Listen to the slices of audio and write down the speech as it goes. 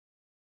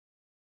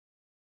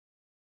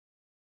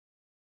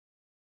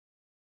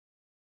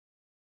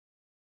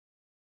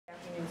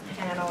afternoon's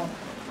panel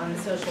on the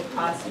social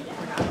cost of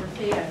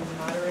pornography. I'm the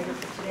moderator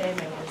for today.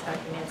 My name is Dr.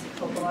 Nanci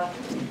Coppola,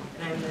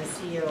 and I'm the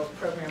CEO of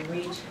Program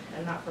REACH,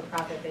 a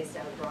not-for-profit based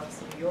out of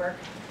Bronx, New York.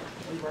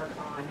 We work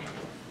on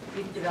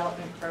youth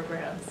development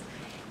programs,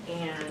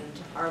 and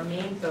our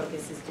main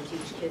focus is to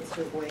teach kids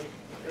to avoid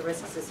the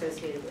risks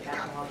associated with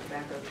alcohol,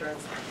 tobacco,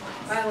 drugs,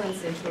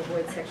 violence, and to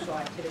avoid sexual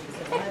activities.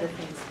 And one of the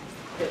things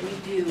that we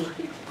do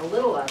a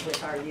little of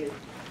with our youth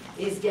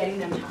is getting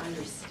them to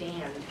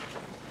understand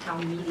how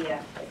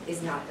media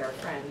is not their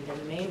friend. And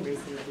the main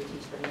reason that we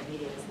teach them that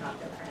media is not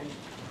their friend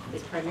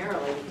is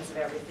primarily because of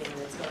everything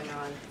that's going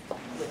on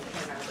with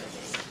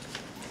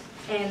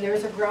pornography. And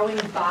there's a growing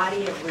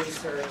body of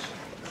research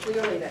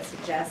clearly that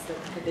suggests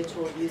that the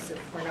habitual use of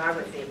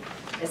pornography,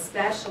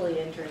 especially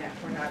internet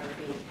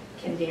pornography,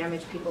 can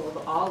damage people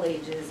of all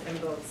ages and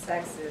both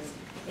sexes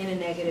in a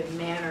negative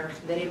manner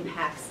that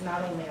impacts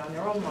not only on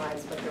their own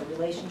lives, but their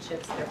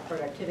relationships, their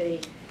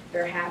productivity,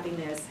 their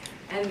happiness,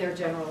 and their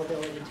general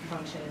ability to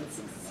function in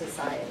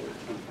society.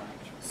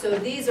 So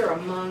these are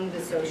among the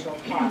social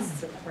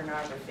costs of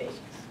pornography.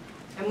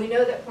 And we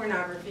know that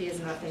pornography is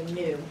nothing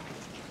new.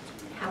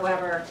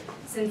 However,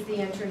 since the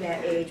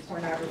internet age,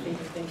 pornography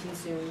has been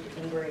consumed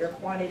in greater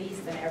quantities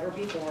than ever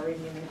before in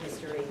human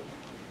history,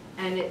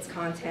 and its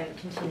content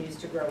continues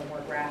to grow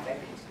more graphic.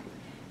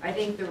 I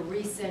think the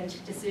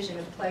recent decision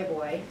of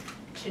Playboy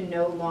to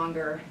no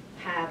longer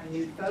have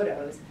nude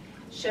photos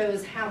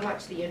shows how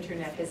much the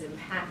internet has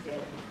impacted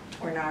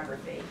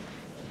pornography.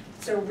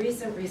 So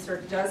recent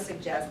research does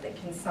suggest that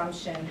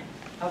consumption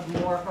of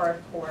more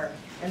hardcore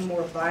and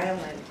more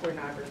violent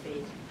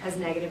pornography has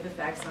negative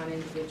effects on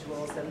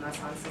individuals and thus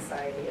on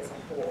society as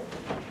a whole.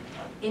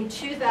 In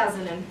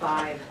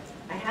 2005,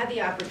 I had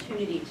the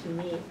opportunity to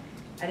meet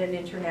at an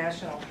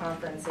international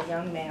conference a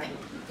young man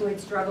who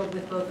had struggled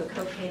with both a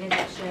cocaine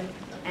addiction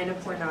and a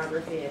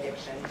pornography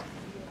addiction.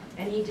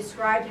 And he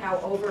described how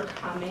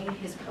overcoming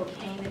his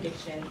cocaine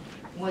addiction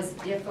was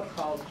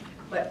difficult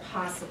but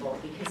possible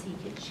because he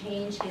could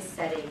change his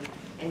setting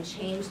and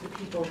change the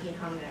people he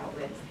hung out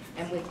with.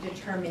 And with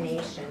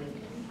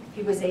determination,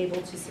 he was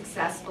able to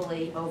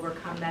successfully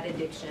overcome that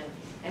addiction.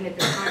 And at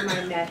the time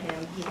I met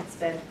him, he had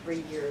spent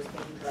 3 years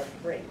being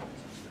drug-free.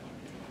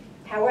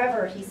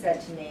 However, he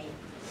said to me,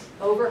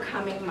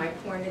 overcoming my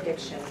porn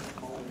addiction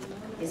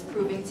is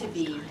proving to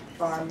be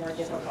far more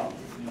difficult.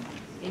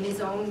 In his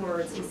own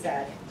words, he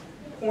said,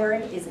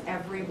 "Porn is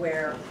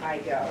everywhere I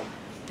go.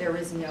 There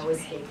is no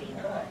escaping.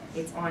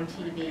 It's on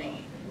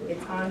TV,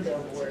 it's on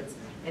billboards,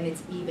 and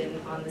it's even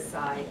on the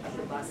side of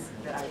the bus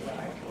that I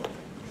ride."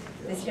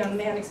 This young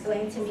man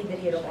explained to me that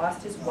he had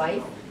lost his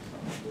wife,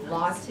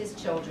 lost his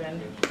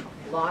children,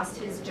 lost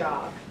his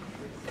job,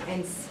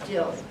 and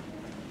still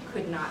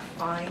could not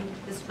find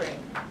the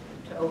strength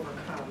to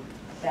overcome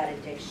that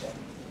addiction.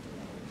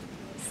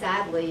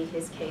 Sadly,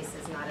 his case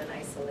is not an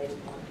isolated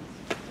one.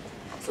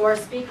 So our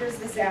speakers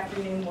this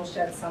afternoon will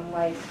shed some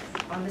light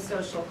on the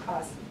social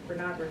cost of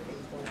pornography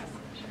for us.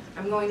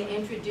 I'm going to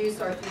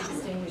introduce our three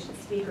distinguished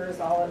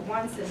speakers all at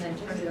once and then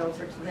turn it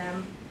over to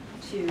them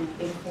to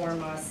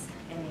inform us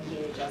and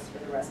engage us for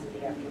the rest of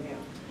the afternoon.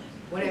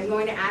 What I'm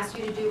going to ask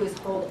you to do is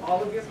hold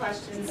all of your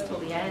questions till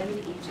the end.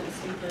 Each of the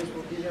speakers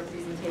will do their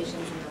presentations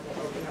and then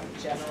we'll open up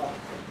a general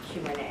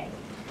Q&A.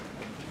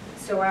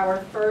 So our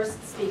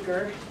first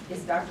speaker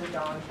is Dr.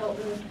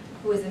 Hilton,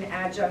 who is an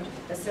adjunct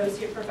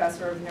associate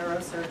professor of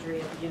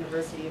neurosurgery at the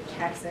University of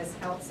Texas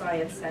Health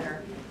Science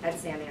Center at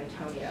San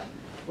Antonio,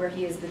 where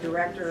he is the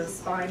director of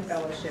spine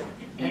fellowship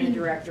and the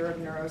director of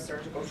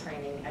neurosurgical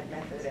training at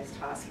Methodist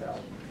Hospital.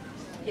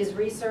 His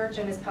research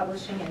and his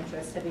publishing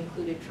interests have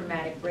included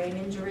traumatic brain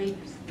injury,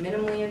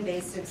 minimally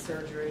invasive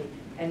surgery,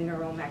 and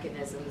neural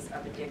mechanisms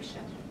of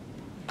addiction.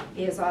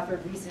 He has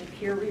authored recent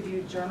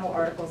peer-reviewed journal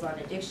articles on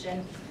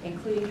addiction,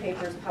 including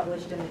papers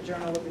published in the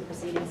Journal of the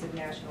Proceedings of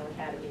National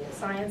Academy of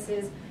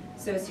Sciences,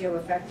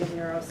 Socioaffective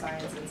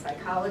Neuroscience and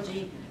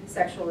Psychology,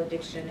 Sexual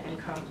Addiction and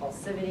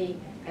Compulsivity,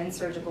 and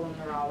Surgical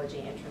Neurology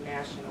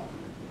International,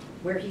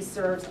 where he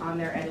serves on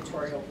their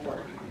editorial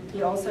board.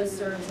 He also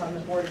serves on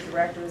the board of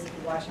directors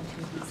of the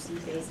Washington,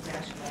 D.C.-based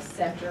National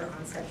Center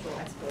on Sexual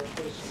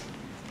Exploitation.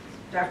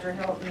 Dr.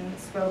 Hilton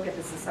spoke at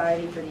the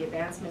Society for the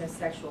Advancement of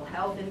Sexual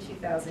Health in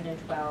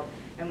 2012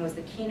 and was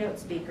the keynote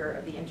speaker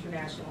of the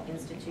International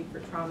Institute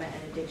for Trauma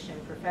and Addiction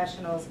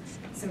Professionals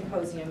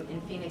Symposium in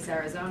Phoenix,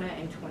 Arizona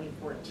in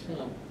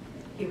 2014.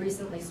 He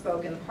recently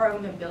spoke in the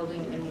Parliament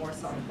building in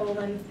Warsaw,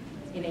 Poland,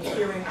 in a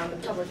hearing on the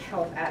public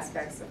health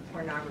aspects of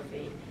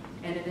pornography,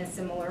 and in a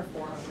similar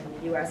forum in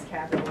the U.S.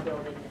 Capitol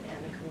building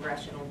and a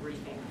congressional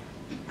briefing.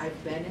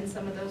 I've been in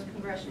some of those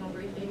congressional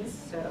briefings,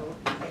 so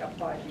I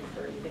applaud you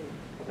for even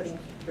putting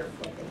your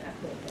foot in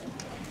that building.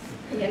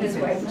 He and his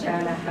wife,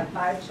 Jana, have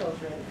 5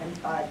 children and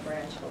 5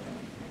 grandchildren.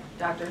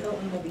 Dr.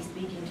 Hilton will be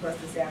speaking to us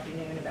this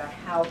afternoon about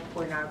how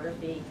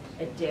pornography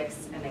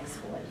addicts and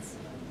exploits.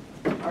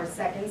 Our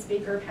second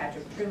speaker,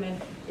 Patrick Trueman,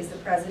 is the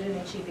President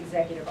and Chief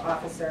Executive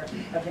Officer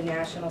of the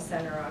National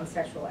Center on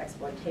Sexual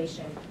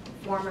Exploitation,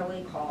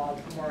 formerly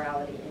called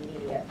Morality in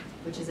Media,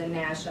 which is a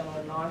national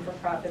and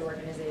non-for-profit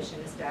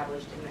organization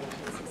established in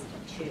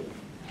 1962.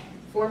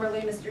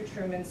 Formerly, Mr.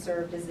 Trueman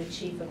served as the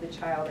Chief of the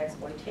Child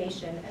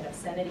Exploitation and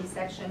Obscenity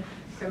Section,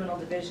 Criminal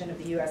Division of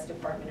the U.S.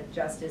 Department of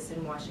Justice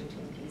in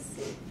Washington,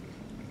 D.C.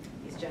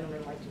 These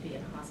gentlemen like to be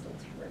in hostile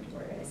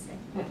territory, I see.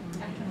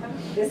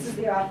 This is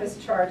the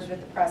office charged with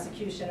the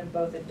prosecution of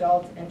both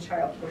adult and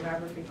child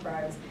pornography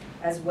crimes,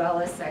 as well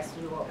as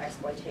sexual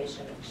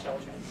exploitation of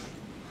children.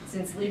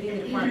 Since leaving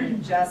the Department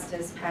of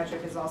Justice,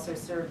 Patrick has also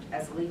served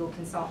as legal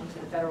consultant to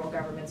the federal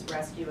government's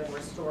Rescue and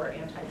Restore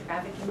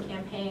anti-trafficking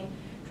campaign,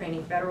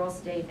 training federal,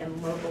 state,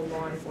 and local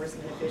law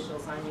enforcement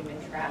officials on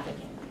human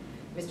trafficking.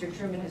 Mr.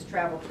 Trueman has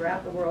traveled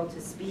throughout the world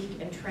to speak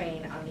and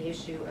train on the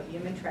issue of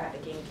human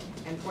trafficking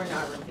and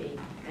pornography,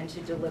 and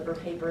to deliver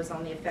papers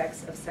on the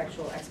effects of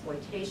sexual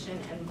exploitation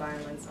and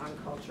violence on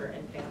culture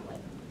and family.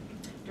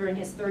 During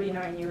his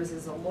 39 years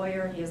as a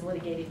lawyer, he has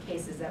litigated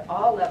cases at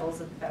all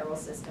levels of the federal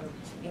system,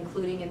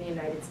 including in the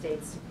United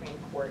States Supreme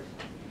Court.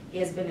 He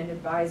has been an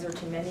advisor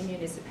to many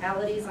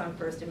municipalities on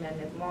First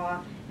Amendment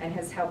law and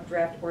has helped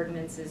draft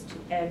ordinances to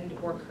end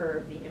or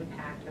curb the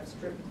impact of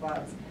strip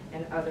clubs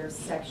and other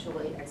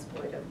sexually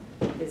exploitive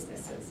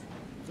businesses.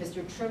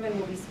 Mr. Trueman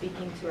will be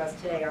speaking to us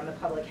today on the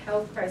public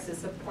health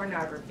crisis of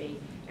pornography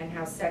and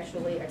how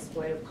sexually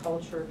exploitive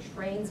culture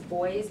trains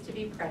boys to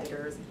be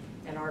predators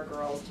and our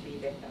girls to be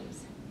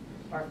victims.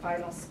 Our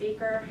final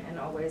speaker, and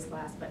always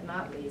last but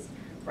not least,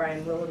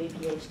 Brian Willoughby,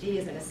 PhD,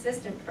 is an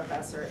assistant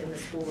professor in the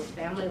School of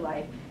Family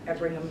Life at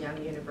Brigham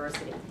Young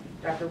University.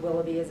 Dr.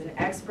 Willoughby is an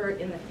expert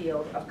in the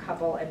field of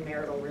couple and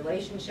marital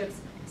relationships,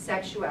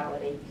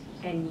 sexuality,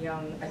 and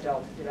young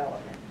adult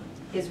development.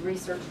 His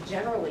research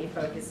generally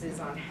focuses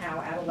on how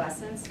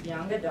adolescents,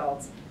 young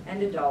adults,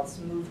 and adults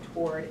move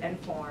toward and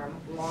form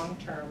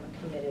long-term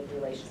committed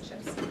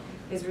relationships.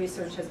 His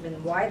research has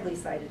been widely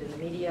cited in the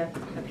media,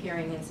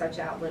 appearing in such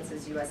outlets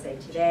as USA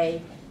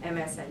Today,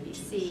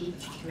 MSNBC,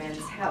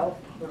 Men's Health,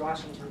 The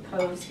Washington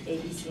Post,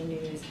 ABC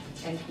News,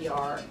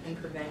 NPR, and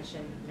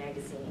Prevention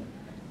Magazine.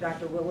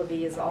 Dr.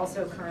 Willoughby is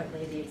also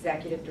currently the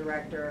executive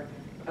director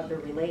of the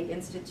Relate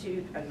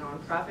Institute, a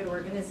nonprofit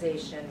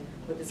organization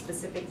with the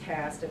specific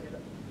task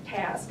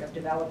of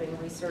developing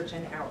research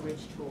and outreach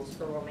tools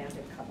for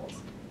romantic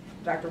couples.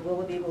 Dr.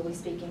 Willoughby will be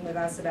speaking with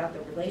us about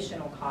the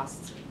relational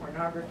costs of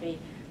pornography,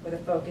 with a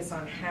focus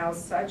on how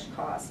such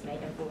costs may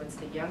influence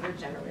the younger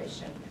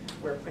generation,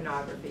 where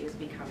pornography is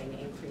becoming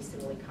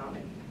increasingly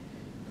common.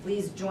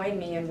 Please join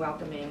me in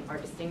welcoming our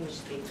distinguished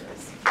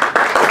speakers.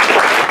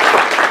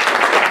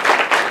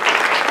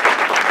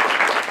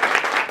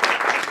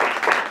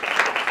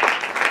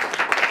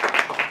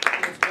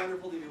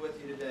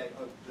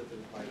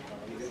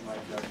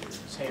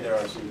 Say there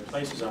are some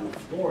places on the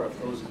floor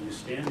if those of you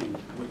standing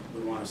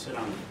would want to sit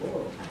on the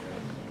floor.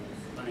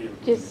 Plenty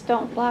of Just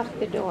don't block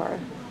the door.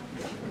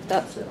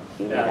 That's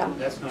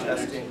not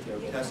testing.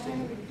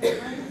 Testing.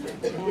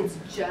 It's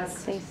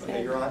just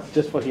Okay, you're on.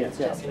 Just for here.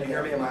 Yeah. Can you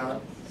hear me? Am I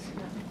on?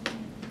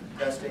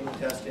 Testing.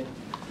 Testing.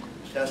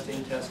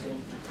 Testing.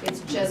 Testing.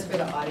 It's just for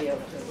the audio.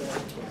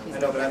 I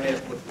know, but I may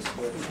have flipped the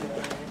switch.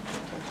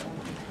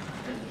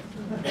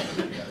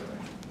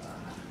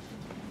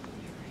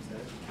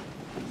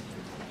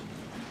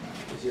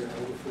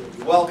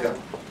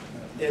 Welcome.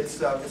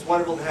 It's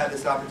wonderful to have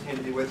this opportunity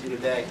to be with you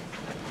today.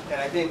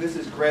 And I think this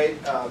is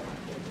great.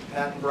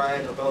 Pat and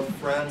Brian are both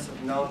friends.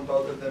 I've known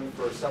both of them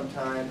for some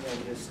time,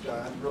 and just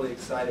I'm really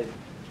excited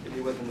to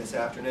be with them this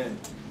afternoon.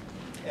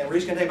 And we're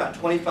just going to take about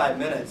 25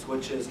 minutes,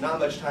 which is not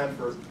much time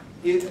for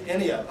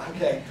any of them.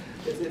 Okay,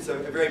 it's a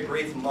very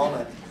brief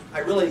moment. I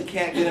really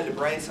can't get into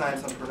brain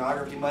science on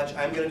pornography much.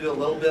 I'm going to do a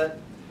little bit.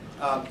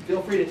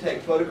 Feel free to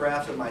take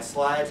photographs of my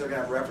slides. They're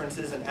going to have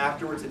references, and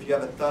afterwards, if you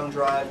have a thumb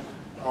drive,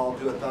 I'll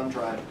do a thumb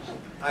drive.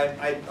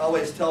 I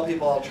always tell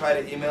people I'll try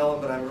to email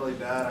them, but I'm really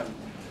bad.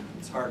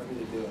 It's hard for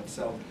me to do it.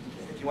 So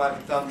if you want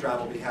a thumb drive,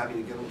 I'll be happy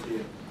to give them to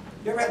you.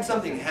 You ever had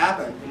something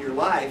happen in your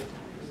life,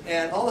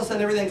 and all of a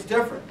sudden everything's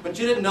different, but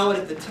you didn't know it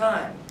at the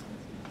time?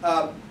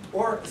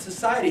 Or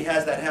society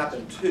has that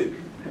happen too.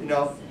 You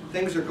know,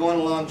 things are going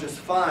along just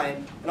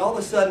fine, and all of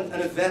a sudden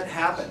an event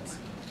happens.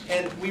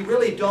 And we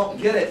really don't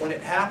get it when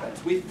it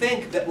happens. We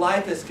think that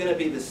life is going to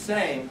be the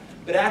same,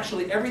 but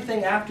actually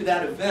everything after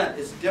that event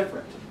is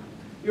different.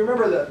 You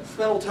remember the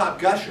spindle-top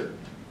gusher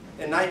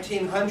in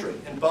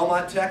 1900 in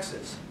Beaumont,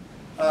 Texas.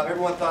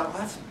 Everyone thought, well,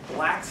 that's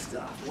black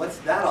stuff. What's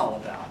that all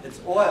about? It's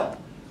oil.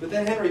 But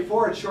then Henry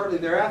Ford shortly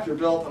thereafter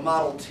built a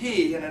Model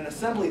T in an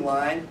assembly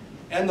line,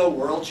 and the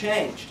world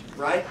changed,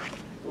 right?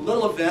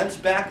 Little events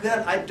back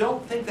then, I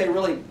don't think they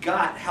really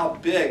got how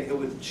big it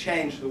would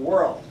change the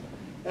world.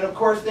 And of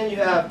course, then you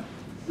have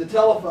the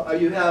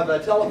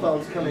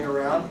telephones coming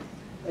around.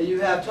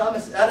 You have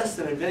Thomas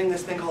Edison inventing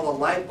this thing called a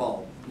light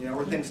bulb, you know,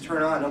 where things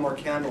turn on, no more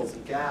candles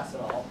and gas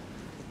and all.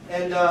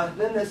 And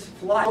then this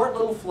flight, short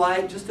little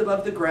flight just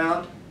above the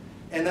ground,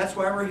 And that's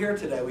why we're here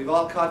today. We've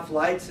all caught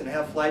flights and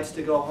have flights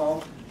to go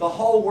home. The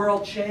whole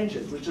world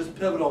changes with just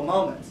pivotal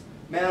moments.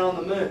 Man on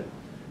the moon.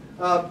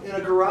 In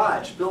a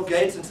garage, Bill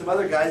Gates and some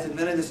other guys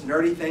invented this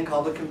nerdy thing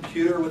called a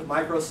computer with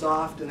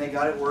Microsoft, and they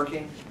got it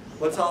working.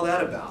 What's all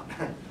that about?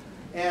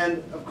 And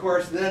of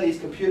course, then these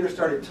computers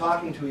started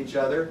talking to each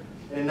other.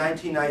 And in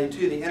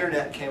 1992, the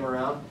internet came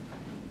around.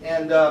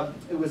 And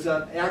it was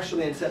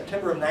actually in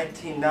September of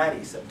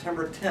 1990,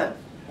 September 10th,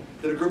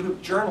 that a group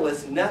of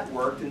journalists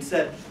networked and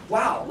said,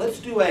 wow, let's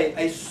do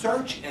a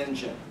search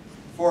engine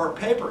for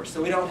papers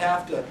so we don't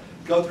have to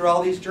go through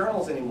all these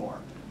journals anymore.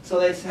 So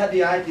they had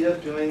the idea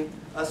of doing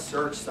a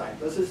search site.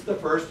 This is the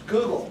first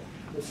Google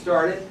that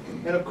started.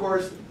 And of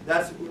course,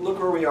 look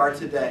where we are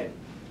today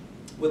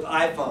with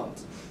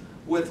iPhones,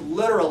 with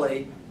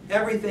literally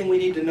everything we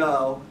need to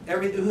know,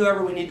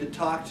 whoever we need to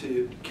talk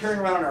to,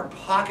 carrying around in our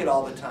pocket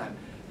all the time.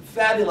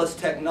 Fabulous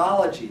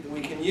technology that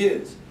we can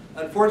use.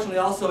 Unfortunately,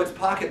 also it's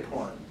pocket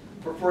porn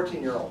for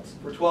 14-year-olds,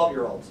 for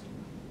 12-year-olds.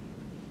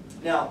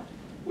 Now,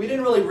 we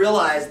didn't really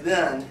realize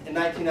then, in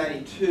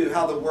 1992,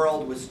 how the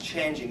world was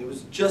changing. It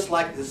was just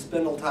like the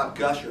Spindletop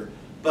Gusher,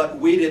 but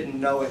we didn't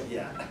know it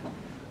yet.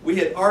 We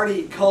had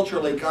already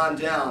culturally gone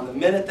down the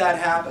minute that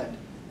happened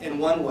in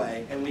one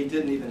way, and we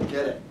didn't even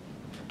get it.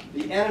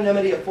 The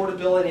anonymity,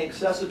 affordability,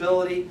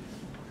 accessibility,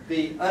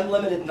 the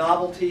unlimited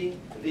novelty,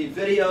 the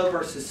video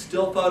versus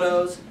still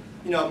photos.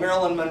 You know,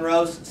 Marilyn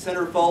Monroe's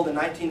centerfold in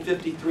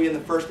 1953 in the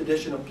first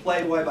edition of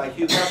Playboy by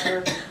Hugh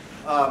Hefner.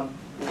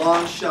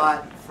 Long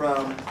shot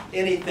from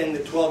anything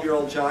that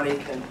 12-year-old Johnny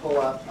can pull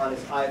up on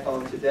his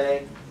iPhone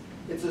today.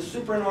 It's a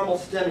supernormal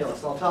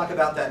stimulus. I'll talk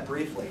about that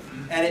briefly.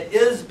 And it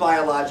is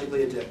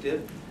biologically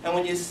addictive. And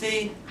when you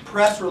see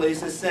press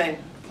releases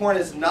saying porn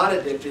is not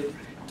addictive,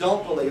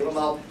 don't believe them.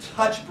 I'll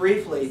touch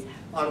briefly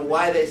on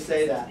why they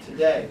say that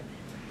today.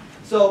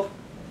 So,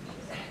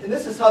 and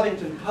this is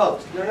Huffington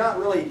Post. They're not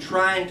really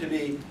trying to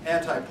be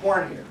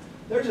anti-porn here.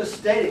 They're just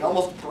stating,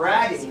 almost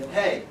bragging that,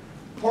 hey,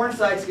 porn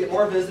sites get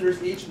more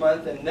visitors each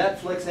month than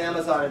Netflix,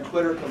 Amazon, and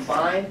Twitter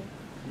combined.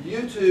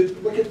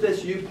 YouTube, look at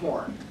this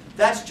YouPorn.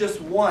 That's just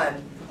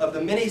one of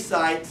the many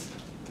sites,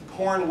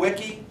 Porn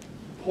Wiki,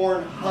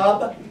 Porn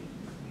Hub,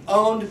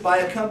 owned by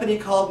a company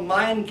called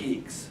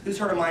MindGeeks. Who's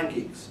heard of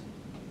MindGeeks?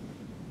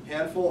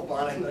 Handful?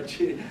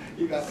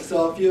 You got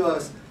so a few of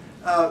us.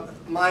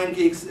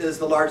 MindGeeks is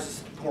the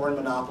largest porn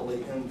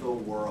monopoly in the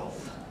world.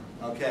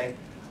 Okay,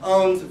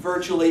 owns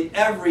virtually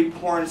every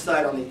porn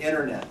site on the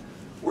internet.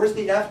 Where's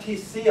the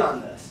FTC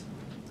on this?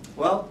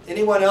 Well,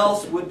 anyone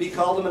else would be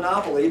called a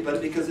monopoly,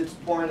 but because it's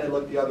porn, they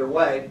look the other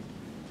way.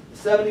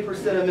 70%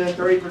 of men,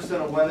 30%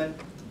 of women.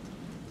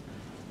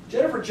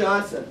 Jennifer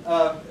Johnson,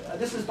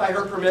 this is by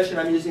her permission.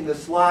 I'm using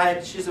this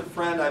slide. She's a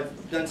friend.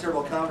 I've done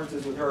several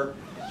conferences with her.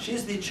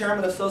 She's the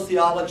chairman of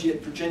sociology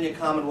at Virginia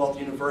Commonwealth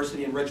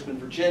University in Richmond,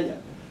 Virginia.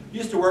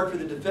 Used to work for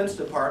the Defense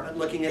Department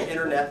looking at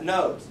internet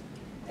nodes.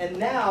 And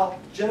now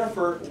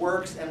Jennifer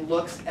works and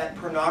looks at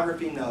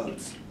pornography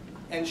nodes.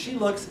 And she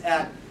looks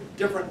at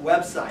different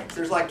websites.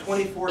 There's like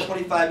 24,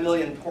 25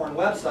 million porn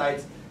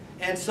websites.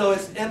 And so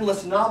it's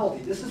endless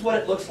novelty. This is what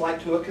it looks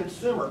like to a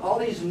consumer. All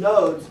these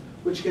nodes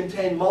which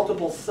contain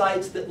multiple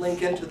sites that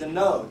link into the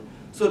node.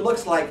 So it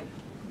looks like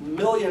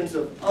millions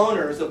of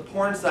owners of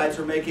porn sites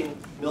are making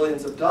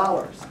millions of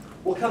dollars.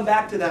 We'll come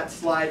back to that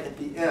slide at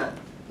the end.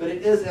 But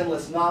it is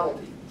endless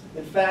novelty.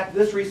 In fact,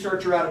 this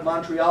researcher out of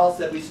Montreal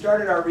said, we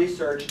started our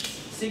research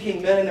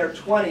seeking men in their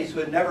 20s who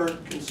had never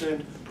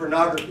consumed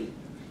pornography.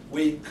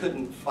 We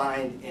couldn't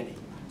find any.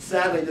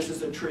 Sadly, this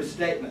is a true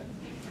statement.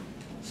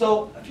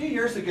 So a few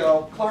years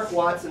ago, Clark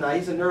Watson,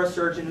 he's a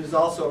neurosurgeon who's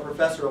also a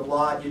professor of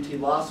law at UT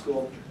Law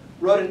School,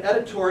 wrote an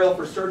editorial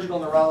for Surgical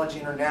Neurology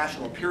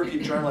International, a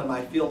peer-reviewed journal in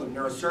my field of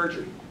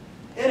neurosurgery.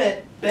 In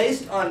it,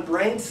 based on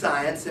brain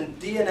science and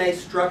DNA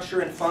structure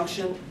and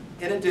function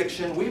in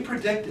addiction, we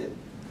predicted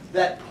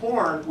that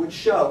porn would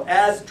show,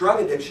 as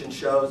drug addiction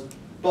shows,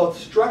 both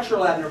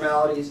structural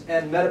abnormalities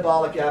and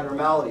metabolic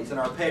abnormalities in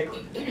our paper.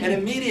 And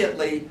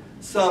immediately,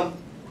 some,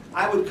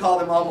 I would call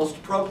them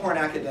almost pro-porn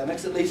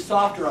academics, at least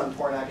softer on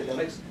porn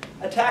academics,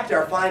 attacked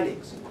our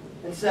findings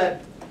and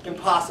said,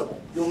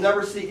 impossible. You'll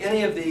never see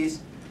any of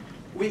these.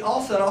 We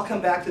also, and I'll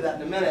come back to that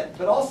in a minute,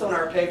 but also in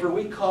our paper,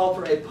 we called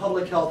for a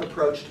public health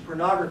approach to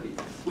pornography.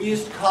 We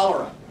used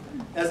cholera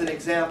as an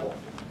example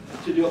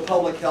to do a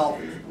public health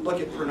look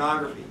at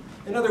pornography.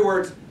 In other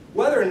words,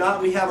 whether or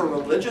not we have a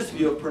religious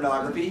view of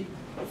pornography,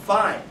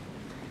 fine.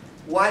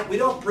 Why? We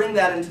don't bring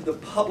that into the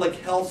public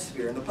health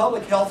sphere. In the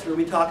public health sphere,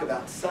 we talk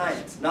about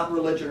science, not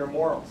religion or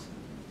morals.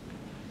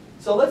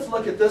 So let's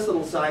look at this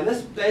little sign.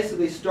 This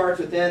basically starts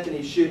with Anthony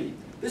Schutte.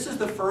 This is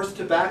the first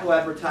tobacco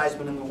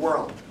advertisement in the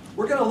world.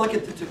 We're going to look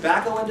at the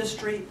tobacco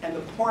industry and the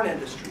porn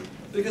industry,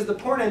 because the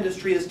porn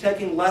industry is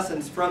taking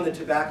lessons from the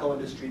tobacco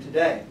industry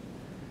today.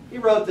 He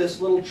wrote this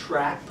little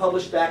tract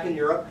published back in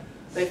Europe.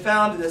 They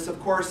found this, of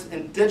course,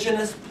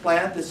 indigenous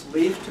plant, this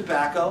leaf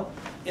tobacco,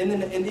 in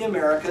the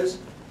Americas,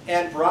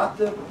 and brought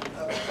the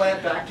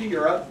plant back to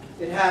Europe.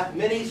 It hath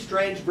many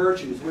strange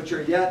virtues which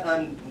are yet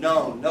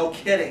unknown. No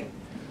kidding.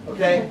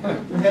 Okay?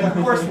 And of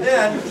course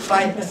then,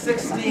 by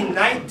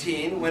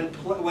 1619,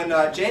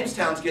 when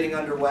Jamestown's getting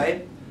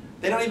underway,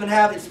 they don't even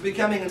have, it's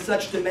becoming in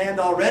such demand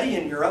already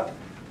in Europe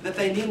that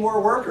they need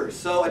more workers.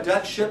 So a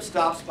Dutch ship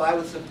stops by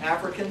with some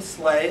African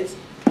slaves.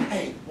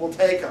 Hey, we'll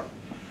take them.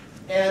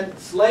 And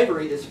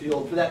slavery is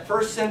fueled for that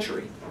first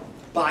century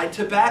by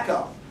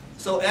tobacco.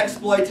 So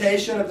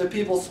exploitation of the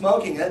people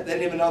smoking it, they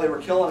didn't even know they were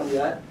killing them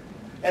yet,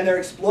 and they're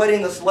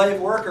exploiting the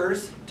slave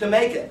workers to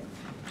make it.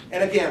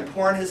 And again,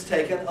 porn has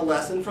taken a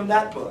lesson from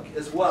that book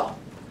as well.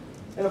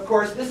 And of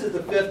course, this is the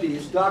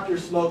 50s.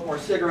 Doctors smoke more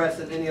cigarettes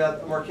than any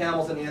other, more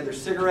Camels than any other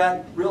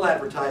cigarette. Real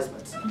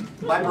advertisements.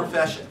 My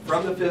profession,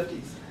 from the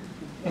 50s.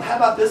 How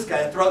about this guy,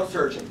 a throat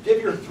surgeon? Give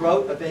your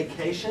throat a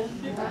vacation?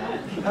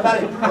 How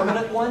about a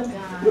permanent one?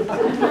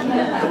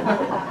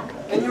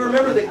 And you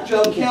remember the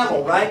Joe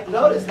Camel, right?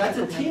 Notice, that's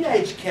a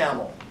teenage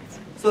camel.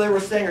 So they were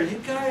saying, are you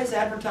guys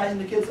advertising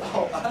to kids?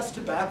 Oh, us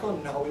tobacco?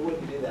 No, we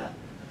wouldn't do that.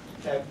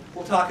 Okay,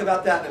 we'll talk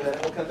about that in a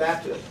minute. We'll come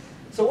back to it.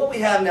 So what we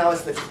have now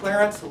is the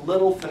Clarence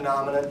Little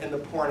phenomenon in the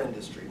porn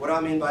industry. What do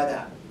I mean by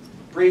that?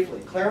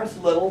 Briefly, Clarence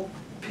Little,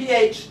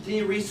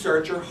 PhD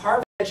researcher,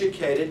 Harvard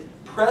educated,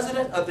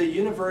 president of the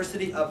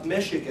University of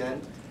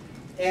Michigan,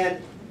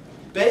 and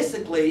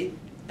basically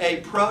a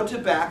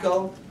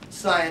pro-tobacco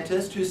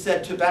scientist who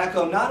said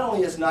tobacco not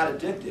only is not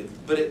addictive,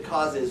 but it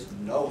causes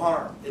no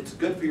harm. It's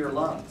good for your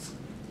lungs.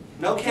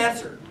 No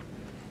cancer.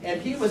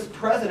 And he was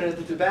president of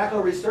the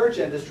tobacco research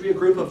industry, a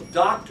group of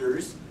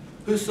doctors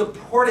who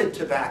supported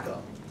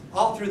tobacco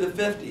all through the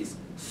 50s,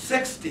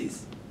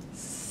 60s,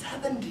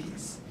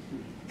 70s,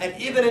 and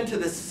even into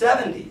the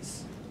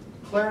 70s.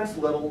 Clarence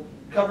Little,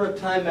 cover of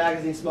Time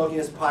magazine, smoking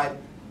his pipe,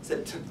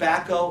 said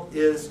tobacco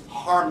is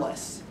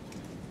harmless.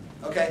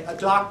 Okay, a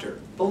doctor.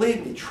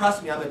 Believe me,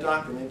 trust me, I'm a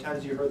doctor. Many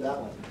times you heard that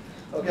one.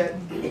 Okay?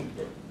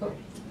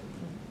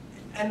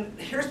 And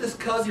here's this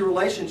cozy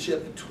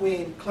relationship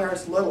between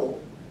Clarence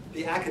Little,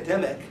 the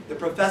academic, the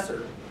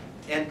professor,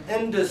 and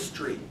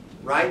industry,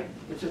 right?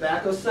 The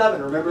Tobacco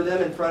Seven, remember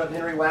them in front of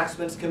Henry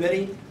Waxman's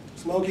committee?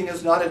 Smoking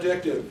is not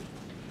addictive.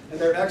 And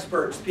they're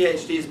experts,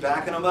 PhDs,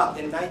 backing them up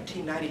in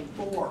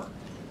 1994.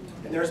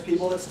 And there's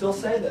people that still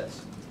say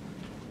this.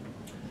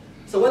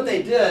 So what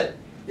they did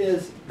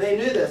is they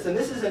knew this, and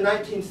this is in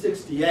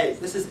 1968.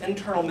 This is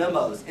internal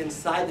memos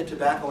inside the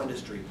tobacco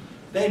industry.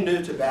 They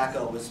knew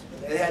tobacco was,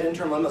 they had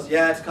internal memos,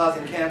 yeah, it's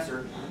causing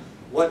cancer.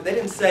 What, they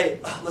didn't say,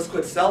 oh, let's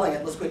quit selling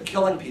it, let's quit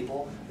killing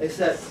people. They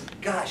said,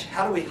 gosh,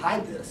 how do we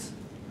hide this?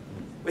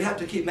 We have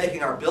to keep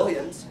making our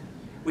billions.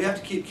 We have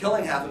to keep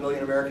killing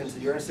 500,000 Americans a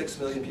year and 6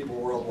 million people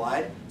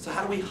worldwide. So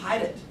how do we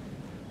hide it?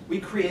 We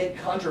create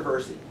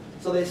controversy.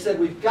 So they said,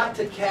 we've got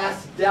to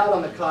cast doubt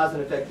on the cause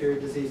and effect theory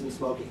of disease in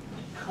smoking.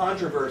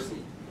 Controversy,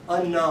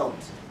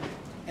 unknowns.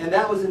 And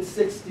that was in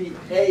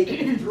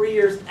 68, 3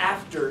 years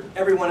after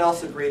everyone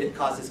else agreed it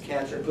causes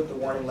cancer and put the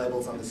warning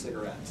labels on the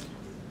cigarettes.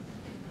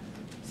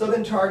 So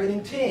then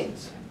targeting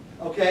teens,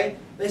 okay?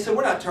 They said,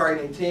 we're not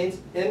targeting teens.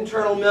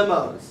 Internal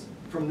memos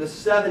from the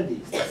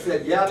 70s that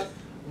said, yep,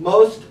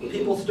 most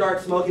people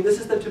start smoking. This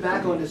is the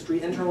tobacco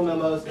industry, internal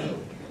memos.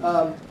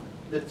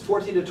 The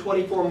 14 to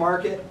 24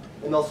 market,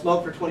 and they'll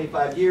smoke for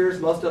 25 years.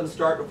 Most of them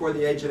start before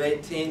the age of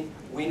 18.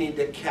 We need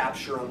to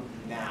capture them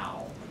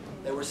now.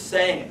 They were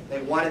saying it.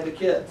 They wanted the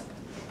kids.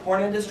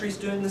 Porn industry's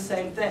doing the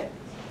same thing.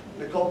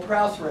 Nicole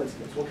Prouse, for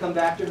instance, we'll come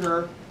back to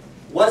her,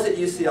 was at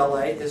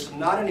UCLA, is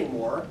not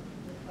anymore,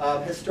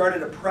 has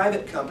started a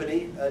private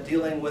company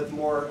dealing with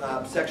more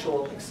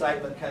sexual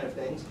excitement kind of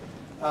things.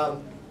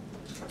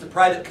 It's a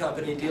private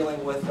company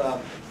dealing with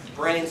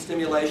brain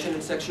stimulation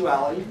and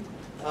sexuality.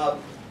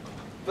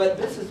 But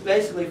this is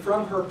basically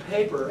from her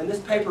paper, and this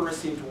paper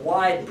received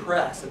wide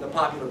press in the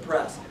popular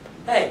press.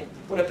 Hey,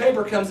 when a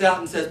paper comes out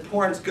and says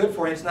porn's good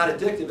for you, it's not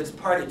addictive, it's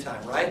party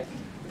time, right?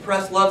 The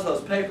press loves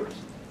those papers.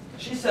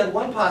 She said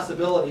one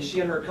possibility, she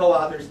and her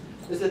co-authors,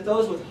 is that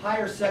those with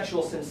higher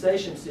sexual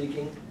sensation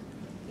seeking,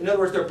 in other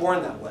words, they're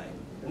born that way.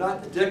 They're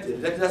not addicted.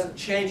 Addicted doesn't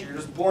change you, you're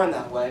just born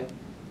that way.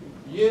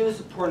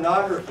 Use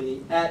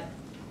pornography at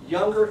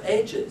younger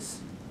ages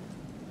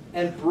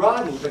and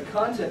broaden the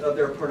content of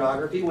their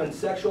pornography when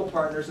sexual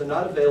partners are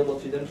not available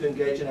to them to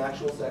engage in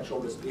actual sexual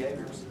risk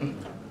behaviors.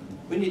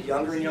 We need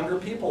younger and younger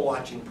people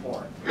watching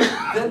porn.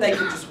 Then they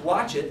can just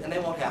watch it and they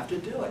won't have to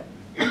do it.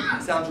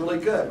 Sounds really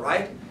good,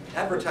 right?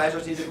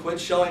 Advertisers need to quit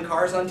showing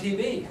cars on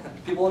TV.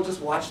 People will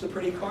just watch the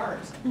pretty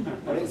cars. I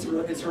mean,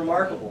 it's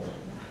remarkable.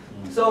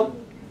 So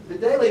the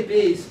Daily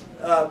Beast,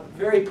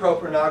 very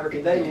pro-pornography.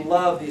 They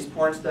love these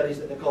porn studies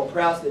that Nicole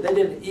Prouse did. They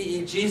did an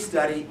EEG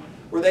study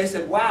where they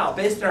said, wow,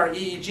 based on our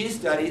EEG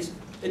studies,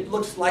 it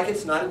looks like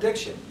it's not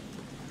addiction.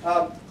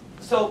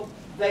 So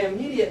they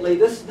immediately,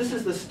 this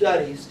is the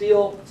study,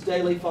 Steele,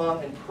 Staley,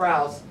 Fong, and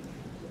Prouse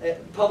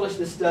published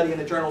this study in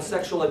the journal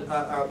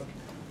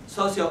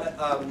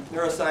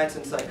Neuroscience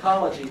and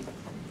Psychology.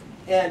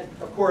 And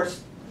of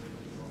course,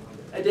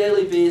 a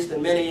Daily Beast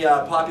and many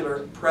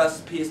popular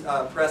press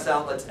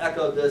outlets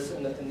echoed this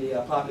in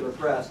the popular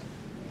press.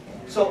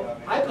 So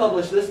I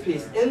published this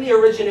piece in the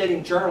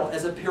originating journal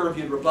as a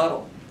peer-reviewed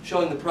rebuttal,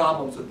 showing the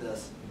problems with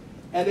this.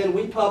 And then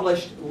we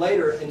published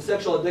later in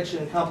Sexual Addiction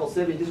and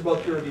Compulsivity, these are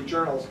both peer-reviewed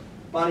journals,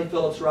 Bonnie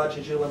Phillips,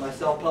 Raja Jula, and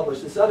myself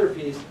published this other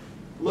piece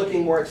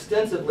looking more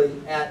extensively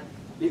at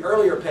the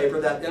earlier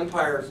paper, that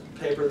Empire's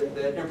paper,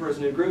 the Emperor's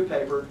New Groove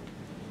paper.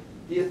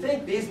 Do you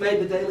think these made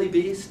the Daily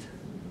Beast?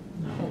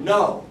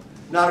 No,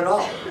 not at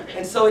all.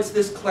 And so it's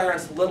this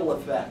Clarence Little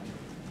effect.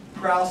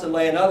 Krauss and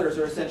Lay and others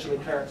are essentially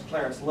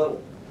Clarence Little.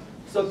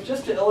 So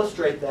just to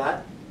illustrate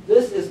that,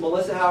 this is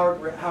Melissa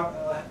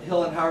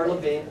Hill and Howard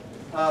Levine,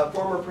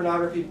 former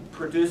pornography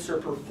producer,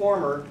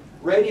 performer,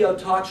 radio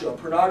talk show,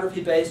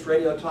 pornography-based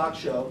radio talk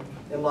show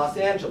in Los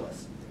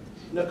Angeles.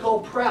 Nicole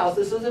Prowse,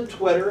 this is a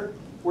Twitter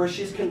where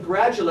she's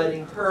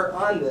congratulating her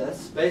on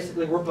this.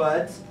 Basically, we're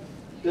buds,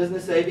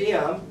 business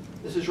ABM.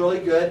 This is really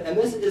good. And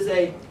this is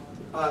a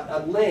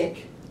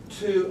link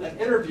to an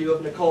interview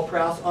of Nicole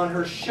Prowse on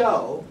her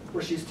show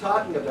where she's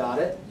talking about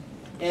it.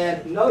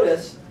 And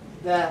notice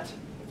that,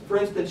 for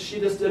instance, she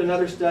just did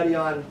another study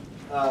on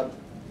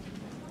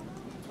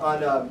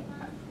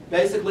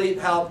basically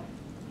how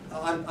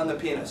on the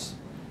penis.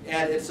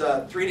 And it's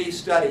a 3D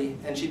study,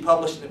 and she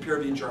published it in a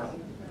peer-reviewed journal.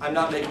 I'm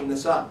not making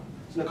this up.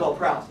 It's Nicole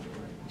Prowse.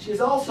 She's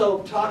also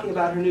talking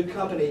about her new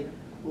company,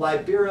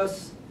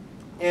 Liberus,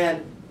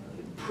 and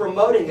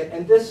promoting it.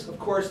 And this, of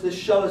course, this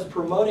show is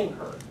promoting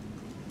her.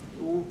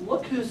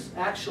 Look who's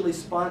actually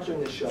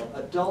sponsoring the show,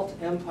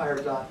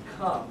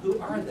 adultempire.com. Who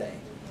are they?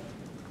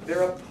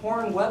 They're a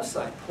porn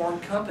website, porn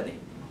company.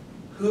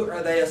 Who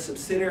are they a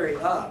subsidiary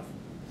of?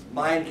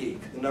 MindGeek,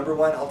 the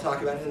 #1, I'll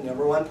talk about it, the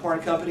 #1 porn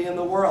company in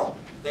the world.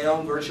 They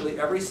own virtually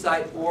every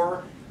site,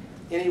 or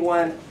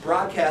anyone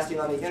broadcasting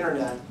on the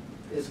internet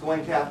is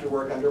going to have to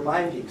work under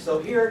MindGeek. So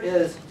here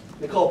is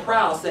Nicole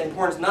Prowse saying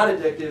porn's not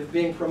addictive,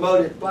 being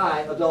promoted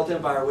by Adult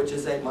Empire, which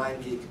is a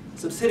MindGeek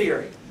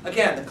subsidiary.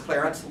 Again, the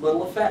Clarence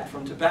Little effect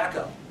from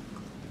tobacco.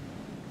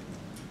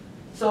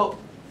 So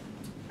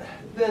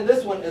then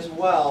this one as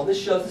well, this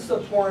shows, this is a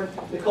porn,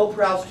 Nicole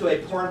Prowse to a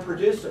porn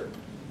producer.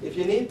 If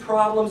you need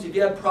problems, if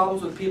you have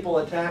problems with people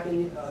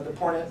attacking the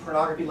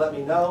pornography, let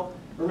me know.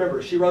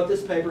 Remember, she wrote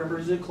this paper,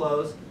 Emperor's New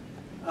Clothes.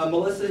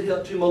 Melissa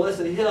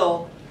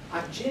Hill,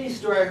 a genius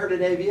story I heard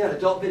at AVN,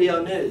 Adult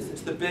Video News.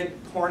 It's the big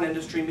porn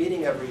industry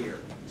meeting every year.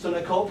 So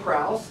Nicole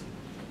Prowse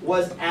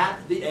was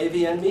at the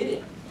AVN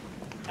meeting,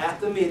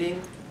 at the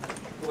meeting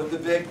with the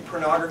big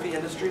pornography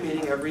industry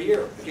meeting every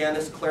year. Again,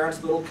 this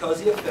Clarence Little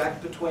cozy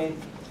effect between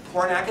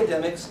porn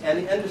academics and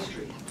the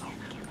industry.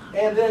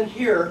 And then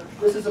here,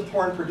 this is a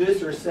porn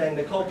producer saying,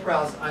 Nicole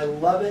Prowse, I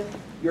love it.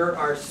 You're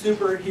our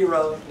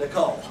superhero,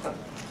 Nicole.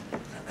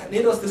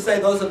 Needless to say,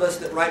 those of us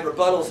that write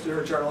rebuttals to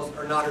her journals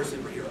are not her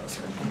superheroes.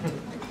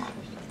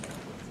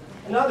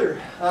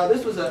 Another,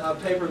 this was a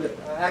paper that,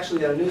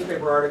 actually a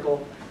newspaper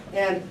article,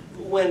 and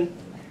when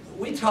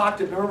we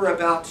talked, remember,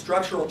 about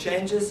structural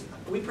changes,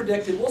 we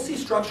predicted we'll see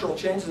structural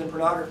changes in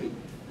pornography.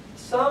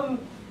 Some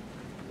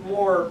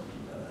more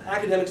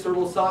academics that are a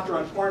little softer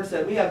on porn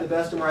said, we have the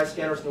best MRI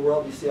scanners in the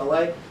world at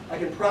UCLA. I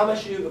can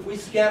promise you, if we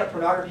scan a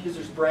pornography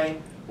user's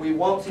brain, we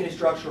won't see any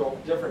structural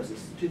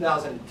differences.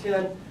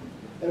 2010,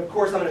 and of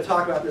course I'm going to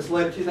talk about this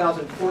later,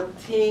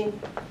 2014,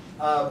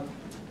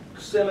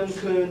 Simon,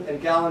 Kuhn,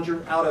 and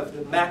Gallinger out of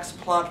the Max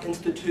Planck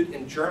Institute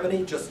in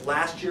Germany just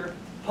last year,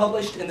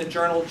 published in the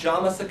journal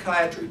JAMA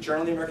Psychiatry,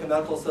 Journal of the American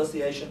Medical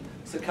Association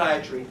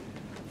Psychiatry,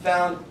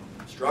 found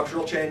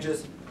structural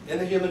changes in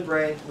the human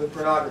brain with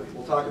pornography.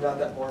 We'll talk about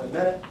that more in a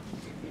minute.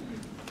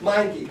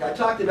 MindGeek, I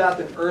talked about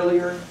them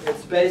earlier.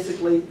 It's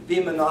basically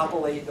the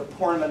monopoly, the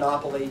porn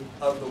monopoly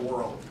of the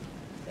world.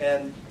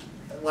 And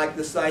like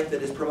the site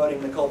that is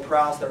promoting Nicole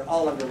Prowse, they're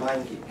all under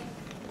MindGeek.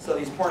 So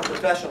these porn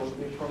professionals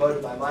will be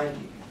promoted by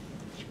MindGeek.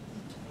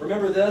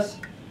 Remember this?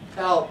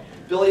 How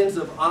billions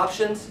of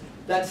options?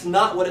 That's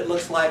not what it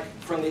looks like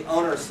from the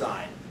owner's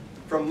side.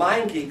 From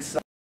MindGeek's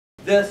side,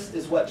 this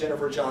is what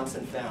Jennifer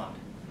Johnson found.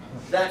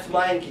 That's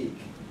MindGeek.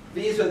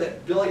 These are the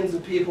billions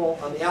of people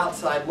on the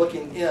outside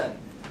looking in.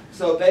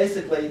 So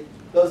basically,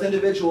 those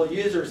individual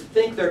users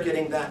think they're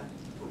getting that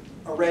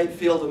arrayed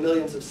field of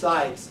millions of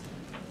sites,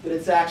 but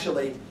it's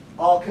actually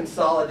all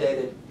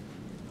consolidated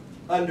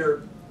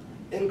under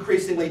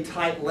increasingly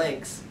tight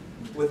links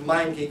with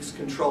MindGeeks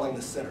controlling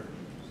the center.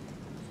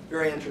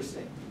 Very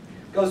interesting.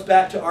 Goes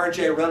back to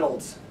R.J.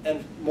 Reynolds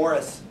and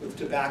Morris with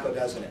tobacco,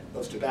 doesn't it?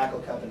 Those tobacco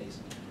companies.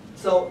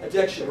 So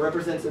addiction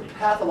represents a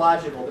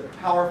pathological but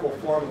powerful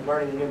form of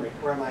learning and memory.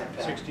 Where am I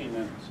at? 16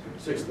 minutes.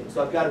 16.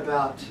 So I've got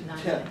about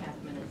 10.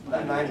 9.5 minutes.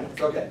 9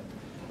 minutes, okay.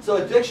 So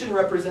addiction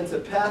represents a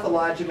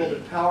pathological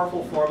but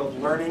powerful form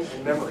of learning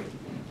and memory.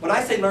 When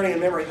I say learning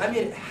and memory, I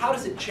mean how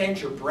does it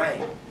change your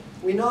brain?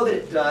 We know that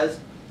it does.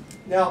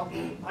 Now,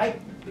 I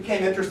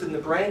became interested in the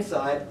brain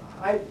side.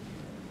 I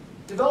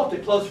developed a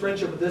close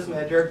friendship with this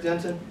man, Derek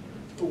Denton.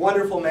 A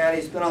wonderful man.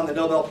 He's been on the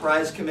Nobel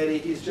Prize Committee.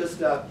 He's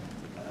just a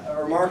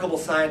remarkable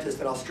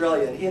scientist in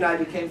Australia, and he and I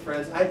became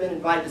friends. I had been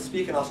invited to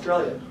speak in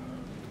Australia.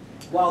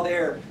 While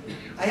there,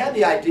 I had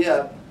the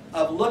idea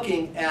of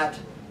looking at,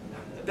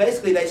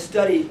 basically they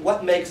study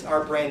what makes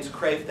our brains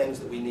crave things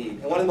that we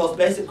need. And one of the most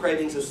basic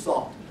cravings is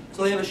salt.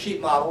 So they have a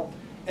sheep model,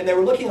 And they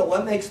were looking at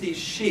what makes these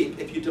sheep,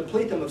 if you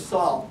deplete them of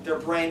salt, their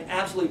brain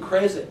absolutely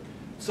craves it.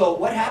 So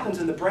what happens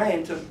in the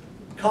brain to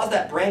cause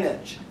that brain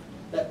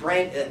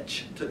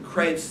itch to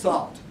crave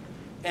salt?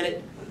 And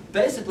it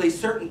basically,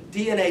 certain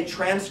DNA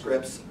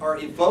transcripts are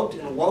evoked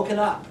and woken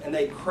up, and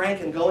they crank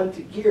and go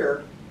into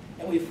gear.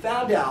 And we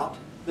found out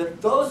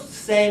that those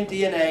same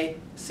DNA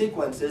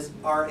sequences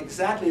are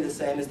exactly the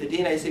same as the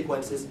DNA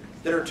sequences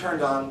that are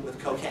turned on with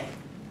cocaine.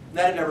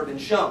 That had never been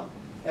shown.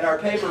 In our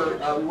paper,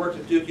 we worked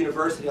at Duke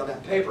University on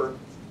that paper,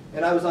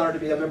 and I was honored to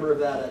be a member of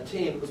that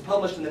team. It was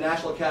published in the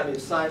National Academy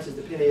of Sciences,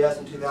 the PNAS,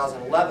 in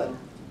 2011.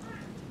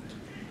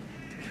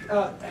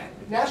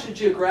 National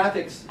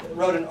Geographic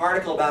wrote an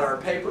article about our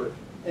paper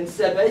and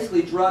said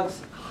basically drugs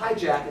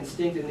hijack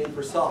instinctive need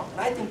for salt. And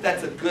I think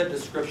that's a good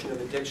description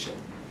of addiction.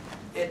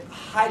 It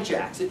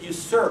hijacks, it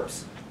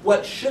usurps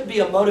what should be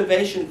a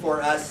motivation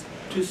for us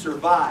to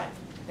survive,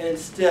 and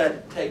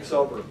instead takes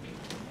over.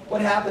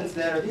 What happens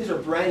then are these are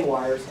brain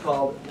wires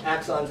called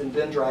axons and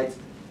dendrites.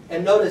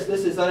 And notice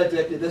this is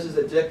unaddicted, this is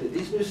addicted.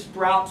 These new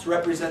sprouts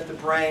represent the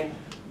brain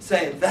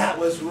saying, that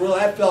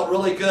felt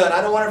really good. I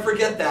don't want to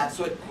forget that.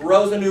 So it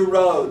grows a new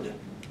road,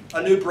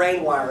 a new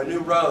brain wire, a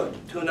new road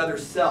to another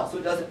cell so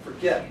it doesn't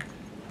forget.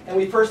 And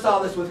we first saw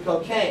this with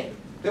cocaine.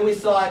 Then we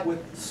saw it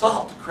with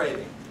salt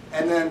craving.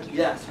 And then,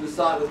 yes, we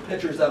saw it with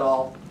pictures et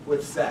al.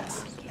 With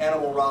sex.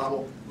 Animal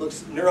model,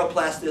 looks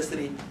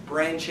neuroplasticity,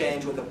 brain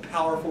change with a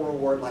powerful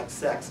reward like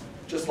sex,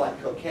 just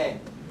like cocaine.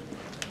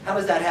 How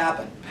does that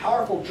happen?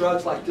 Powerful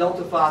drugs like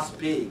delta phos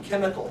B,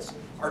 chemicals,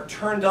 are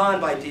turned on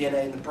by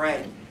DNA in the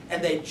brain,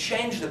 and they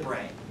change the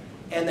brain.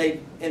 And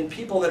in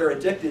people that are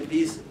addicted,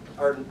 these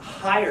are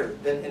higher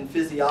than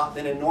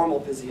in normal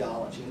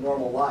physiology,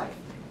 normal life.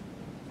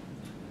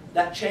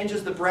 That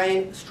changes the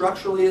brain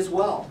structurally as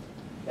well.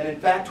 And in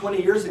fact,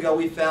 20 years ago,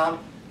 we found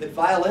that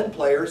violin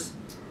players,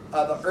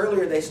 the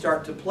earlier they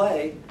start to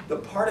play, the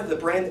part of the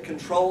brain that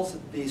controls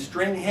the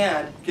string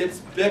hand gets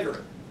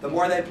bigger. The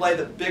more they play,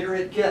 the bigger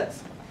it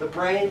gets. The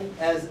brain,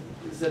 as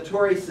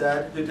Zatori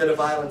said, who did a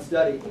violin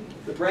study,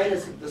 the brain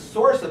is the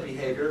source of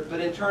behavior, but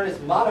in turn is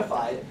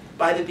modified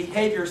by the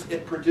behaviors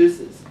it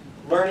produces.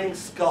 Learning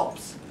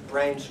sculpts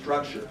brain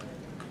structure.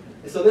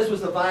 And so this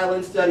was a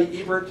violin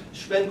study. Ebert,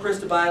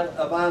 Schwenkrist, a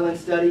violin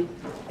study.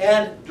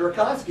 And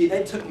Durkowski,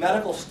 they took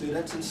medical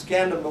students and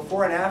scanned them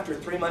before and after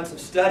 3 months of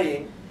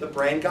studying. The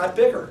brain got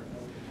bigger.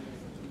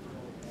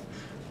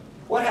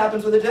 What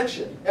happens with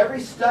addiction?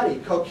 Every study,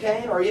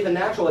 cocaine or even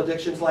natural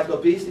addictions like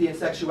obesity and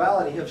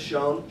sexuality have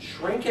shown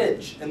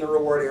shrinkage in the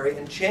reward area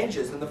and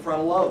changes in the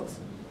frontal lobes.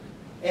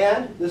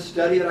 And the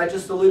study that I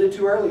just alluded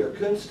to earlier,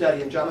 Kuhn's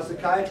study in JAMA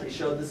Psychiatry,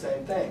 showed the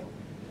same thing.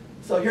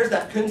 So here's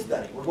that Kuhn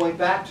study. We're going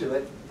back to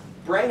it.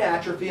 Brain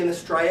atrophy in the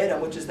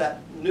striatum, which is that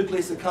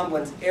nucleus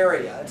accumbens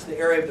area. It's the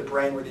area of the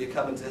brain where the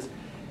accumbens is.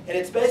 And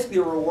it's basically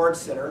a reward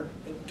center.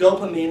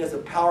 Dopamine is a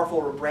powerful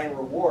brain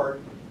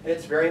reward, and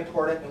it's very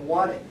important and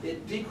wanted.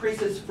 It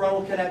decreases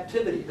frontal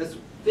connectivity. This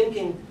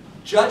thinking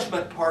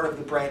judgment part of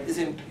the brain is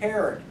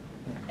impaired.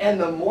 And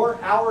the more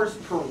hours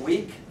per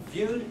week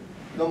viewed,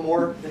 the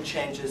more the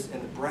changes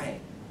in the brain,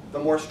 the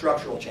more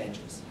structural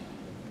changes.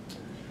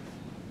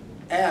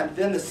 And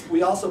then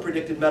we also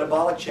predicted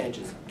metabolic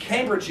changes.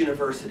 Cambridge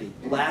University,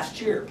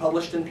 last year,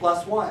 published in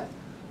PLOS ONE,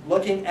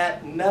 looking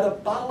at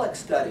metabolic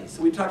studies.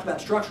 So we talked about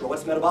structural.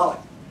 What's metabolic?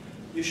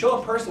 You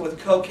show a person with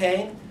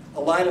cocaine,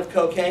 a line of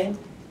cocaine,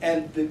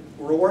 and the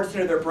reward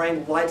center of their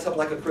brain lights up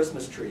like a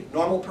Christmas tree.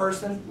 Normal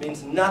person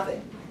means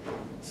nothing.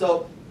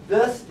 So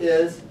this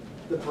is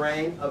the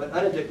brain of an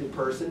unaddicted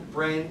person,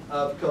 brain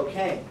of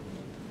cocaine.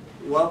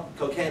 Well,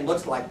 cocaine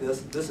looks like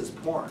this. This is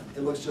porn.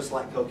 It looks just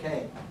like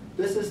cocaine.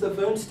 This is the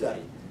Voon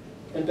study.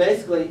 And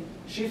basically,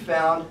 she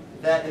found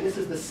that, and this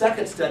is the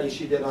second study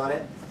she did on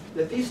it,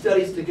 that these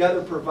studies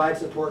together provide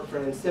support for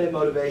an incentive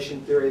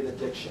motivation theory of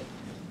addiction.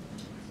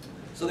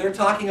 So they're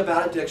talking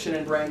about addiction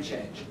and brain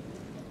change.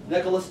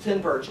 Nicholas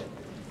Tinbergen,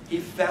 he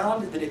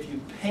found that if you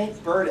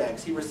paint bird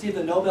eggs, he received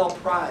the Nobel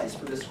Prize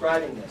for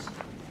describing this,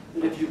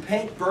 that if you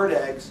paint bird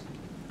eggs,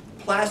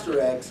 plaster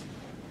eggs,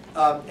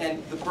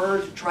 and the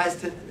bird tries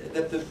to,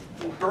 that the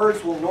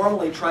birds will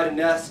normally try to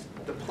nest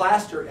the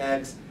plaster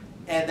eggs,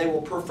 and they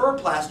will prefer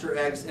plaster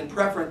eggs in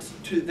preference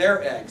to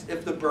their eggs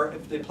if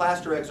the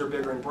plaster eggs are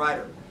bigger and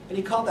brighter. And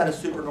he called that a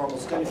supernormal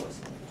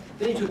stimulus.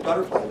 Then he took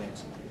butterfly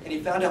wings, and he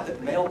found out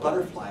that male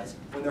butterflies,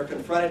 when they're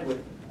confronted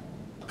with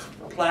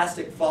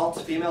plastic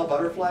false female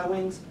butterfly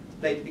wings,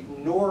 they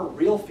ignore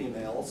real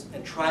females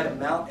and try to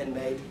mount and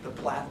mate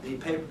the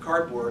paper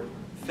cardboard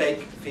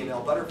fake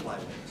female butterfly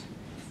wings.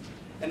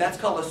 And that's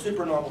called a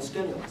supernormal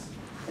stimulus.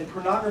 And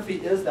pornography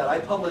is that. I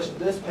published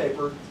this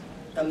paper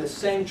in the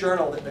same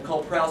journal that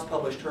Nicole Prowse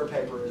published her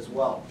paper as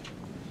well,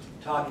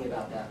 talking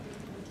about that.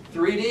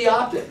 3D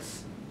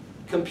optics,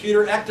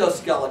 computer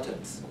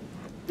ectoskeletons.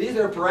 These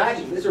are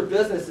bragging. These are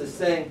businesses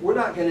saying, we're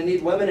not going to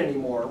need women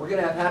anymore. We're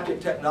going to have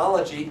haptic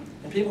technology,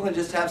 and people can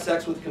just have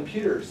sex with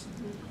computers.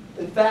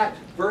 In fact,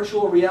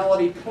 virtual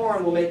reality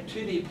porn will make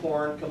 2D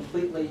porn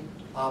completely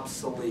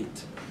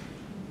obsolete.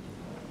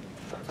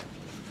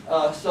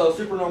 So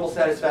supernormal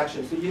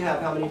satisfaction. So you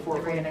have how many?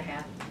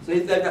 3.5. So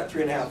they've got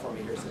 3.5 for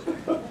me here.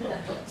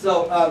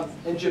 So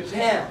in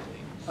Japan,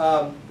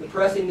 the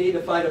pressing need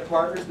to find a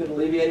partner has been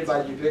alleviated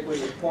by the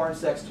ubiquity of porn,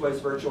 sex toys,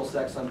 virtual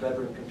sex on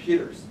bedroom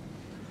computers.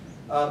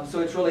 So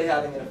it's really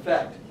having an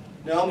effect.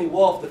 Naomi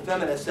Wolf, the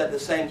feminist, said the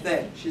same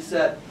thing. She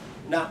said,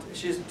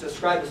 she's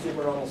described the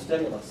supernormal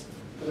stimulus.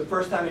 For the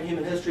first time in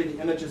human history, the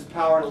image's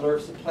power and allure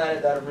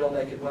supplanted that of real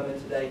naked women.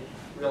 Today,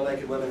 real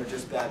naked women are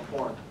just bad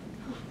porn.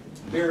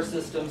 Mirror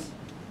systems.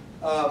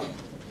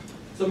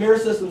 So mirror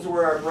systems are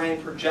where our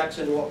brain projects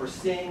into what we're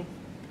seeing,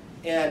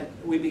 and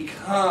we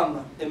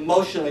become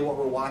emotionally what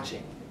we're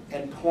watching.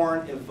 And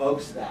porn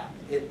evokes that.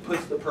 It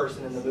puts the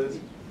person in the movie.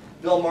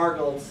 Bill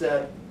Margold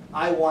said,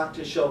 "I want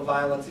to show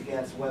violence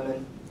against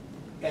women,"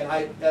 and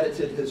I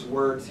edited his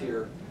words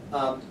here.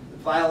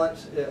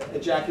 Violent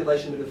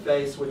ejaculation to the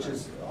face, which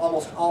is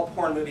almost all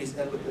porn movies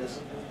end with this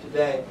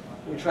today.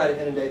 We try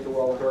to inundate the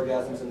world with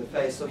orgasms in the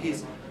face. So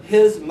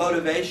his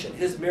motivation,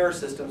 his mirror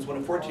systems, when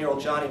a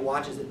 14-year-old Johnny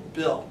watches it,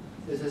 Bill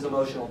is his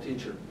emotional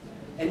teacher.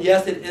 And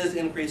yes, it is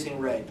increasing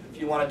rape.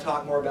 If you want to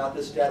talk more about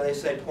this data, they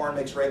say porn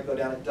makes rape go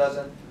down. It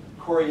doesn't.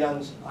 Corey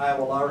Young's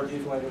Iowa Law Review,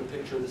 if you want to get a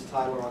picture of this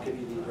title, I'll give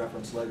you the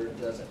reference later,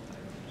 it doesn't.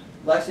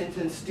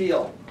 Lexington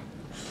Steele.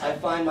 I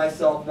find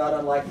myself not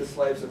unlike the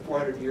slaves of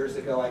 400 years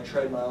ago. I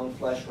trade my own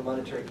flesh for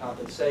monetary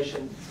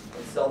compensation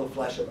and sell the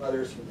flesh of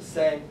others for the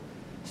same.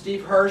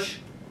 Steve Hirsch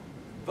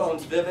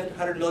owns Vivid,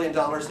 $100 million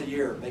a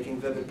year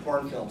making Vivid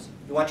porn films.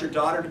 You want your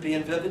daughter to be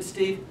in Vivid,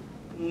 Steve?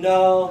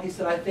 No, he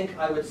said, I think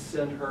I would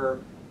send her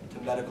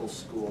to medical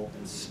school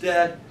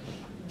instead.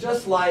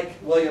 Just like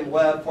William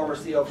Webb, former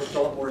CEO for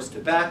Philip Morris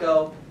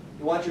Tobacco.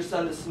 You want your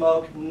son to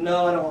smoke?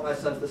 No, I don't want my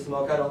sons to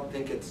smoke. I don't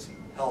think it's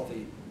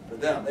healthy for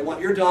them. They want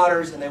your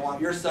daughters and they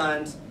want your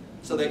sons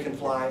so they can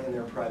fly in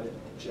their private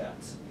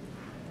jets.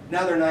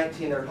 Now they're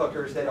 19, they're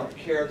hookers, they don't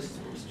care. This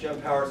is Jim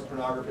Powers'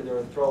 Pornography. They're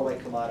a throwaway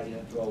commodity in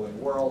a throwaway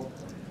world.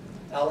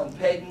 Alan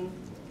Payton,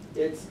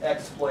 it's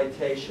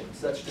exploitation.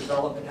 Such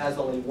development has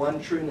only one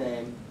true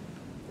name.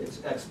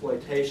 It's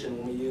exploitation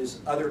when we use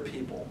other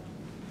people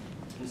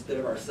instead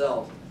of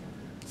ourselves.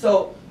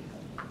 So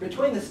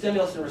between the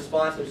stimulus and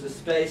response, there's a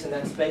space, and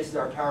that space is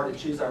our power to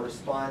choose our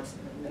response.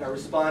 And our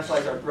response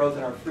lies our growth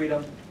and our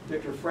freedom.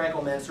 Viktor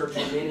Frankl, Man's Search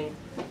for Meaning.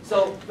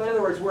 So, in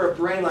other words, we're a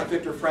brain like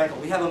Viktor Frankl.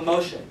 We have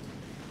emotion.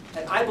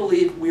 And I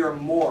believe we are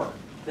more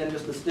than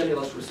just a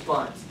stimulus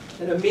response.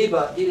 An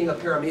amoeba eating a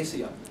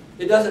paramecium.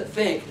 It doesn't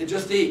think, it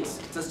just eats.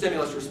 It's a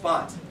stimulus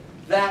response.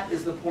 That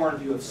is the porn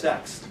view of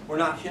sex. We're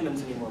not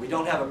humans anymore. We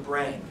don't have a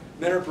brain.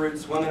 Men are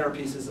brutes, women are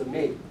pieces of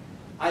meat.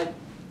 I'll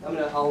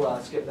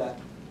skip that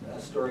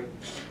story.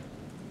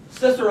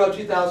 Cicero,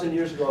 2,000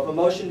 years ago, if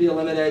emotion be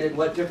eliminated,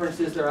 what difference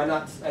is there?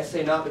 I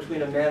say not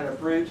between a man and a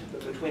brute,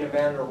 but between a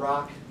man and a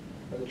rock,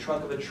 or the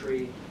trunk of a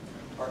tree,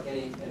 or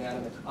any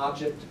inanimate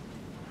object.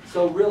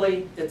 So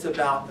really, it's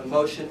about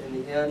emotion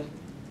in the end.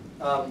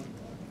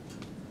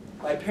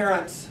 My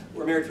parents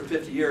were married for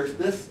 50 years.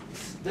 This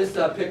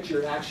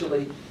picture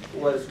actually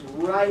was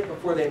right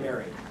before they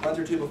married, a month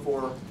or two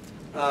before.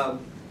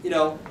 You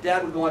know,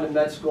 Dad would go on to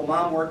med school.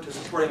 Mom worked to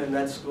support him in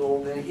med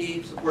school. Then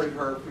he supported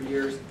her for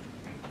years.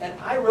 And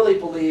I really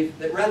believe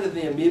that rather than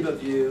the amoeba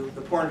view,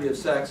 the porn view of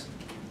sex,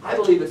 I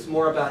believe it's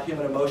more about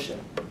human emotion,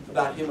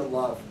 about human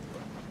love.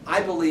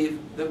 I believe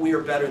that we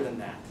are better than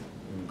that.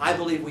 I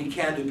believe we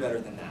can do better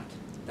than that.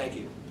 Thank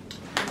you.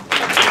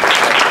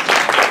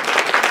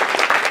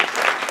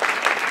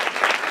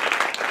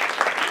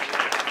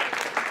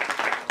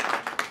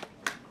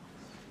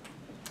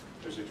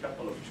 There's a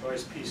couple of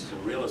choice pieces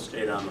of real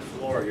estate on the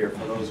floor here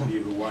for those of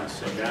you who want to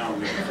sit down.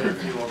 We can fit a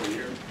few over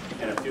here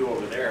and a few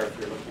over there if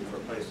you're looking for a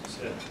place to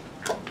sit.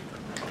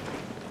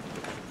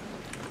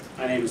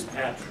 My name is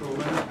Pat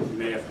Trueman. You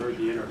may have heard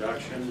the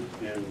introduction,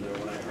 and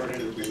when I heard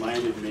it, it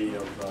reminded me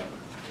of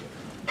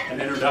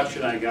an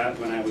introduction I got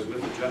when I was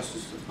with the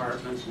Justice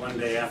Department. One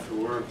day after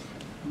work,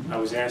 I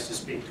was asked to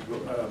speak to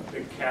a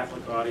big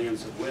Catholic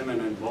audience of women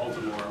in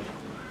Baltimore.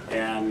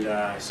 And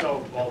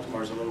so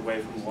Baltimore's a little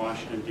way from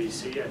Washington,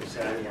 D.C. I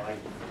decided, well, I'd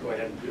go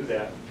ahead and do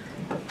that.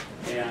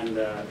 And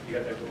you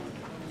got that going?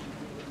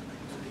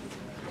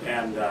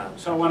 And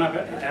so I went up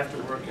after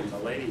work, and the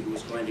lady who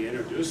was going to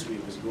introduce me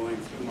was going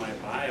through my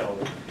bio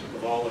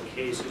of all the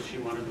cases. She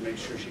wanted to make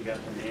sure she got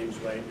the names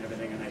right and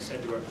everything. And I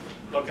said to her,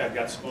 look, I've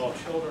got small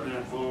children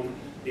at home,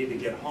 need to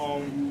get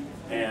home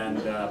and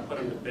put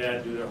them to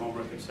bed, do their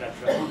homework,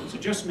 etc. So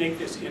just make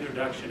this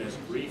introduction as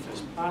brief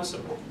as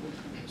possible.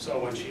 So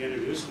when she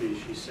introduced me,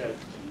 she said,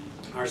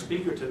 our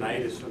speaker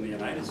tonight is from the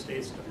United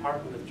States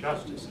Department of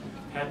Justice,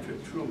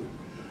 Patrick Trueman.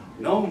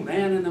 No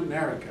man in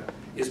America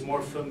is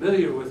more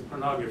familiar with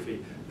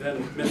pornography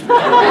than Mr.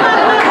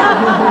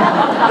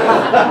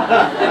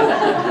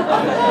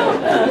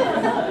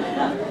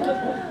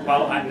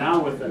 Well, I'm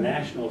now with the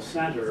National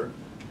Center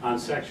on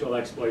Sexual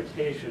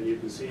Exploitation. You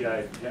can see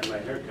I've had my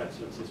hair cut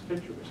since this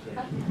picture was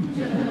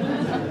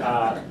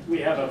taken.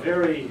 We have a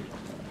very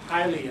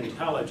highly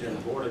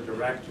intelligent board of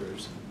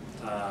directors,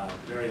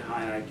 very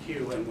high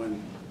IQ, and when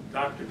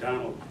Dr.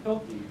 Donald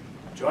Hilton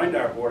joined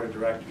our board of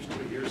directors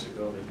 2 years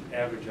ago. The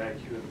average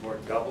IQ of the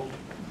board doubled,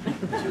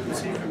 as you can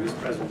see from this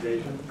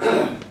presentation.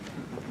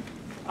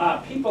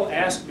 People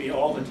ask me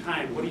all the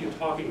time, what are you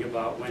talking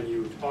about when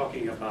you're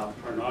talking about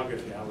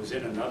pornography? I was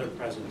in another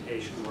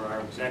presentation where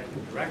our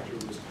executive director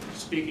was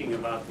speaking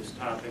about this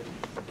topic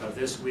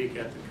this week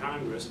at the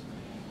Congress.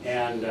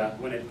 And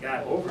when it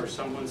got over,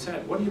 someone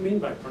said, what do you mean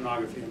by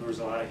pornography? And there was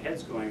a lot of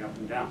heads going up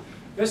and down.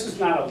 This is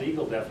not a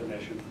legal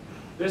definition.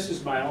 This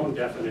is my own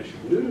definition.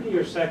 Nudity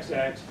or sex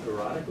acts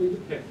erotically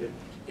depicted,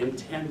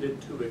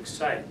 intended to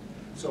excite.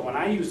 So when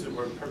I use the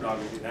word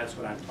pornography, that's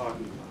what I'm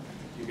talking about.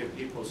 You get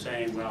people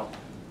saying, well,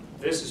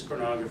 this is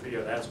pornography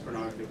or that's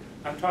pornography.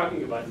 I'm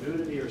talking about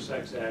nudity or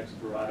sex acts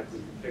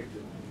erotically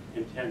depicted,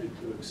 intended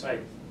to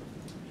excite.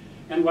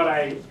 And what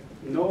I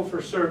know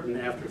for certain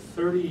after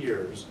 30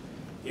 years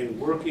in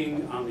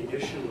working on the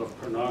issue of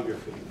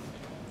pornography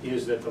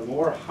is that the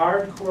more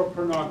hardcore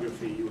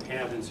pornography you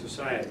have in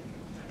society,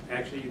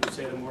 actually you could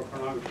say the more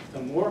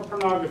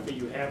pornography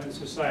you have in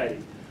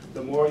society,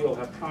 the more you'll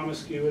have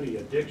promiscuity,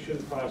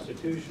 addiction,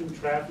 prostitution,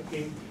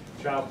 trafficking,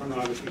 child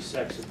pornography,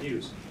 sex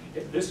abuse.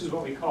 This is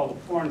what we call the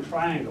porn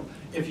triangle.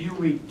 If you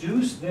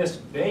reduce this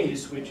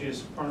base, which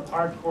is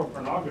hardcore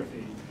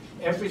pornography,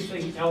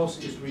 everything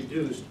else is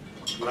reduced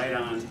right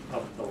on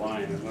up the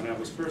line. And when I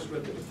was first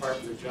with the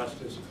Department of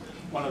Justice,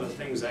 one of the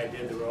things I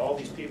did, there were all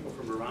these people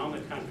from around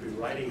the country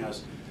writing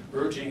us,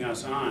 urging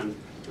us on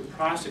to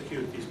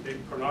prosecute these big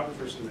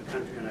pornographers in the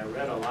country, and I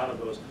read a lot of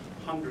those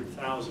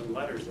 100,000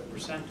 letters that were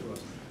sent to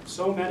us.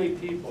 So many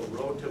people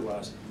wrote to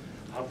us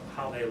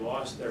how they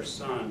lost their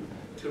son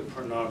to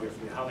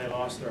pornography, how they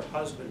lost their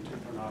husband to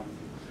pornography.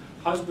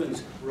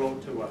 Husbands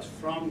wrote to us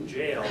from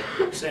jail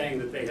saying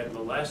that they had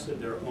molested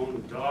their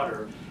own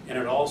daughter, and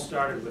it all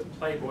started with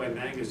Playboy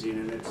magazine,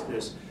 and it's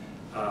this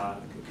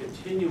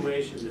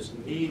continuation, this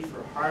need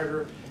for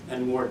harder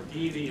and more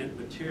deviant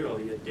material,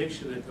 the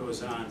addiction that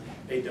goes on.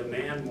 They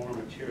demand more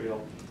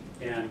material,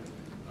 and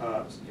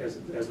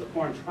as the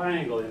porn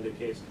triangle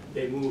indicates,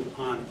 they move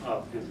on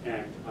up and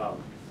act up.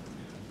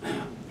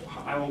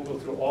 I won't go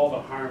through all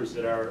the harms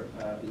that are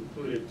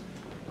included.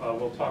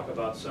 We'll talk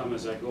about some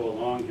as I go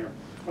along here.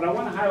 But I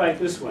want to highlight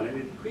this one. It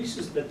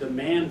increases the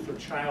demand for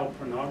child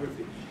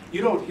pornography.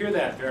 You don't hear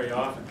that very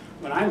often.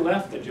 When I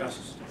left the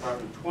Justice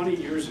Department 20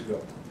 years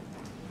ago,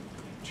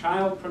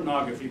 child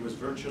pornography was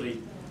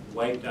virtually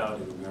wiped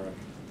out in America.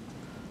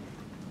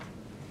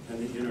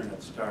 And the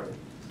internet started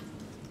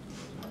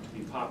to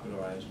be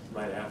popularized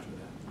right after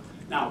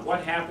that. Now,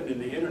 what happened in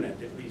the internet?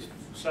 Did we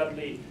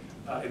suddenly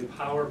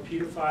empower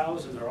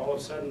pedophiles and they're all of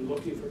a sudden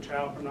looking for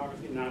child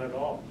pornography? Not at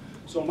all.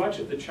 So much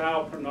of the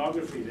child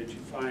pornography that you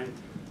find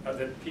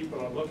that people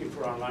are looking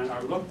for online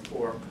are looked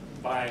for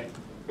by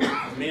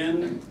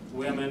men,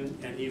 women,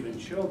 and even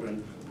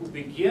children who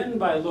begin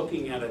by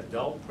looking at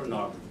adult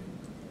pornography.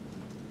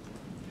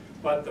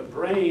 But the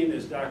brain,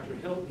 as Dr.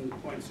 Hilton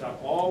points out,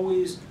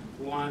 always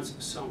wants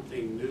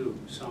something new,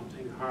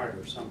 something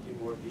harder, something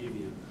more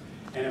deviant.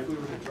 And if we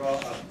were to draw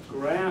a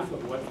graph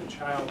of what the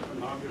child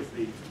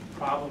pornography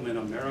problem in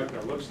America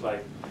looks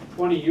like,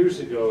 20 years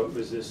ago it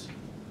was this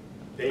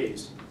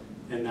base,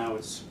 and now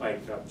it's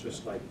spiked up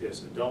just like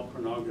this. Adult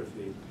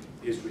pornography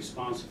is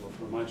responsible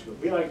for much of it.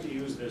 We like to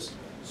use this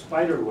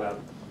spider web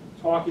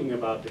talking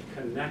about the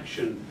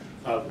connection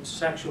of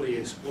sexually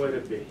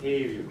exploitive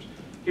behaviors.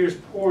 Here's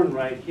porn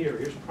right here,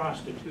 here's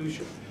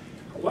prostitution.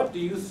 What do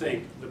you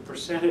think the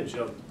percentage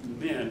of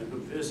men who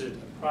visit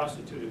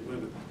prostituted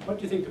women, what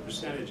do you think the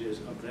percentage is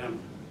of them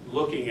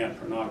looking at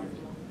pornography?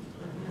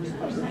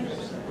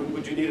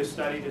 Would you need a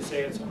study to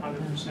say it's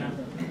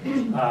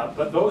 100%?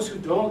 But those who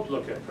don't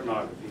look at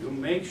pornography, who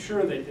make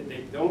sure that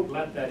they don't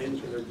let that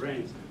into their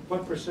brains,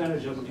 what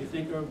percentage of them do you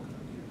think are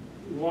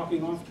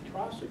walking off to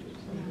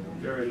prostitutes?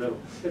 Very little.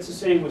 It's the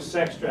same with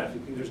sex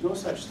trafficking. There's no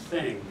such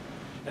thing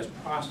as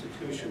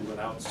prostitution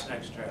without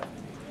sex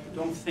trafficking.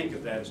 Don't think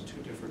of that as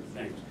two different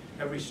things.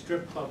 Every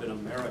strip club in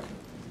America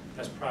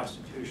has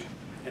prostitution,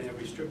 and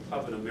every strip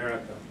club in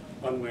America,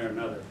 one way or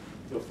another,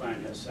 you'll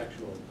find has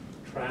sexual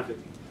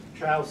trafficking.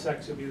 Child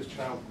sex abuse,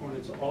 child porn,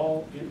 it's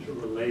all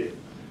interrelated.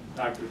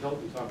 Dr.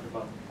 Hilton talked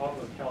about the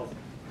public health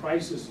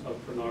crisis of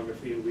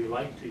pornography, and we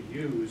like to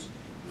use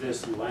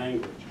this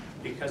language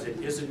because it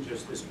isn't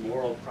just this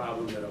moral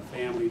problem that a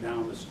family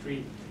down the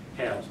street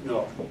has.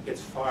 No,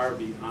 it's far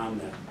beyond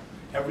that.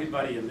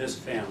 Everybody in this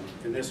family,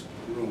 in this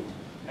room,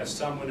 has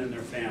someone in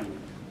their family,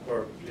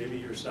 or maybe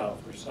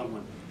yourself or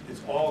someone.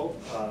 It's all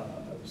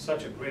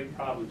such a great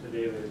problem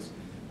today that it's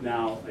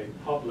now a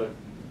public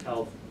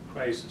health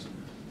crisis.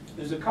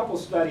 There's a couple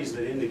studies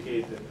that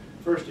indicate that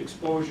first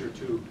exposure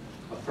to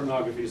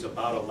pornography is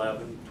about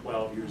 11,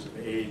 12 years of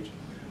age.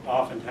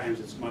 Oftentimes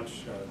it's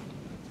much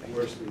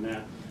worse than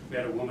that. We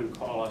had a woman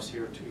call us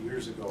here 2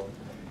 years ago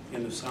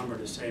in the summer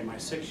to say, my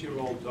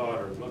 6-year-old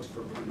daughter looks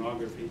for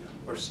pornography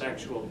or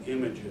sexual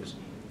images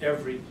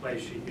every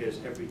place she is,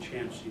 every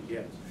chance she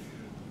gets.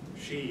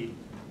 She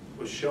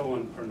was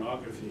shown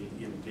pornography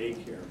in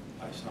daycare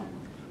by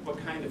someone. What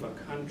kind of a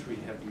country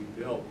have we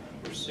built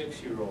where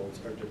 6-year-olds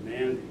are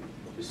demanding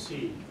to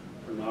see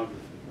pornography?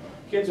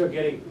 Kids are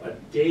getting a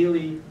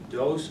daily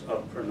dose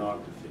of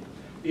pornography.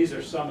 These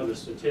are some of the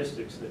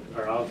statistics that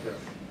are out there.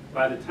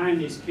 By the time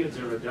these kids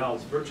are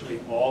adults, virtually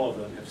all of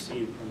them have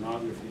seen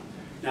pornography.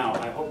 Now,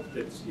 I hope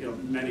that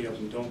many of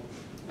them don't,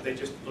 they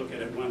just look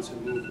at it once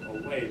and move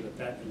away, but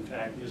that in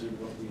fact isn't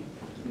what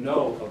we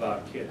know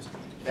about kids.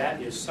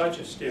 That is such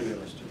a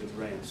stimulus to the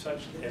brain,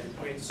 it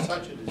creates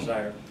such a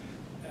desire.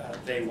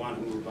 They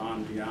want to move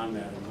on beyond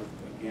that and look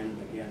again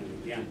and again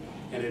and again.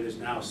 And it is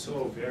now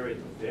so very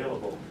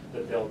available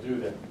that they'll do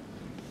that.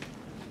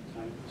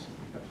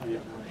 I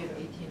have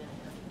 18 and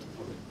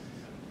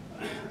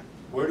a half.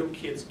 Where do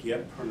kids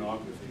get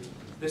pornography?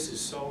 This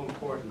is so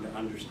important to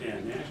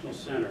understand. National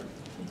Center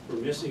for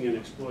Missing and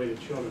Exploited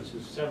Children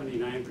says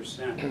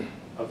 79%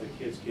 of the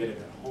kids get it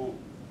at home.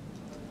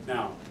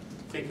 Now,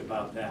 think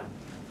about that.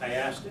 I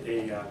asked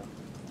the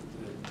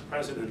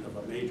president of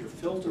a major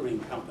filtering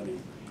company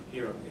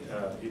here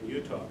in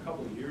Utah a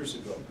couple of years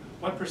ago,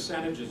 what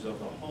percentages of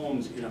the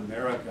homes in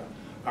America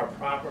are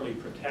properly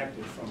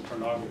protected from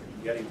pornography,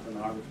 getting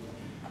pornography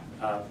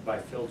by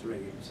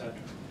filtering, etc.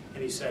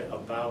 And he said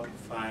about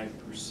 5%.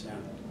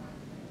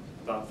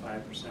 About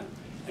 5%.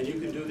 And you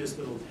can do this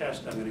little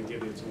test I'm going to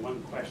give you. It's a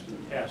one-question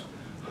test.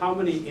 How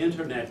many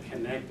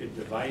internet-connected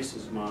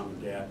devices, Mom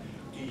and Dad,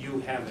 do you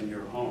have in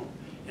your home?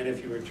 And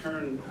if you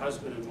return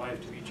husband and wife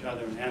to each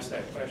other and ask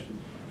that question,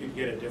 you'd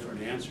get a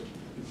different answer.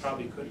 You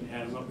probably couldn't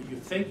add them up, but you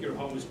think your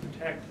home is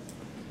protected.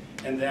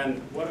 And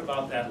then what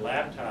about that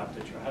laptop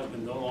that your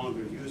husband no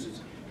longer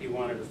uses? He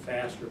wanted a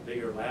faster,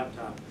 bigger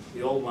laptop.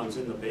 The old one's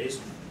in the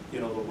basement, the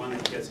one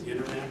that gets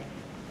internet.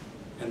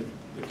 And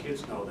the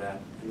kids know that,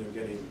 and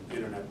they're getting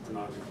internet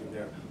pornography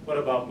there. What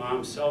about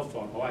Mom's cell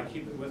phone? Oh, I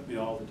keep it with me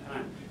all the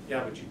time.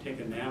 Yeah, but you take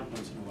a nap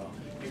once in a while.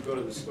 You go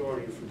to the store,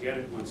 you forget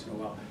it once in a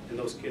while, and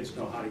those kids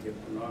know how to get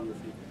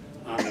pornography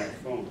on that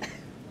phone.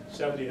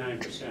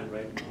 79%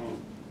 right at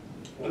home.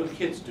 What do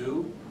kids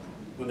do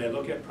when they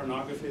look at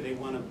pornography? They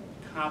want to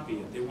copy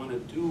it. They want to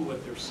do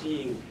what they're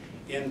seeing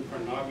in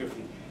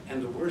pornography.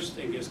 And the worst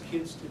thing is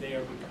kids today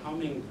are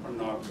becoming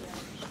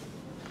pornographers.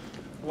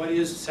 What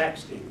is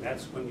sexting?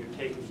 That's when you're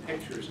taking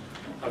pictures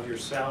of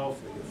yourself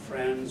or your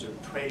friends, or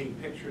trading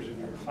pictures of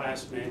your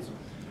classmates,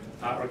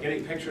 or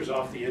getting pictures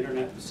off the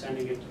internet and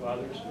sending it to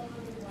others.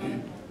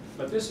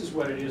 But this is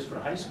what it is for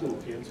high school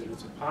kids, and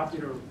it's a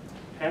popular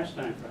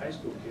pastime for high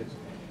school kids.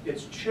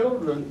 It's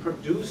children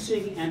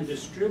producing and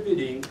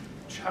distributing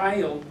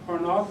child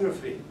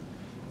pornography.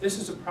 This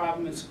is a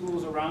problem in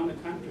schools around the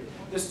country.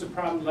 This is a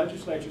problem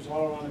legislatures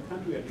all around the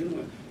country are dealing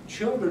with.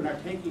 Children are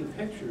taking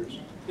pictures.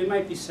 They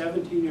might be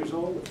 17 years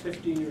old or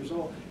 15 years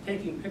old,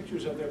 taking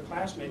pictures of their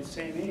classmates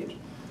same age.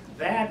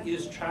 That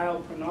is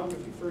child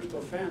pornography. First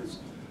offense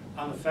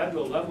on the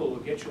federal level will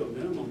get you a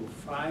minimum of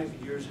 5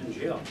 years in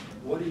jail.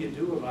 What do you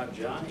do about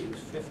Johnny, who's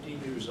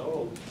 15 years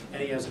old,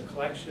 and he has a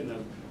collection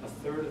of a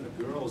third of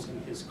the girls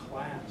in his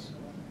class,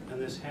 and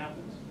this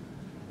happens?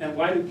 And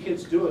why do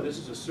kids do it? This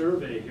is a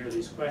survey here,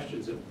 these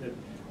questions. It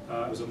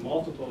was a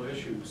multiple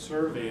issue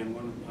survey in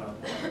one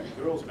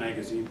girls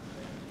magazine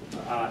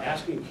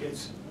asking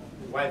kids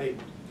why they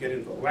get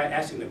involved,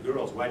 asking the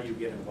girls, why do you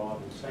get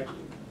involved in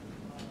sexting?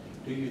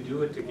 Do you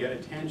do it to get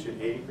attention?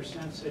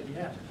 80% said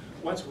yes.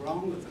 What's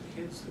wrong with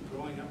the kids that are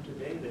growing up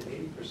today that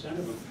 80%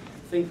 of them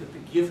think that the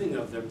giving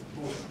of their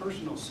most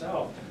personal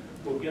self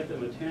will get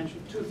them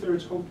attention?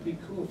 2/3 hope to be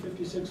cool.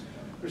 56%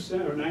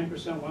 or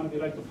 9% want to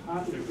be like the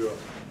popular girl.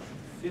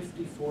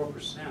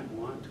 54%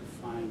 want to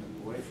find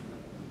a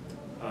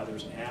boyfriend.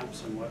 There's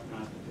apps and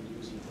whatnot that they're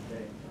using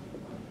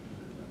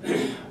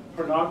today.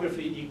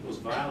 Pornography equals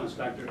violence.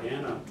 Dr.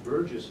 Anna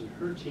Burgess and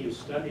her team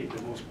studied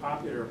the most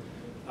popular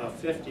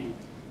 50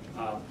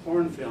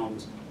 porn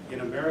films in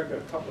America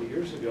a couple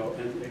years ago,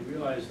 and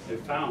they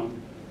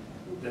found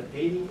that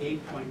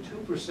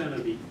 88.2%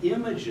 of the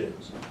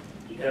images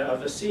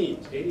of the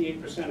scenes,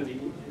 88% of the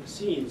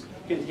scenes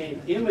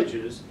contain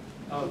images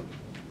of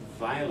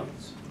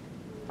violence.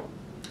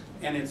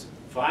 And it's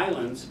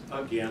violence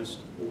against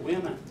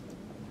women.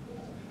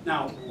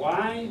 Now,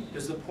 why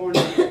does the porn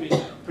industry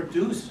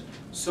produce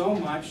so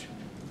much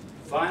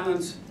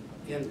violence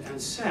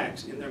and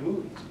sex in their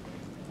movies?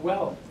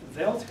 Well,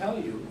 they'll tell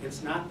you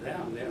it's not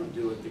them. They don't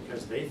do it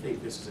because they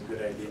think this is a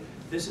good idea.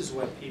 This is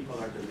what people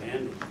are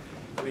demanding.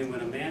 I mean,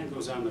 when a man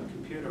goes on the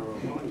computer or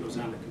a woman goes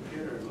on the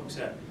computer and looks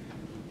at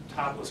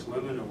topless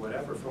women or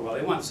whatever for a while,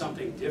 they want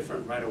something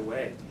different right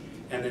away.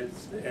 And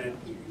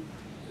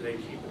they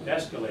keep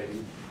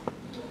escalating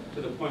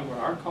to the point where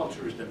our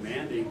culture is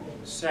demanding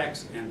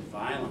sex and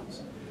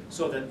violence.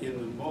 So that in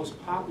the most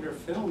popular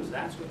films,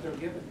 that's what they're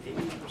given.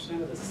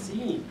 80% of the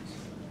scenes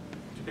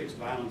depicts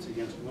violence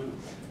against women.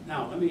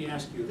 Now, let me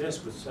ask you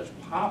this, with such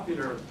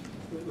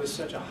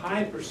a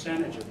high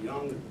percentage of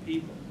young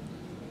people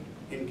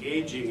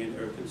engaging in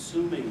or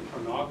consuming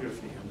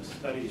pornography, and the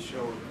studies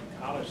show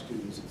college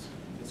students,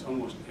 it's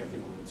almost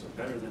everyone. It's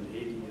better than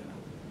 80,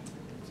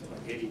 it's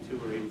like 82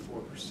 or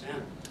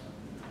 84%.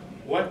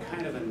 What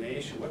kind of a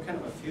nation, what kind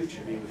of a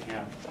future do you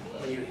have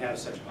when you have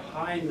such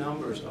high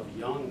numbers of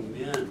young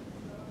men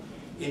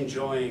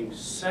enjoying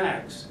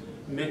sex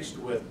mixed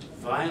with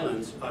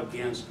violence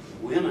against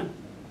women.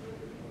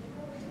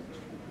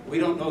 We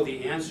don't know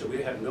the answer.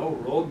 We have no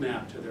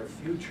roadmap to their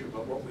future,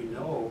 but what we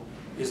know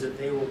is that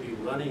they will be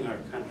running our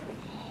country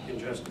in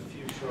just a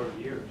few short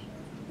years.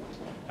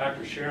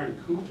 Dr.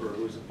 Sharon Cooper,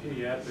 who is a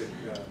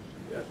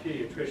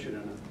pediatrician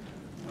and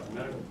a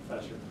medical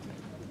professor,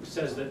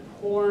 says that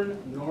porn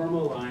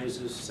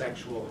normalizes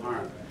sexual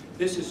harm.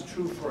 This is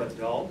true for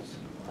adults,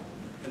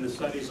 and the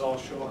studies all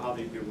show how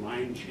your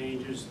mind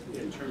changes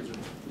in terms of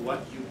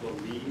what you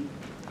believe,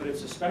 but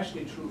it's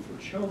especially true for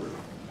children.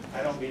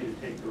 I don't mean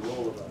to take the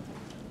role of a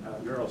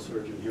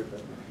neurosurgeon here,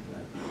 but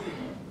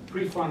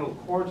prefrontal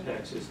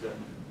cortex is the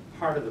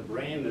part of the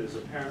brain that is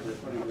apparently,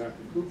 according to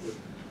Dr. Cooper,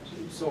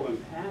 so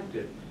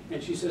impacted.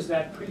 And she says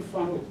that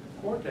prefrontal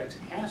cortex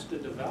has to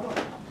develop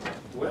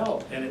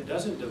well, and it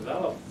doesn't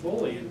develop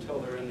fully until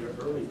they're in their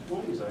early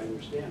 20s, I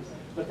understand.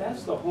 But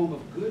that's the home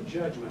of good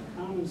judgment,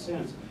 common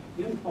sense,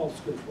 impulse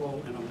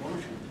control, and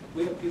emotion.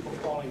 We have people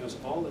calling us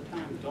all the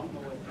time who don't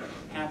know what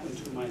happened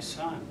to my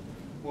son.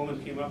 A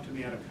woman came up to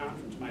me at a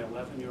conference. My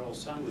 11-year-old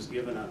son was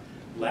given a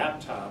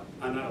laptop,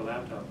 not a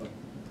laptop, but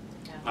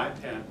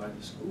iPad by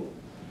the school.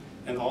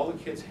 And all the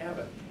kids have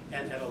it.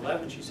 And at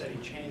 11, she said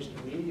he changed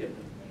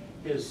immediately.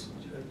 His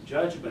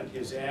judgment,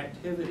 his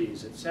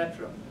activities,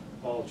 etc.,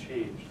 all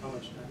changed. How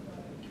much time?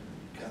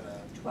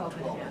 12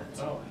 and a half.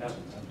 Oh,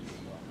 heavens.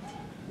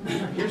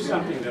 Here's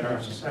something that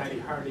our society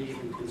hardly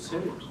even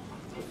considers.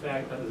 The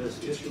fact that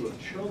this issue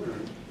of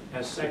children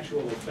as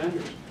sexual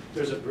offenders.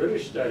 There's a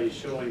British study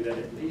showing that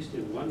at least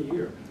in 1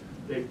 year,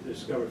 they've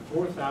discovered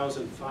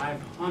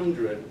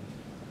 4,500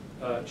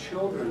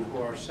 children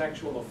who are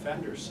sexual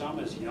offenders, some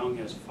as young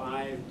as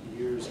 5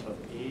 years of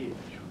age.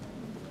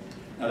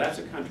 Now that's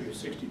a country of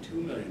 62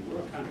 million. We're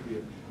a country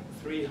of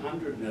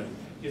 300 million.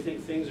 Do you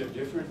think things are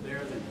different there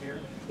than here?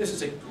 This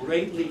is a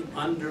greatly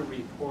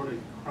underreported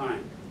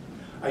crime.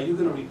 Are you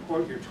going to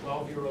report your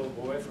 12-year-old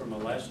boy for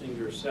molesting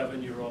your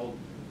 7-year-old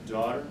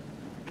daughter?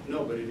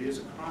 No, but it is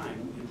a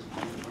crime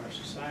in our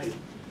society.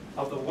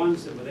 Of the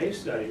ones that they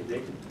studied, they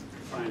could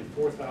find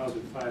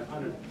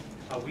 4,500.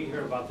 We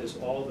hear about this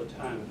all the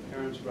time.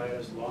 Parents write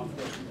us, law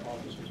enforcement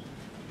officers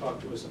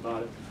talk to us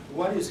about it.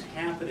 What is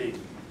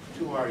happening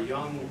to our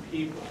young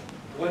people?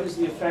 What is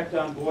the effect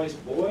on boys?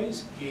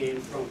 Boys gain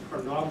from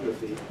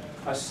pornography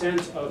a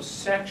sense of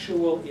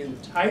sexual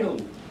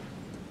entitlement.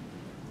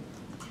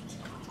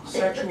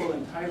 Sexual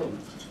entitlement.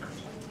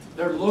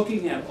 They're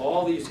looking at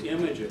all these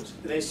images.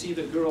 They see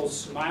the girls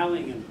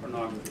smiling in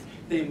pornography.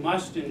 They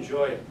must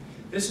enjoy it.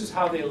 This is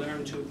how they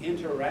learn to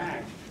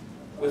interact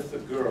with the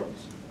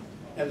girls.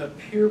 And the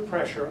peer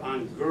pressure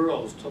on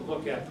girls to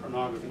look at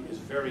pornography is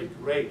very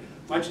great.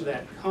 Much of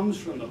that comes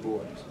from the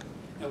boys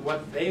and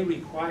what they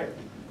require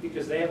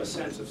because they have a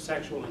sense of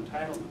sexual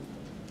entitlement.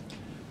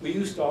 We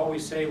used to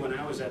always say when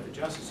I was at the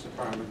Justice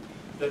Department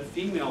that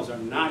females are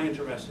not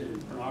interested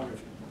in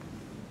pornography.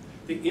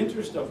 The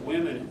interest of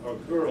women or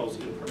girls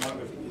in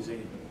pornography is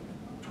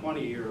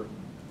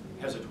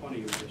has a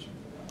 20-year history.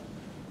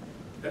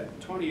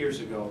 20 years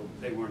ago,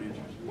 they weren't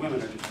interested.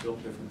 Women are just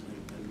built differently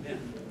than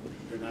men.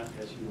 They're not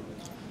as you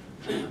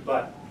know.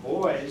 But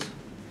boys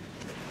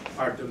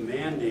are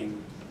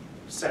demanding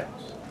sex,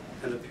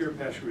 and the peer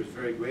pressure is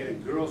very great,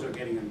 and girls are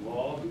getting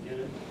involved in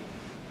it.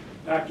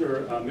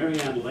 Dr.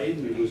 Marianne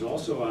Layden, who's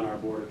also on our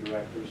board of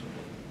directors,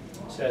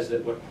 says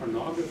that what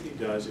pornography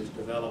does is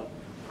develop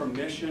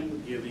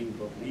permission-giving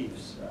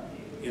beliefs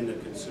in the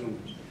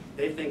consumers.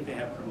 They think they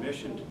have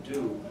permission to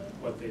do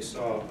what they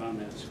saw on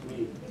that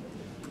screen.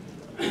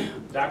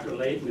 Dr.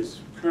 Layden is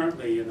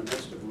currently in the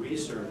midst of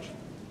research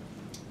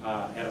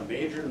at a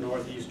major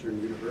northeastern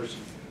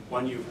university,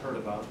 one you've heard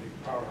about, the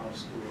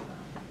powerhouse school.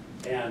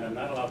 And I'm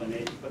not allowed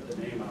to put the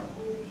name out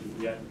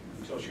yet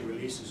until she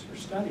releases her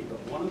study. But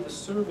one of the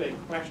survey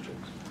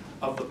questions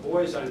of the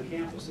boys on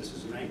campus, this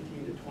is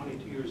 19 to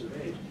 22 years of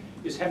age,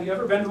 is have you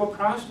ever been to a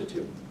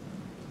prostitute?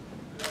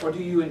 Or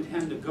do you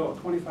intend to go?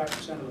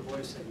 25% of the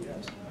boys said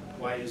yes.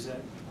 Why is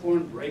that?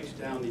 Porn breaks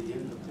down the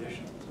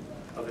inhibition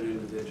of an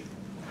individual.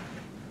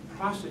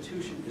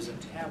 Prostitution is a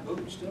taboo,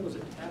 still is a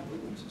taboo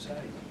in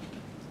society.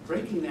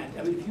 Breaking that,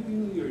 I mean, if you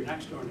knew your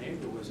next door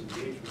neighbor was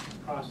engaged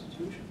with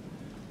prostitution,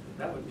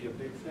 that would be a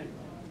big thing.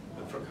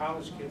 But for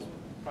college kids,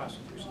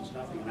 prostitution is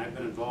nothing. And I've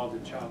been involved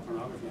in child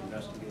pornography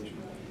investigation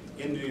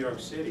in New York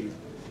City,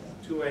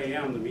 2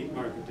 a.m., the meat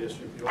market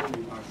district, the old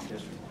meat market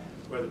district,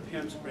 where the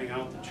pimps bring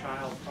out the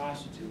child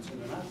prostitutes,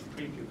 and they're not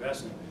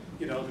prepubescent.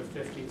 You know,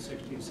 they're 15,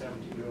 16,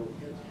 17-year-old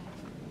kids.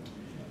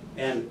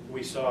 And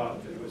we saw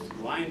it was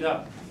lined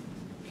up,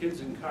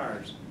 kids in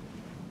cars,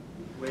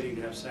 waiting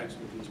to have sex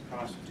with these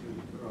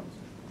prostituted girls.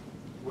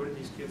 Where did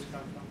these kids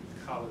come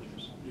from?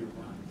 Colleges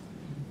nearby.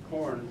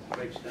 Porn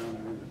breaks down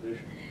their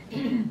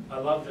inhibition. I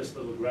love this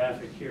little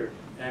graphic here.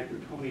 Actor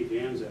Tony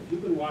Danza. If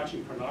you've been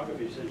watching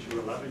pornography since you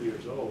were 11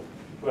 years old,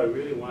 do I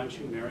really want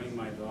you marrying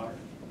my daughter?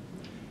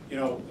 You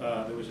know,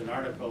 there was an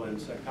article in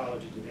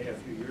Psychology Today a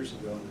few years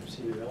ago, and I've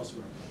seen it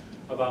elsewhere,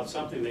 about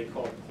something they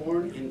call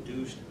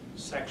porn-induced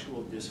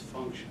sexual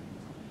dysfunction.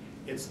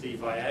 It's the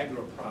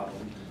Viagra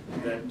problem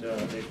that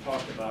they've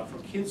talked about for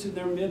kids in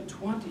their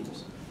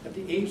mid-20s, at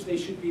the age they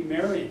should be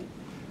marrying.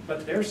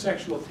 But their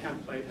sexual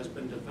template has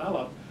been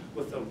developed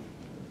with a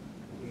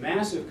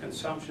massive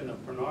consumption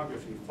of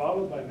pornography,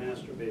 followed by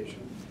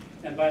masturbation.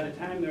 And by the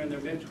time they're in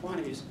their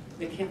mid-20s,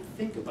 they can't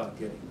think about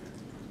getting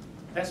married.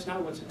 That's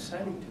not what's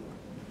exciting to them.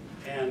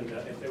 And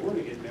if they were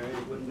to get married,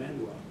 it wouldn't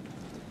end well.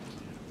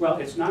 Well,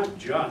 it's not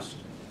just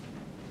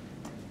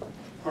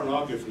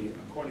pornography,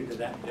 according to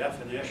that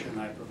definition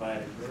I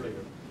provided earlier.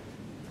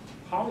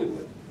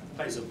 Hollywood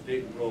plays a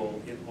big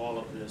role in all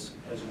of this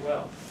as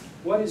well.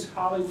 What is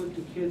Hollywood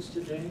to kids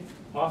today?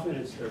 Often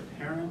it's their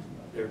parent,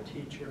 their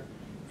teacher,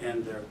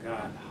 and their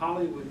God.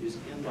 Hollywood is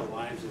in the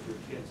lives of your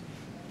kids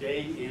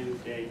day in,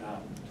 day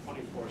out,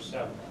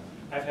 24/7.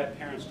 I've had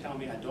parents tell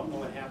me, I don't know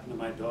what happened to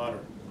my daughter,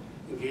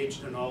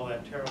 engaged in all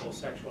that terrible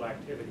sexual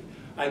activity.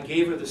 I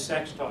gave her the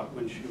sex talk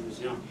when she was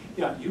young.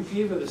 Yeah, you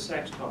gave her the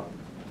sex talk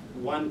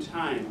one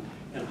time,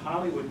 and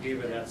Hollywood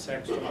gave her that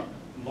sex talk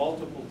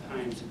multiple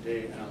times a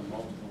day and on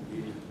multiple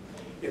media.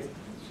 If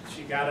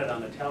she got it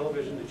on the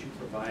television that you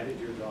provided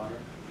your daughter,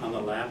 on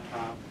the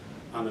laptop,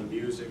 on the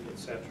music,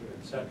 etc.,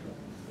 etc.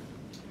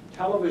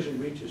 Television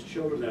reaches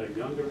children at a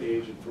younger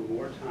age and for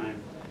more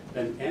time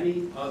than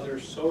any other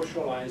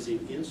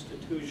socializing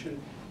institution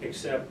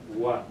except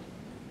what?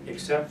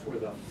 Except for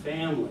the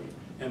family.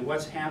 And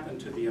what's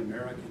happened to the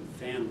American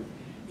family?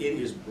 It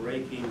is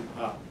breaking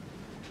up.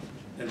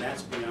 And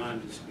that's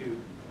beyond dispute.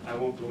 I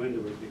won't go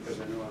into it because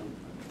I know I'm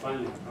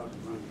finally probably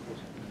running close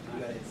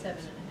to time.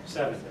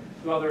 7.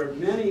 Well, there are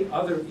many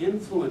other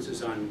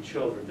influences on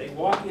children. They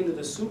walk into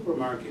the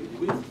supermarket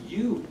with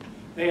you.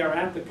 They are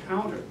at the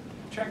counter,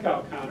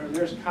 checkout counter, and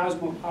there's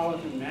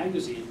Cosmopolitan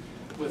magazine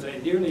with a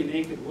nearly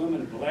naked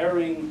woman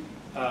blaring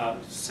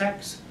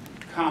sex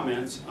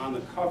comments on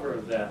the cover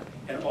of that,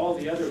 and all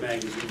the other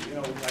magazines. You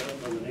know, I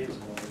don't know the names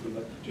of all of them,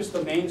 but just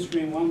the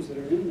mainstream ones that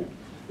are in there.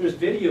 There's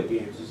video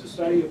games. There's a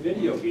study of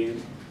video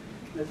games.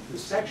 The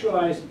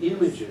sexualized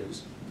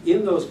images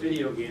in those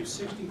video games,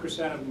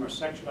 60% of them are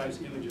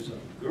sexualized images of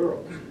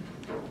girls,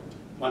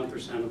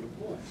 1% of the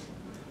boys.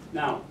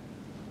 Now,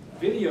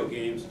 video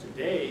games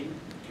today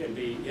can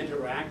be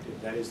interactive.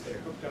 That is, they're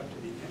hooked up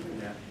to the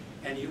internet,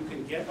 and you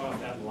can get off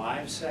that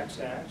live sex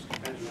acts,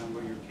 depending on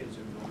where your kids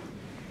are going.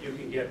 You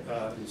can get,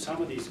 in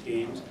some of these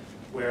games,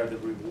 where the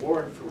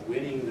reward for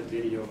winning the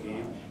video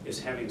game is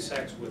having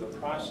sex with a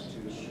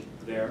prostitute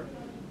there.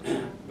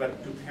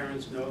 But do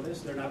parents know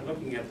this? They're not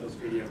looking at those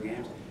video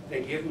games.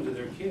 They give them to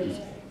their kids.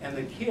 And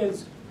the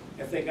kids,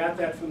 if they got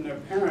that from their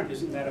parent,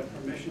 isn't that a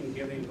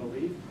permission-giving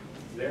belief?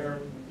 They're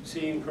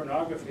seeing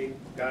pornography,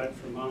 got it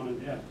from mom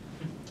and dad.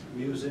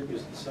 Music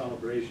is the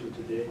celebration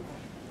today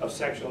of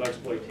sexual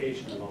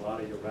exploitation in a lot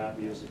of your rap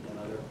music and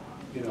other,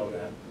 you know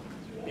that.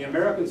 The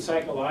American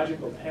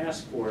Psychological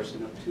Task Force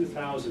in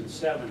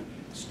 2007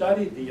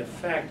 studied the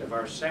effect of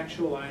our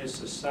sexualized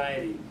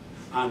society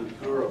on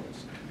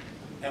girls.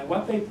 And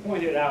what they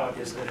pointed out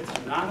is that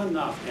it's not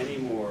enough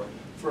anymore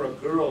for a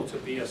girl to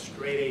be a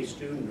straight A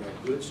student or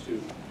a good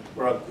student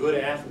or a good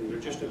athlete or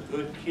just a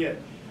good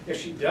kid. If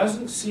she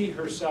doesn't see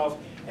herself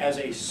as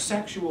a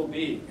sexual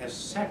being, as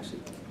sexy,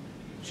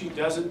 she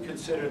doesn't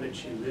consider that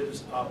she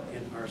lives up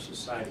in our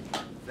society.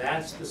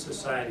 That's the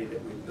society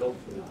that we built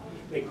for them.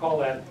 They call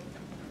that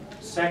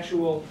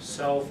sexual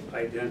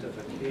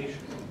self-identification.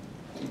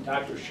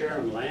 Dr.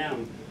 Sharon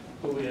Lamb,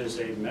 who is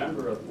a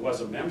member of,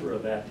 was a member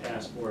of that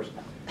task force,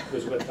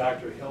 was with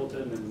Dr.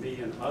 Hilton and me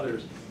and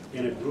others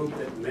in a group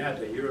that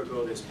met a year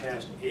ago this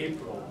past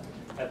April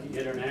at the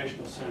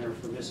International Center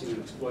for Missing and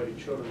Exploited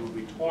Children, where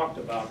we talked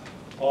about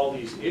all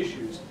these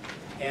issues.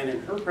 And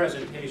in her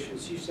presentation,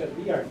 she said,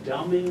 we are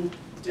dumbing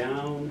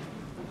down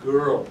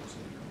girls.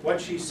 What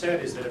she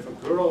said is that if a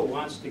girl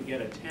wants to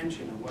get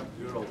attention, and what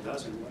girl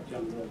doesn't, what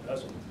young girl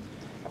doesn't,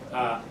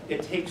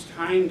 it takes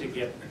time to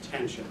get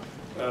attention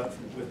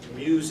with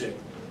music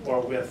or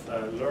with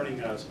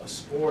learning a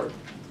sport,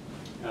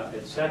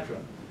 etc.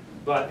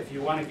 But if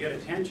you want to get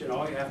attention,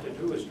 all you have to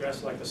do is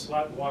dress like a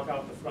slut and walk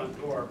out the front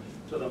door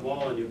to the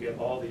mall and you get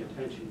all the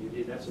attention you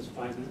need. That's just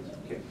 5 minutes.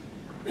 Okay.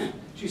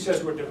 She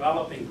says we're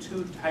developing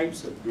 2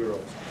 types of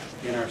girls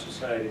in our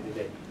society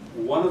today.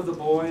 One of the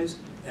boys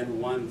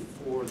and one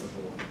for the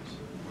boys.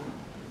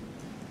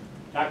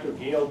 Dr.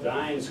 Gail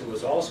Dines, who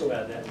was also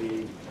at that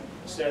meeting,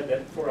 said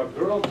that for a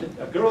girl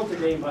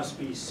today must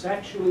be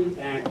sexually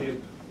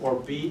active or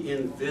be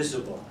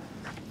invisible.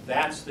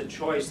 That's the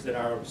choice that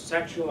our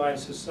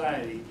sexualized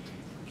society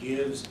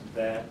gives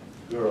that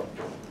girl.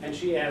 And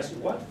she asked,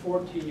 what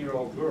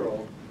 14-year-old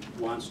girl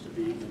wants to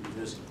be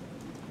invisible?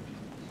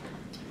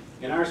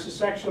 In our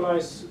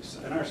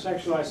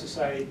sexualized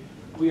society,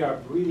 we are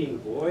breeding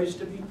boys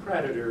to be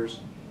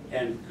predators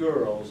and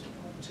girls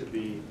to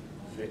be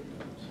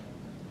victims.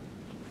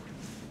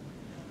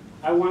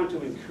 I want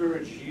to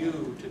encourage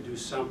you to do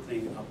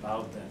something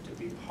about that, to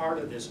be part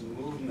of this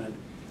movement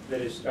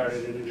that has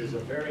started, and it is a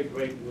very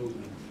great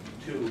movement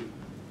to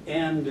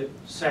end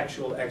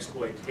sexual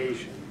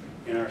exploitation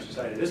in our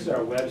society. This is our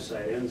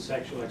website,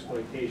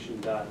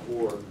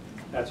 endsexualexploitation.org.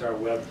 That's our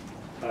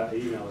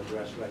email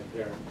address right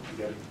there.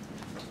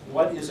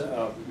 What is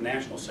a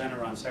National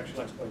Center on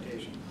Sexual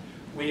Exploitation?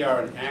 We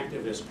are an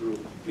activist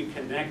group. We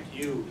connect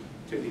you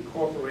to the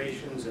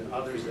corporations and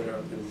others that are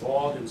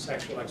involved in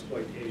sexual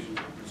exploitation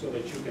so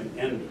that you can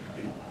end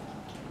it.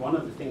 One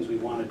of the things we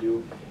want to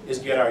do is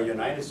get our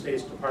United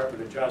States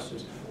Department of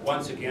Justice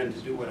once again to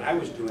do what I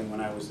was doing when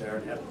I was there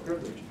and had the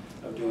privilege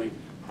of doing,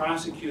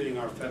 prosecuting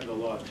our federal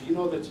laws. Do you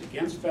know that it's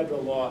against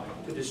federal law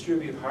to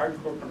distribute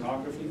hardcore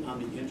pornography on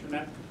the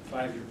internet?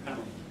 5-year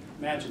penalty.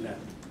 Imagine that.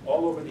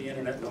 All over the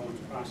internet, no one's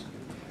prosecuted.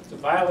 It's a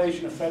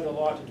violation of federal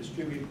law to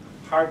distribute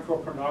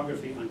hardcore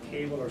pornography on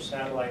cable or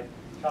satellite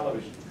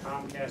television.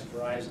 Comcast,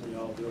 Verizon, they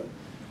all do it.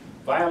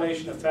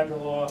 Violation of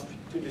federal law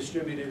to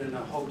distribute it in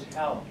a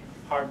hotel,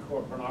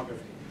 hardcore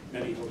pornography.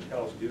 Many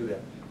hotels do that.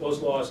 Those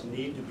laws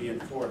need to be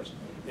enforced.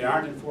 They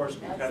aren't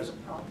enforced because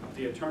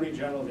the Attorney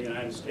General of the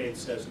United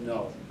States says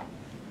no.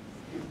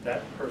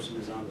 That person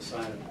is on the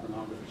side of the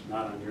pornographers,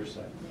 not on your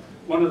side.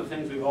 One of the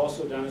things we've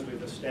also done is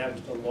we've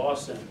established a law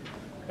center.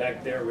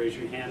 Back there, raise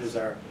your hand, is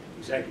our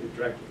Executive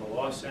Director of the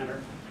Law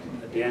Center,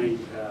 Danny,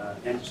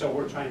 and so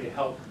we're trying to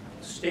help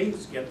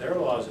states get their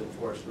laws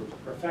enforced, or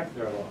perfect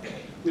their law.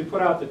 We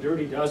put out the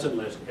Dirty Dozen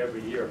list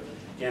every year,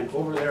 and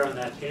over there on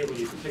that table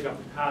you can pick up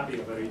a copy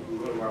of it, or you can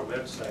go to our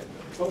website.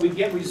 But we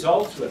get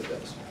results with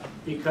this,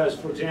 because,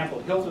 for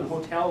example, Hilton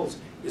Hotels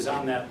is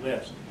on that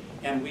list,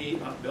 and we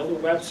build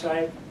a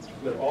website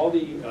with all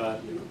the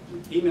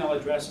email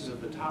addresses of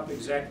the top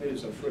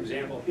executives of, for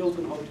example,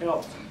 Hilton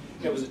Hotels.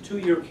 It was a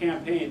 2-year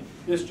campaign.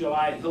 This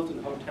July,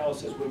 Hilton Hotel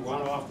says we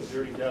want off the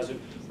Dirty Dozen.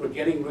 We're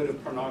getting rid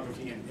of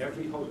pornography in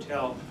every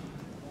hotel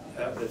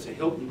that's a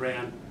Hilton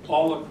brand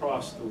all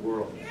across the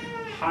world.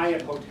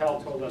 Hyatt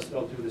Hotel told us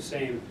they'll do the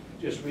same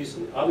just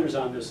recently. Others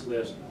on this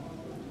list,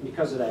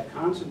 because of that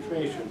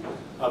concentration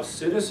of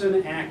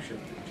citizen action,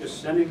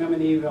 just sending them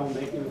an email,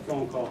 making a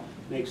phone call,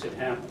 makes it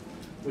happen.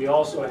 We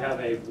also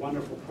have a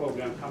wonderful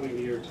program coming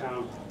to your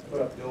town,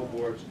 put up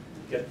billboards,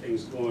 get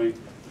things going.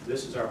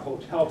 This is our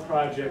hotel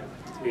project.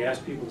 We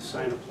ask people to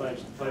sign a pledge.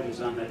 The pledge is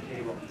on that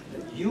table.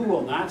 That you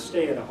will not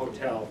stay at a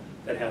hotel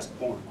that has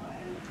porn.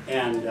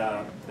 And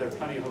there are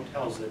plenty of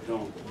hotels that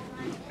don't.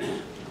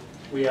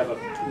 We have a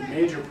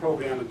major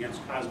program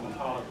against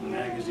Cosmopolitan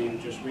magazine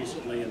just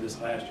recently in this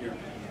last year.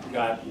 We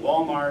got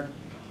Walmart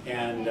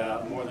and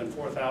more than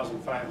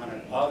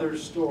 4,500 other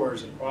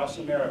stores across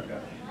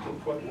America to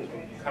put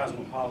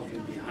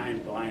Cosmopolitan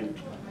behind blinders.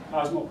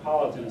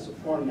 Cosmopolitan is a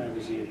porn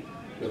magazine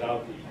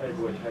without the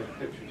Playboy type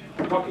pictures.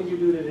 What can you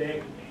do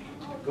today?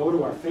 Go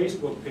to our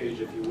Facebook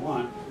page if you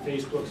want,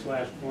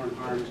 Facebook/Porn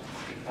Harms.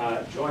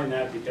 Join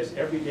that, because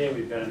every day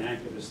we've got an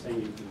activist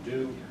thing you can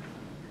do.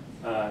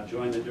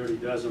 Join the Dirty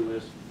Dozen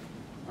list,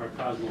 our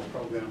Cosmo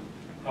program.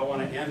 I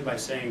want to end by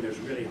saying there's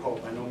really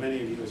hope. I know many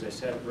of you, as I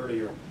said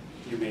earlier,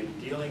 you may be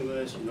dealing with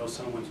this, you know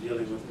someone's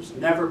dealing with this.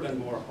 There's never been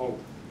more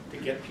hope to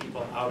get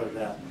people out of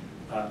that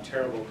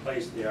terrible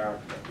place they are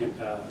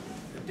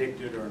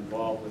addicted or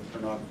involved with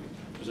pornography.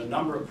 There's a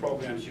number of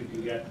programs you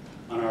can get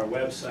on our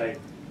website.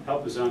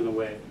 Help is on the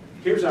way.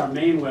 Here's our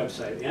main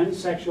website,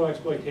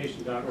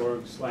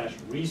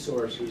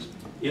 endsexualexploitation.org/resources.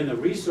 In the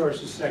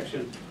resources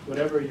section,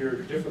 whatever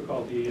your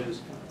difficulty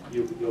is,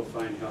 you'll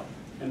find help.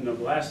 And the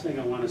last thing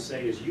I want to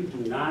say is you do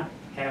not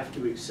have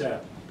to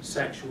accept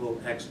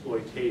sexual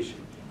exploitation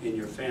in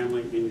your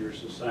family, in your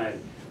society.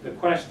 The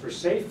quest for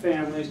safe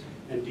families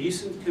and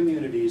decent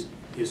communities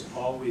is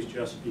always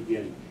just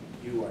beginning.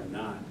 You are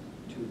not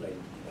too late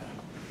for that.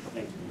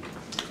 Thank you.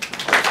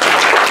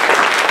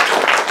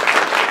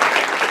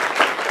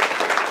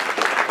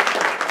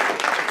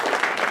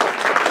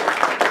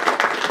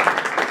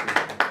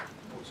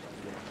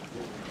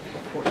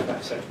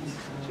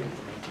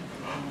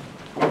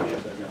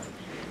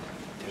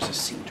 There's a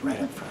seat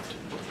right up front.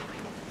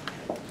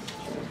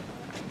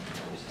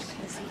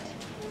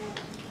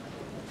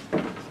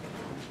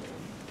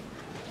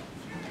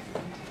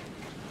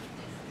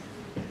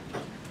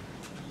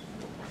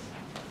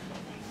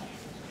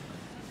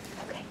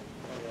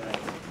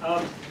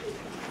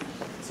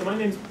 So my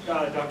name's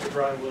Dr.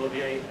 Brian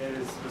Willoughby. I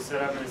was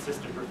set up an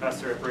assistant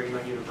professor at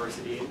Brigham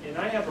University, and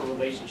I have a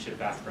relationship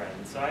background.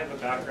 And so I have a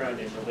background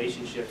in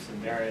relationships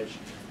and marriage,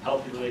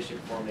 healthy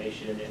relationship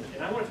formation,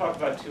 and I want to talk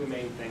about two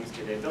main things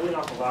today. Building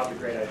off a lot of the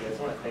great ideas,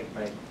 I want to thank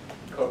my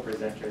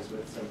co-presenters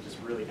with some just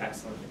really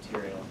excellent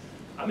material.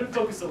 I'm going to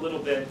focus a little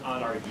bit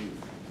on our youth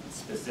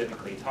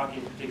specifically,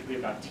 talking particularly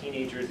about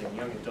teenagers and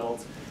young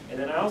adults. And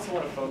then I also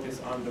want to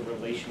focus on the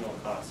relational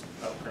cost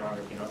of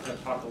pornography. And I'm going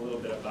to talk a little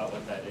bit about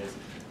what that is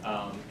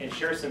and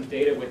share some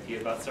data with you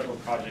about several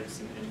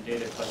projects and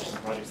data collection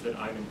projects that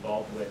I'm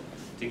involved with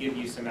to give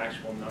you some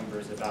actual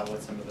numbers about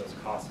what some of those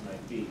costs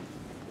might be.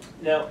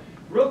 Now,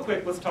 real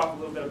quick, let's talk a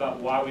little bit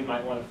about why we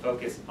might want to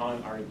focus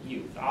on our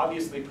youth.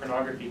 Obviously,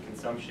 pornography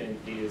consumption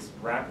is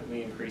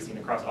rapidly increasing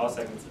across all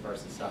segments of our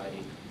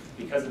society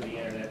because of the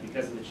internet,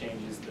 because of the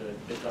changes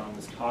that Don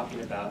was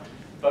talking about.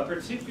 But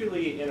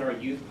particularly in our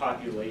youth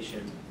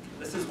population,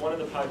 this is one of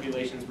the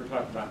populations we're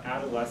talking about,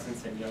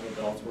 adolescents and young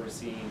adults. We're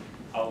seeing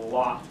a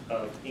lot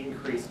of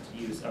increased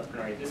use of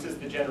pornography. This is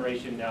the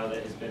generation now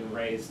that has been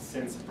raised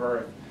since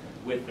birth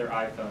with their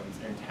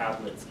iPhones and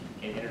tablets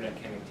and internet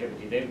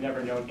connectivity. They've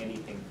never known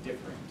anything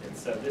different. And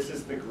so this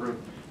is the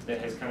group that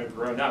has kind of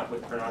grown up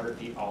with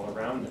pornography all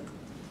around them.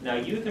 Now,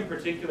 youth in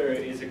particular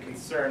is a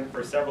concern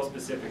for several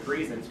specific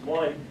reasons.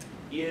 One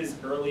is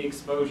early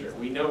exposure.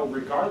 We know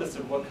regardless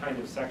of what kind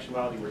of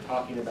sexuality we're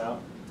talking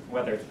about,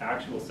 whether it's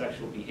actual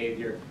sexual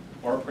behavior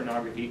or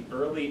pornography,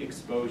 early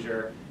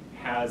exposure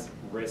has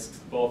risks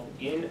both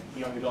in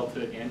young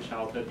adulthood and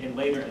childhood and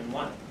later in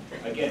life.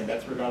 Again,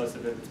 that's regardless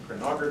of if it's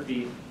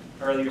pornography,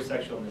 earlier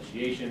sexual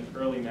initiation,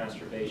 early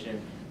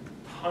masturbation.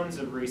 Tons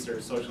of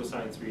research, social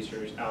science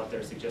research out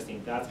there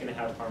suggesting that's going to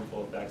have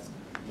harmful effects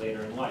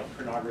later in life.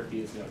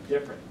 Pornography is no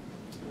different.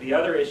 The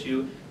other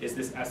issue is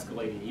this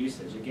escalating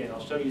usage. Again,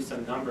 I'll show you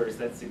some numbers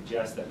that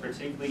suggest that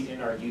particularly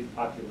in our youth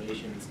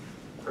populations,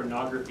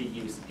 pornography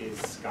use is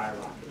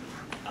skyrocketing.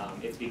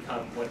 It's become,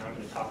 what I'm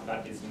going to talk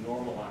about is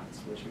normalized,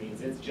 which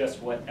means it's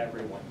just what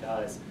everyone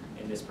does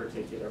in this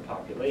particular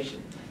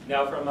population.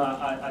 Now, from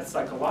a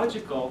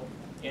psychological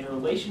and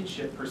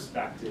relationship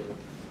perspective,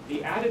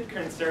 the added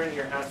concern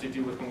here has to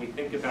do with when we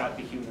think about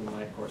the human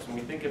life course, when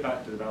we think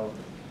about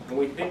development, when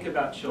we think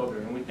about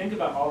children, when we think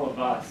about all of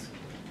us,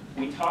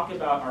 we talk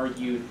about our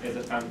youth as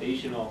a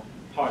foundational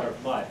part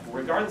of life.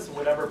 Regardless of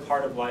whatever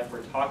part of life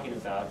we're talking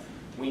about,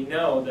 we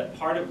know that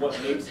part of what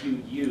makes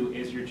you you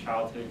is your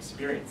childhood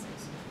experiences.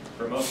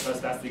 For most of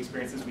us, that's the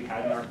experiences we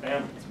had in our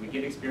families. We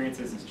get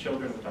experiences as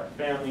children with our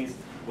families,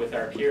 with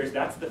our peers.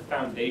 That's the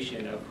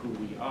foundation of who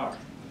we are.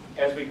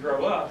 As we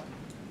grow up,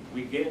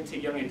 we get into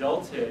young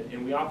adulthood,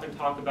 and we often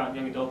talk about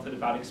young adulthood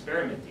about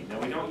experimenting. Now,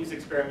 we don't use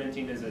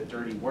experimenting as a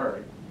dirty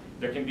word.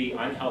 There can be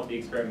unhealthy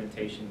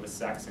experimentation with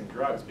sex and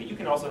drugs, but you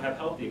can also have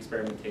healthy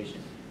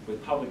experimentation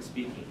with public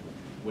speaking,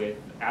 with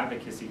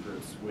advocacy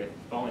groups, with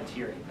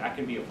volunteering. That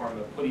can be a form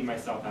of putting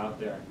myself out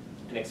there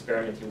and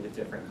experimenting with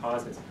different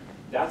causes.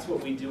 That's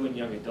what we do in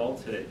young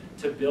adulthood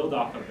to build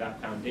off of that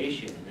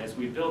foundation. And as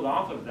we build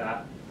off of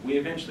that, we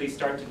eventually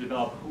start to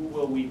develop who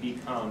will we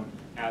become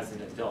as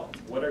an adult?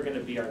 What are going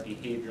to be our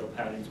behavioral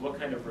patterns? What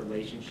kind of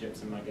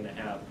relationships am I going to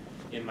have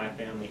in my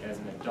family as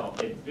an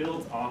adult? It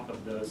builds off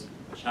of those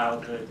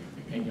childhood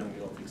and young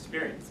adult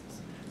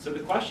experiences. So the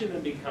question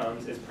then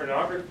becomes, as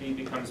pornography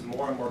becomes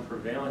more and more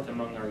prevalent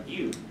among our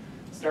youth,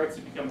 starts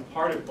to become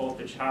part of both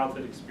the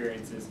childhood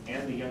experiences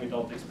and the young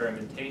adult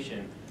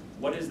experimentation,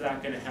 what is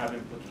that going to have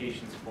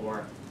implications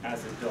for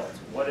as adults?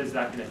 What is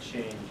that going to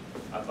change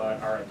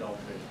about our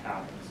adulthood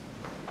habits?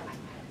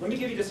 Let me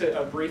give you just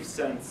a brief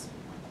sense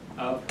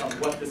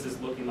of what this is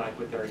looking like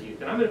with our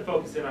youth. And I'm going to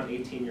focus in on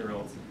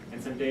 18-year-olds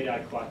and some data I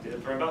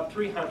collected from about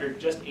 300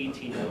 just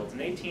 18-year-olds.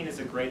 And 18 is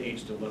a great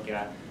age to look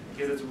at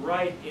because it's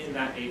right in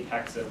that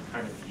apex of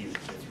kind of youth.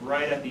 It's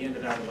right at the end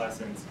of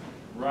adolescence,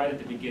 right at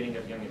the beginning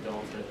of young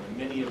adulthood, when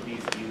many of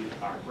these youth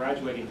are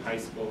graduating high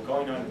school,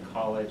 going on to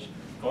college,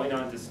 going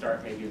on to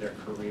start maybe their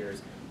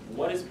careers.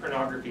 What does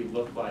pornography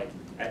look like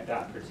at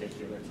that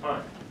particular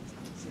time?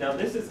 Now,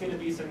 this is going to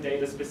be some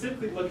data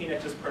specifically looking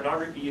at just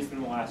pornography use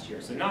in the last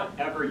year. So not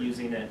ever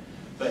using it,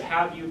 but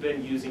have you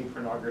been using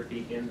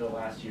pornography in the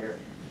last year,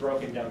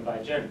 broken down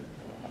by gender.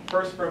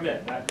 First for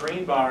men, that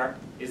green bar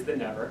is the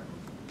never.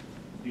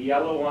 The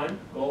yellow one,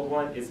 gold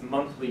one, is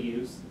monthly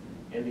use.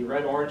 And the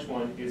red-orange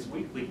one is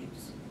weekly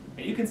use.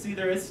 And you can see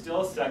there is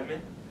still a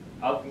segment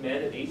of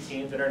men at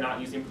 18 that are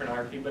not using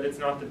pornography, but it's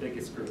not the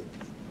biggest group.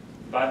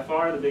 By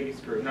far the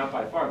biggest group, not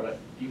by far, but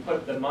if you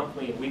put the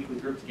monthly and weekly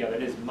group together,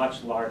 it is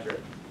much larger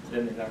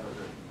than the never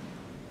group.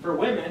 For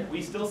women,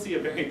 we still see a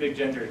very big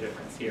gender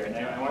difference here, and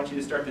I want you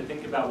to start to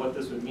think about what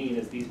this would mean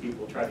as these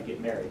people try to get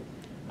married,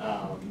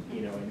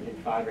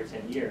 in 5 or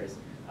 10 years.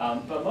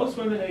 But most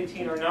women at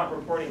 18 are not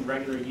reporting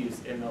regular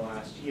use in the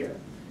last year.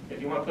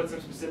 If you want to put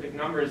some specific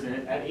numbers in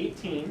it, at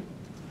 18,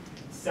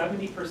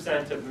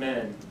 70% of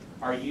men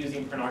are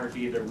using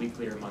pornography either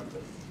weekly or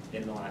monthly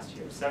in the last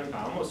year.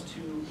 Almost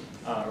 2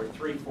 or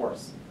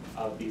 3/4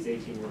 of these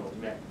 18-year-old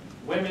men.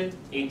 Women,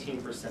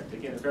 18%.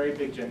 Again, a very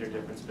big gender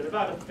difference, but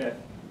about 1/5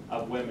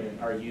 of women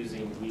are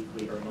using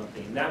weekly or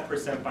monthly. And that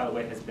percent, by the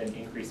way, has been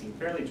increasing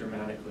fairly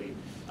dramatically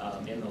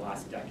in the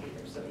last decade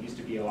or so. It used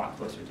to be a lot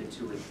closer to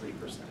 2 or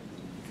 3%.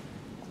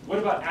 What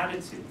about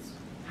attitudes?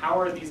 How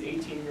are these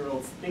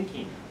 18-year-olds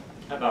thinking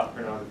about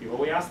pornography? Well,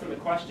 we asked them the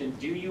question,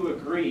 do you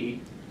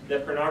agree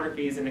that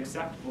pornography is an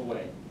acceptable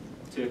way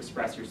to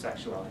express your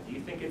sexuality? Do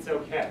you think it's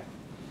okay?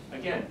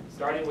 Again,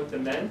 starting with the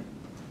men,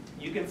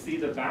 you can see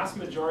the vast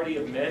majority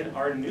of men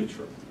are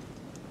neutral.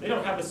 They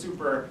don't have a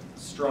super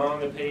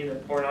strong opinion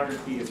that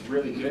pornography is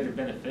really good or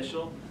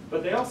beneficial,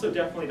 but they also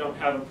definitely don't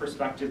have a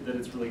perspective that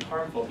it's really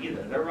harmful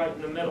either. They're right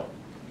in the middle.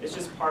 It's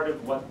just part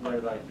of what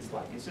their life is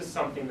like. It's just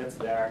something that's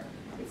there.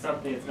 It's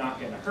something that's not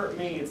going to hurt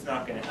me. It's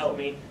not going to help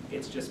me.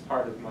 It's just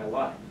part of my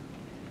life.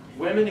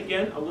 Women,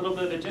 again, a little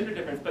bit of a gender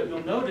difference, but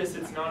you'll notice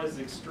it's not as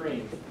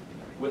extreme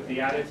with the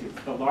attitudes.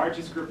 The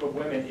largest group of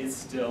women is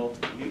still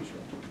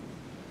neutral.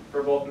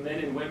 For both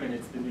men and women,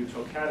 it's the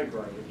neutral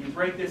category. If you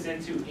break this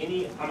into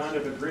any amount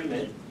of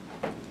agreement,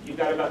 You've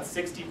got about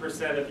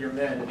 60% of your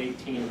men at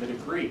 18 that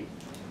agree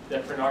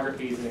that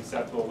pornography is an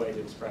acceptable way to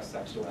express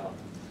sexuality.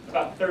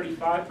 About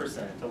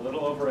 35%, a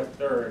little over a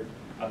third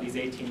of these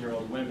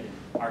 18-year-old women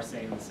are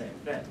saying the same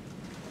thing.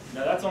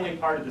 Now that's only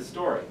part of the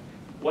story.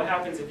 What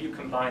happens if you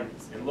combine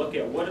this and look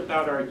at what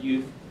about our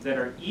youth that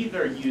are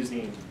either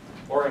using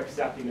or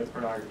accepting of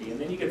pornography? And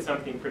then you get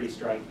something pretty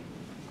striking.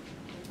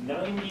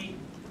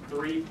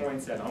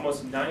 93.7,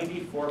 almost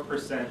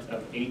 94%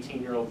 of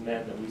 18-year-old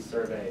men that we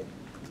surveyed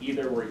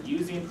either were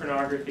using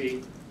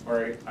pornography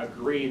or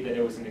agreed that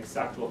it was an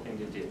acceptable thing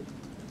to do.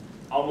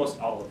 Almost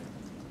all of them,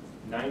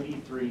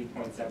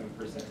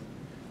 93.7%.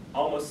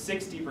 Almost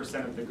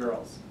 60% of the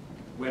girls,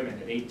 women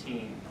at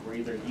 18, were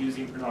either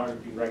using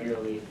pornography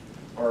regularly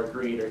or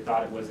agreed or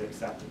thought it was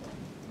acceptable.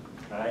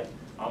 Right?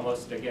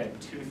 Almost, again,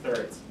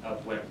 2/3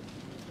 of women.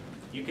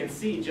 You can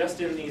see just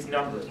in these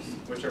numbers,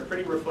 which are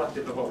pretty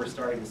reflective of what we're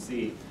starting to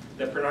see,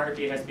 that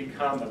pornography has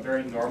become a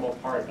very normal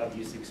part of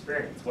youth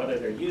experience. Whether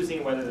they're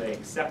using, whether they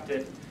accept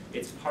it,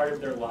 it's part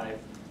of their life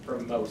for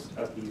most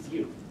of these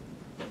youth.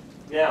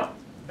 Now,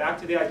 back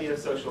to the idea of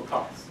social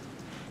costs.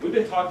 We've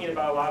been talking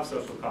about a lot of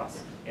social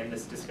costs in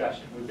this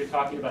discussion. We've been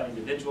talking about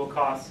individual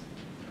costs,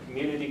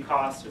 community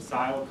costs,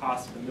 societal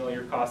costs,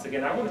 familiar costs.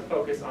 Again, I want to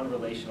focus on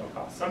relational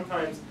costs.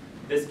 Sometimes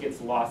this gets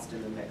lost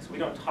in the mix. We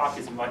don't talk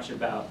as much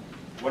about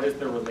what is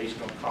the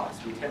relational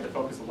cost. We tend to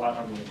focus a lot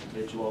on the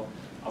individual,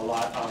 a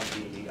lot on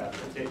the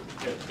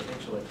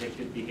potential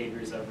addictive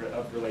behaviors of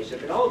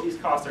relationship. And all of these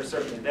costs are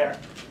certainly there.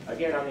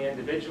 Again, on the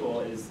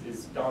individual,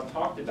 as Dawn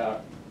talked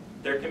about,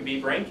 there can be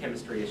brain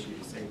chemistry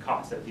issues and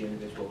costs at the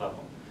individual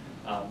level.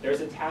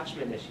 There's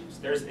attachment issues.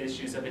 There's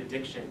issues of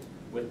addiction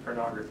with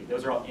pornography.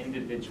 Those are all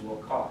individual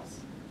costs.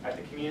 At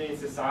the community and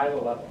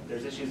societal level,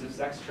 there's issues of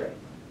sex trade.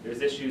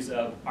 There's issues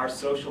of our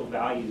social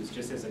values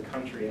just as a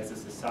country, as a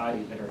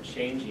society, that are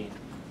changing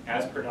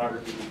as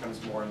pornography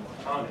becomes more and more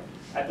common.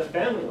 At the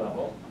family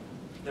level,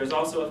 there's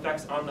also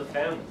effects on the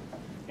family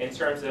in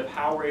terms of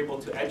how we're able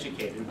to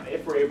educate, and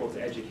if we're able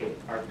to educate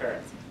our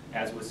parents,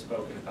 as was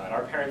spoken about.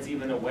 Are parents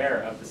even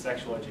aware of the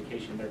sexual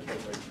education their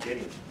kids are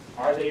getting?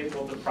 Are they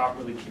able to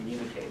properly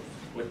communicate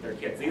with their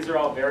kids? These are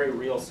all very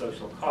real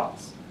social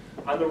costs.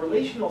 On the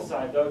relational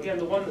side, though, again,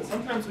 the one that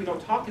sometimes we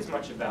don't talk as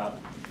much about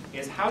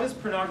is how does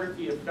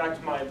pornography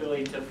affect my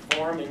ability to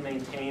form and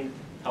maintain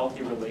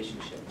healthy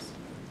relationships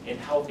in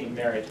healthy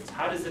marriages?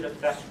 How does it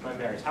affect my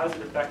marriage? How does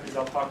it affect, as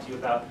I'll talk to you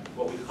about,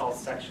 what we call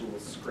sexual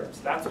scripts?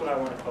 That's what I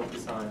want to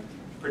focus on,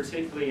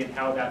 particularly in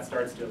how that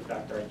starts to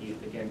affect our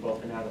youth, again,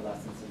 both in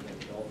adolescence and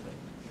in adulthood.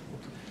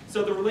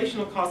 So the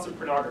relational costs of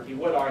pornography,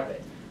 what are they?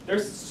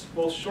 There's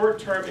both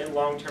short-term and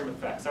long-term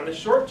effects. On the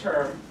short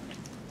term,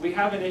 we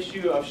have an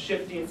issue of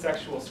shifting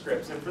sexual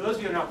scripts. And for those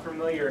of you who are not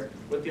familiar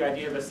with the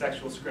idea of a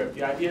sexual script,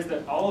 the idea is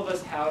that all of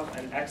us have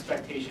an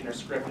expectation or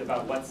script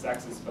about what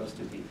sex is supposed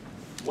to be.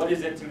 What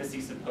is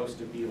intimacy supposed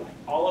to be like?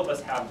 All of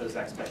us have those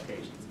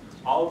expectations.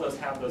 All of us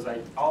have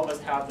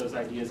those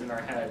ideas in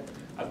our head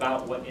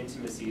about what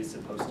intimacy is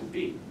supposed to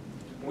be.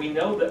 We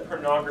know that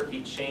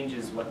pornography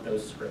changes what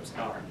those scripts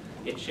are.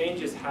 It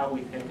changes how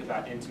we think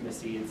about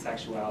intimacy and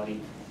sexuality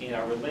in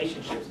our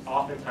relationships,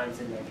 oftentimes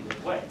in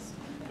negative ways.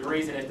 The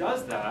reason it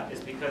does that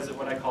is because of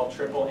what I call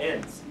triple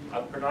N's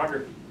of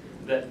pornography.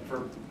 That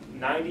for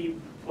 90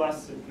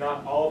 plus, if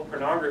not all of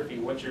pornography,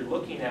 what you're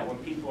looking at when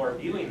people are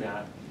viewing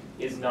that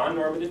is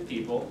non-normative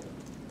people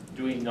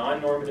doing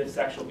non-normative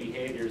sexual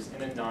behaviors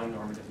in a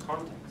non-normative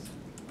context.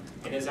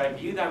 And as I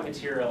view that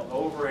material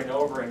over and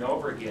over and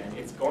over again,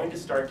 it's going to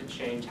start to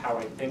change how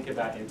I think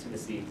about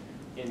intimacy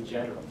in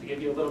general. To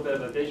give you a little bit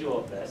of a visual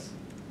of this,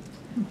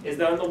 is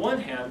that on the one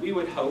hand, we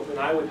would hope, and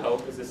I would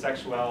hope as a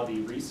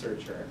sexuality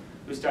researcher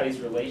who studies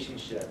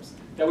relationships,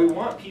 that we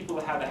want people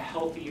to have a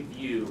healthy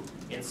view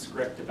in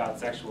script about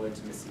sexual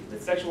intimacy.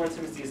 That sexual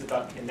intimacy is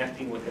about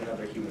connecting with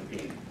another human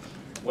being,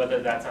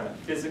 whether that's on a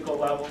physical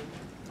level,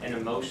 an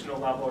emotional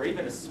level, or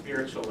even a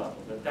spiritual level.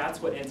 That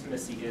that's what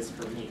intimacy is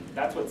for me.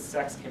 That's what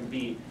sex can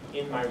be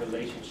in my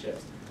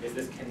relationships, is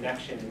this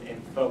connection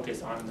and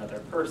focus on another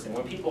person.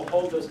 When people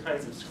hold those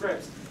kinds of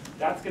scripts,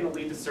 that's going to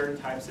lead to certain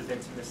types of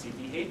intimacy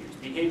behaviors.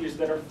 Behaviors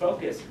that are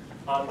focused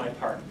on my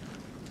partner,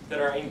 that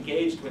are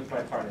engaged with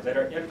my partner, that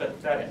are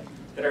empathetic,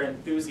 that are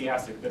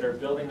enthusiastic, that are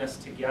building us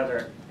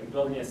together and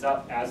building us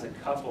up as a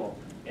couple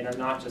and are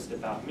not just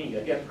about me.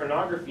 Again,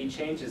 pornography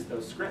changes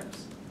those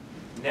scripts.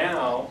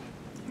 Now,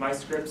 my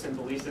scripts and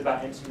beliefs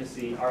about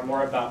intimacy are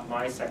more about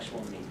my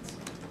sexual needs.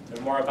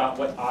 They're more about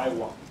what I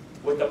want,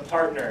 with a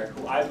partner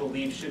who I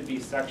believe should be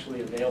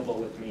sexually available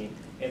with me,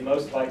 and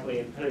most likely,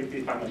 and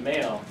particularly if I'm a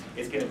male,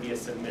 is going to be a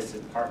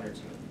submissive partner to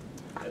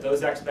me.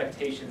 Those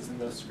expectations and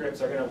those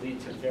scripts are going to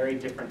lead to very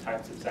different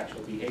types of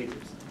sexual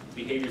behaviors.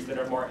 Behaviors that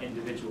are more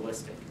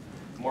individualistic,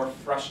 more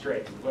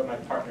frustrated with what my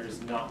partner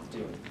is not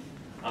doing,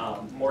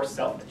 more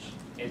selfish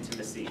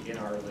intimacy in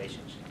our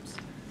relationships.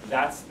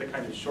 That's the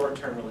kind of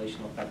short-term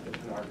relational effect that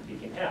pornography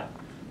can have.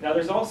 Now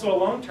there's also a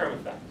long-term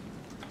effect.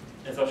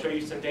 As I'll show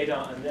you some data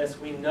on this,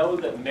 we know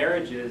that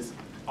marriages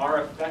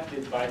are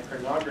affected by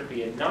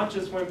pornography, and not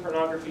just when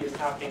pornography is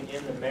happening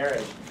in the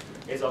marriage.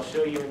 As I'll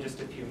show you in just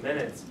a few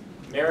minutes,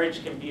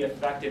 marriage can be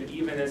affected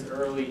even as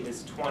early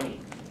as 20,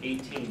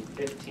 18,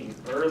 15,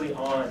 early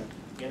on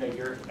in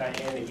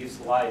a youth's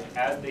life.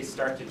 As they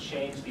start to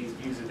change these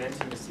views of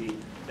intimacy,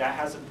 that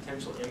has a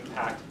potential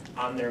impact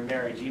on their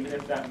marriage, even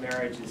if that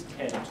marriage is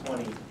 10,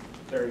 20,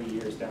 30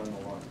 years down the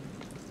line.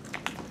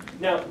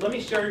 Now, let me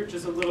share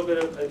just a little bit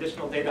of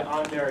additional data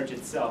on marriage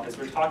itself as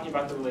we're talking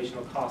about the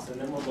relational costs, and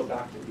then we'll go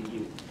back to the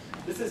youth.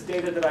 This is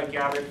data that I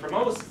gathered from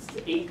almost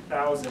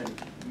 8,000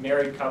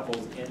 married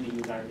couples in the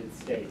United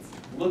States,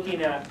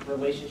 looking at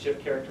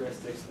relationship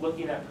characteristics,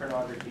 looking at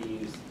pornography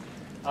use.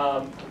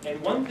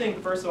 And one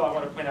thing, first of all, I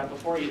want to point out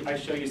before I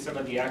show you some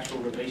of the actual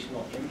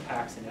relational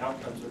impacts and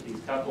outcomes with these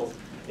couples,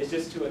 is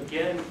just to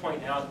again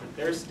point out that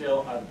there's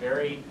still a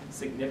very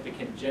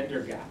significant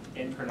gender gap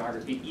in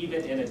pornography,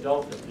 even in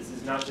adulthood. This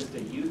is not just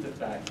a youth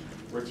effect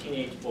where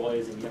teenage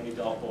boys and young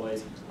adult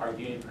boys are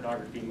viewing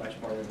pornography much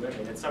more than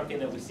women. It's something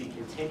that we see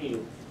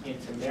continue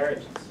into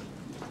marriages.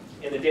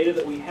 In the data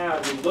that we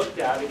have, we looked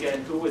at,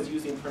 again, who was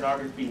using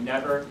pornography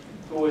never,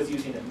 who was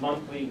using it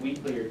monthly,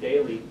 weekly, or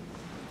daily.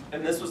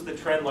 And this was the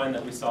trend line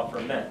that we saw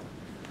for men.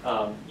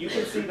 You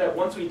can see that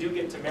once we do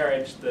get to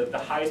marriage, the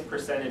highest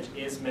percentage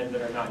is men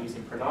that are not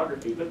using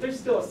pornography, but there's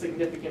still a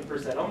significant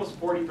percent. Almost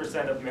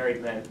 40% of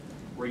married men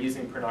were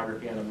using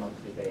pornography on a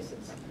monthly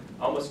basis.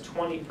 Almost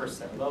 20%,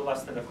 a little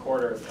less than a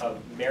quarter of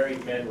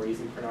married men were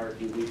using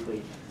pornography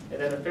weekly, and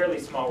then a fairly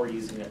small were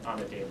using it on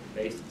a daily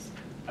basis.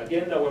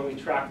 Again, though, when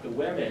we track the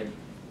women,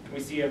 we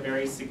see a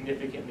very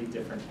significantly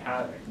different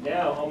pattern.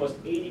 Now,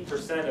 almost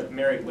 80% of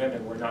married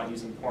women were not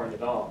using porn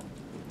at all.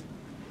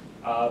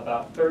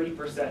 About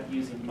 30%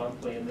 using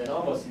monthly, and then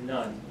almost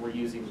none were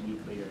using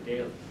weekly or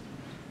daily.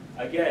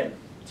 Again,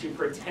 to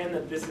pretend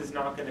that this is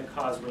not going to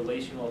cause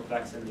relational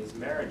effects in these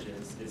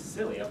marriages is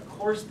silly. Of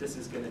course this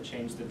is going to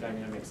change the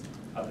dynamics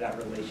of that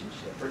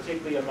relationship,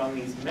 particularly among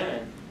these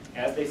men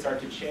as they start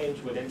to change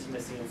what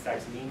intimacy and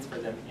sex means for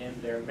them in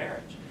their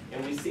marriage.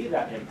 And we see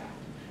that impact.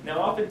 Now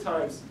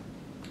oftentimes,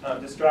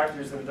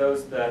 distractors and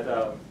those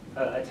that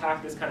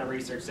attack this kind of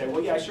research say,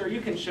 well, yeah, sure,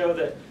 you can show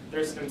that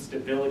there's some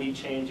stability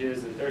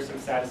changes, and there's some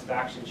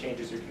satisfaction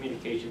changes or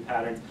communication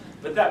patterns,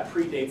 but that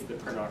predates the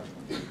pornography.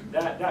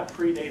 That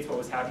predates what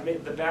was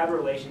happening. The bad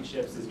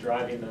relationships is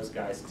driving those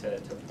guys to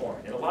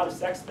porn. And a lot of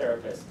sex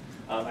therapists,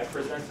 I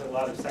present at a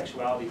lot of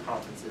sexuality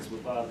conferences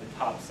with a lot of the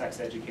top sex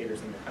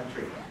educators in the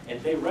country,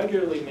 and they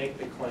regularly make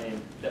the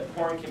claim that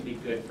porn can be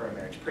good for a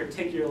marriage,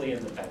 particularly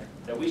in the bedroom,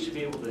 that we should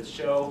be able to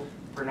show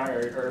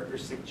or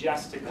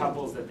suggest to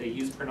couples that they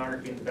use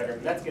pornography in the bedroom.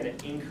 That's going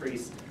to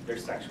increase their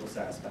sexual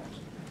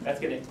satisfaction. That's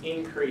going to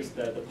increase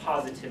the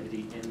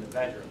positivity in the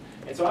bedroom.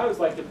 And so I always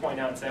like to point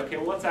out and say, okay,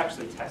 well, let's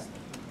actually test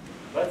it.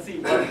 Let's see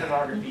what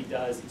pornography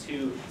does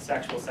to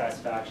sexual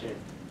satisfaction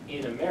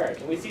in a marriage.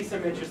 And we see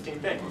some interesting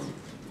things.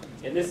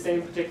 In this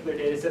same particular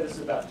data set, this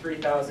is about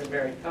 3,000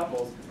 married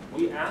couples,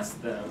 we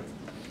asked them,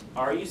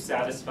 are you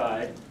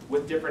satisfied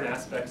with different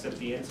aspects of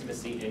the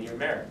intimacy in your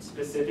marriage?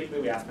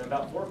 Specifically, we asked them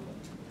about foreplay.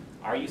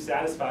 Are you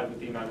satisfied with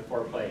the amount of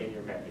foreplay in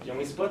your marriage? And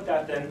we split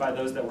that then by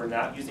those that were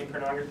not using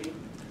pornography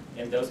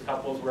and those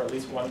couples where at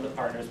least one of the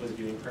partners was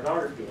viewing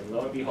pornography. And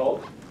lo and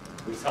behold,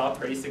 we saw a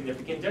pretty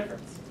significant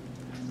difference.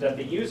 That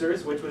the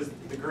users, which was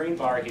the green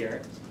bar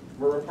here,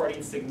 were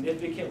reporting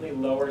significantly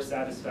lower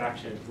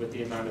satisfaction with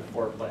the amount of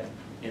foreplay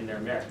in their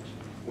marriage.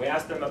 We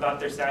asked them about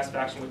their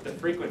satisfaction with the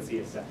frequency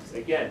of sex.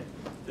 Again,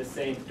 the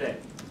same thing.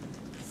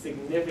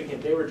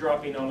 Significant, they were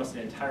dropping almost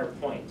an entire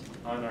point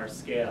on our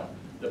scale,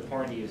 the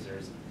porn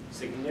users.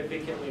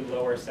 Significantly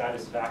lower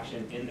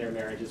satisfaction in their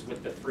marriages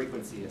with the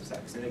frequency of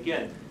sex. And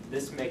again,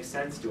 this makes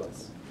sense to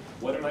us.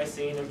 What am I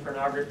seeing in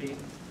pornography?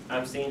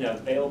 I'm seeing an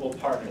available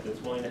partner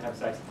that's willing to have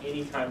sex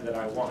anytime that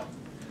I want.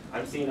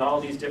 I'm seeing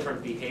all these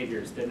different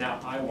behaviors that now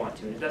I want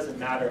to, and it doesn't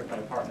matter if my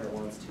partner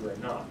wants to or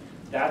not.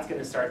 That's going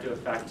to start to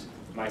affect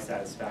my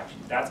satisfaction.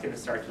 That's going to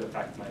start to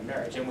affect my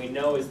marriage. And we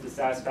know as the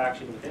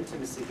satisfaction with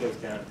intimacy goes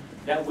down,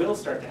 that will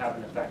start to have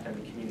an effect on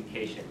the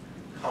communication,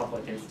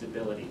 conflict, and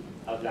stability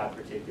of that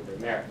particular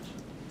marriage.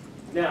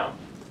 Now,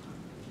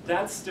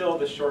 that's still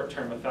the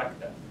short-term effect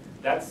though.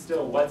 That's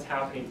still what's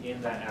happening in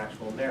that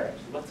actual marriage.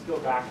 Let's go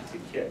back to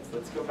kids.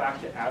 Let's go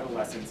back to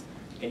adolescence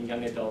and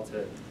young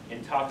adulthood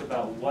and talk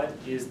about what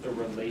is the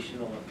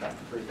relational effect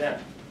for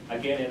them.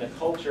 Again, in a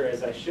culture,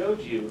 as I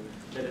showed you,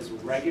 that is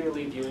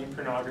regularly viewing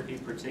pornography,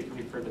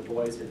 particularly for the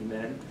boys and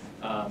men,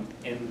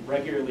 and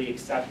regularly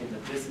accepting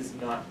that this is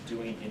not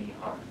doing any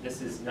harm.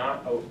 This is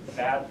not a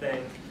bad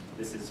thing.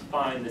 This is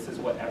fine. This is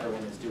what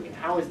everyone is doing.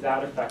 How is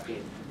that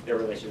affecting their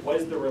relationship? What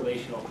is the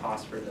relational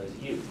cost for those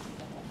youth?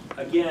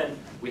 Again,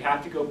 we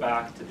have to go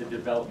back to the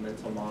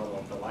developmental model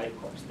of the life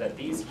course, that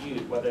these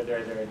youth, whether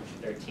they're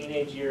their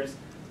teenage years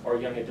or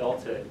young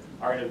adulthood,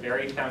 are in a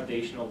very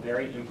foundational,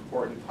 very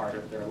important part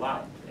of their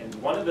life. And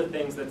one of the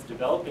things that's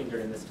developing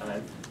during this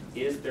time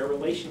is their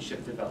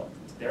relationship development.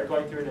 They're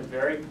going through a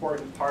very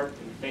important part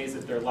and phase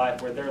of their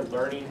life where they're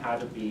learning how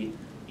to be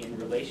in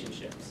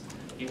relationships.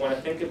 you want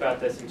to think about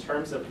this in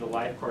terms of the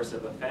life course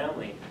of a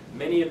family,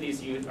 many of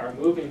these youth are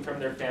moving from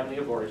their family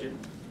of origin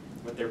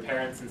with their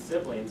parents and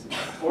siblings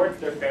towards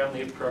their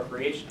family of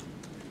procreation.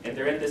 And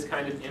they're in this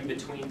kind of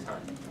in-between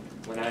time.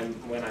 When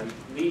I'm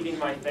leaving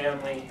my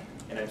family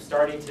and I'm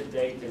starting to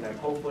date, and I'm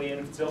hopefully,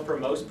 and still for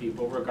most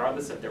people,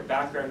 regardless of their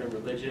background and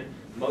religion,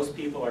 most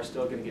people are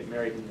still going to get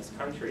married in this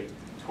country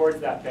towards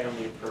that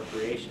family of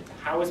procreation.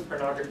 How is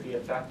pornography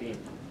affecting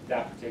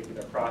that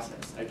particular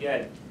process?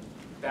 Again,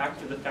 back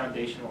to the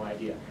foundational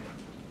idea.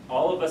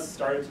 All of us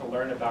started to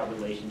learn about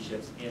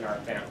relationships in our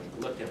family.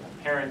 We looked at our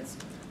parents,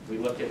 we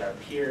looked at our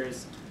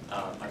peers.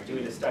 I'm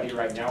doing a study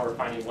right now. We're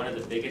finding one of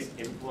the biggest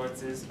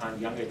influences on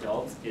young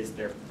adults is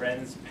their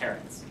friends'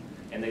 parents.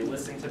 And they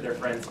listen to their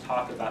friends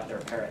talk about their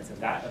parents, and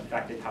that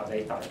affected how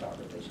they thought about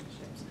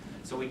relationships.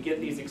 So we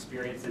get these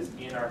experiences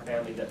in our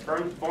family that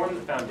form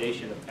the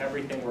foundation of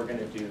everything we're going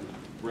to do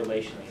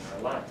relationally in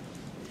our life.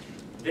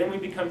 Then we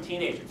become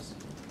teenagers,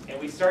 and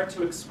we start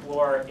to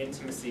explore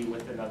intimacy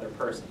with another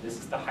person. This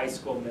is the high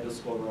school, middle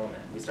school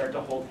romance. We start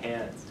to hold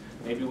hands.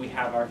 Maybe we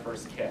have our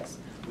first kiss.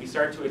 We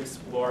start to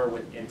explore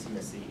with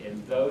intimacy,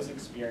 and those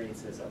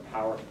experiences are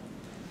powerful.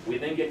 We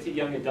then get to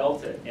young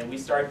adulthood, and we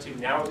start to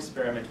now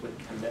experiment with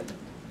commitment.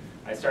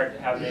 I start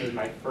to have maybe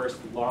my first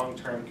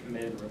long-term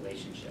committed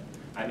relationship.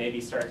 I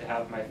maybe start to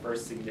have my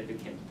first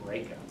significant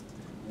breakup.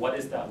 What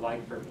is that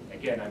like for me?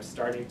 Again, I'm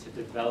starting to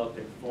develop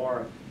and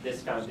form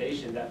this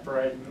foundation that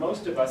for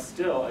most of us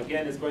still,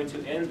 again, is going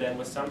to end then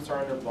with some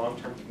sort of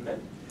long-term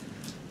commitment.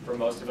 For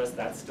most of us,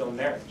 that's still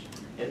marriage.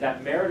 And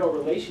that marital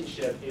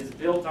relationship is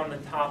built on the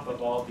top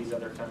of all of these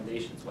other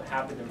foundations. What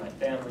happened in my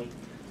family,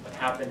 what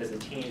happened as a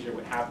teenager,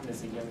 what happened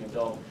as a young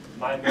adult.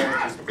 My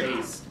marriage is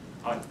based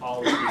on all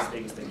of these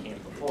things that came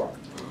before.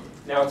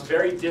 Now, it's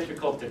very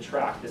difficult to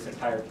track this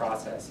entire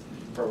process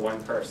for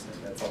one person.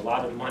 It's a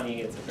lot of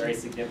money. It's a very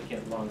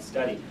significant, long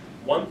study.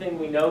 One thing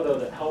we know, though,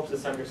 that helps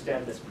us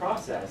understand this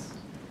process,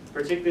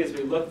 particularly as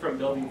we look from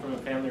building from a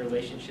family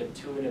relationship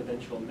to an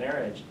eventual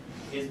marriage,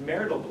 is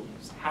marital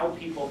beliefs, how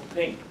people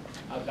think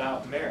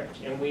about marriage.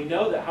 And we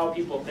know that how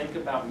people think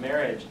about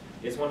marriage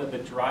is one of the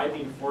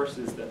driving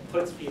forces that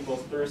puts people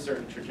through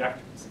certain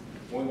trajectories.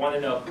 When we want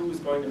to know who's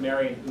going to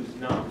marry and who's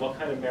not, what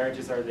kind of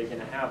marriages are they going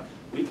to have,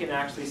 we can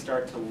actually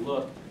start to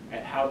look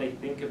at how they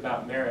think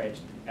about marriage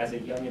as a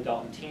young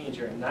adult and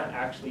teenager, and that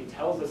actually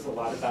tells us a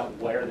lot about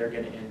where they're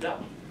going to end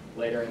up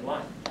later in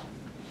life.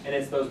 And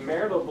it's those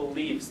marital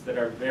beliefs that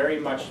are very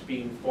much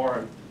being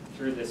formed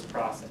through this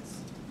process.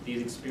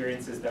 These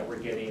experiences that we're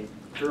getting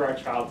through our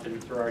childhood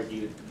and through our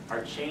youth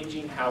are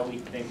changing how we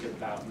think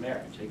about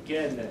marriage.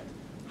 Again, then,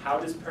 how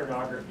does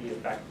pornography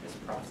affect this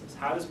process?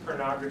 How does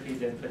pornography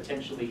then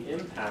potentially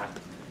impact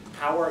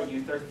how our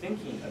youth are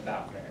thinking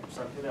about marriage?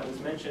 Something that was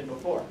mentioned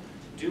before.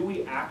 Do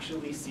we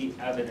actually see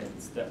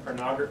evidence that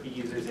pornography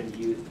users in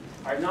youth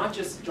are not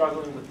just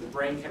struggling with the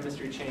brain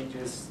chemistry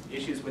changes,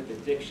 issues with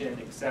addiction,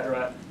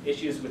 etc.,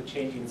 issues with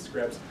changing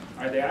scripts?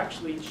 Are they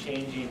actually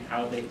changing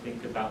how they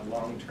think about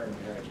long-term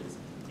marriages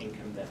and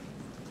commitment?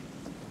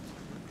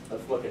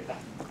 Let's look at that.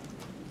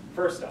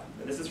 First up,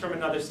 and this is from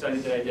another study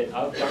that I did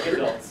of young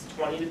adults,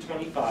 20 to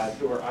 25,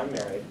 who are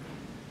unmarried,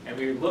 and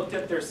we looked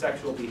at their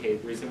sexual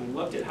behaviors, and we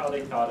looked at how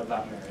they thought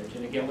about marriage,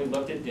 and again, we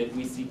looked at did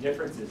we see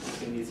differences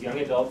between these young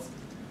adults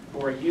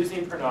who are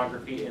using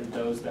pornography and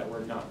those that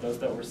were not, those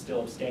that were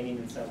still abstaining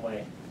in some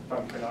way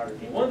from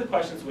pornography. And one of the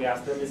questions we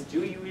asked them is,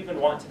 do you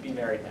even want to be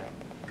married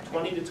now?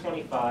 20 to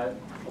 25,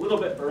 a little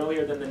bit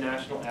earlier than the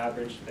national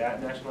average.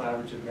 That national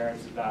average of marriage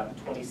is about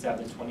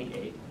 27,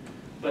 28.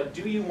 But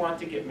do you want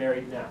to get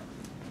married now?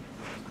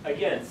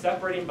 Again,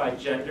 separating by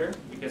gender,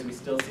 because we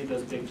still see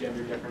those big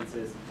gender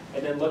differences,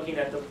 and then looking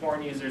at the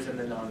porn users and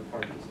the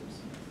non-porn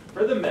users.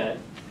 For the men,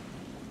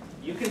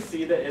 you can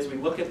see that as we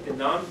look at the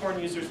non-porn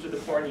users to the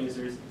porn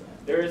users,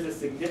 there is a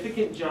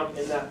significant jump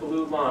in that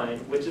blue line,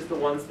 which is the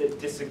ones that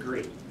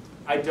disagree.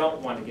 I don't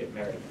want to get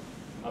married.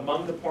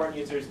 Among the porn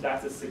users,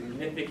 that's a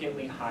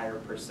significantly higher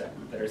percent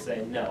that are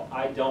saying, no,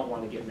 I don't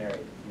want to get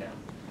married now.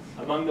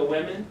 Among the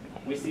women,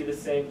 we see the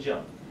same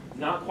jump.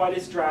 Not quite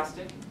as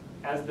drastic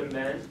as the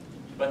men,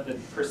 but the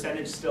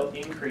percentage still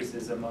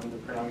increases among the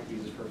pornography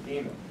users for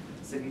female.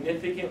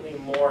 Significantly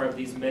more of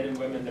these men and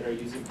women that are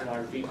using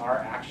pornography are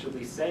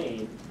actually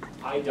saying,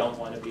 I don't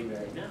want to be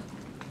married now.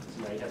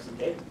 So now you have some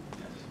data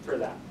for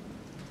that.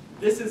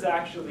 This is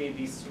actually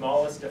the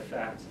smallest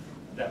effect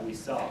that we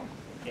saw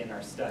in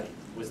our study,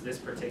 was this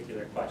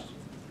particular question.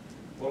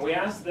 When we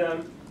asked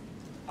them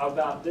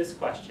about this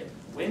question,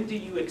 when do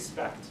you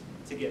expect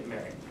to get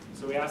married?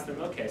 So we asked them,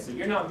 okay, so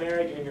you're not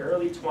married, you're in your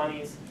early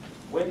 20s,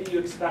 when do you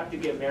expect to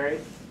get married?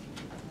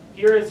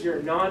 Here is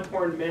your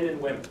non-porn men and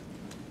women.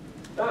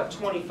 About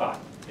 25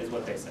 is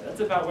what they said. That's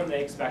about when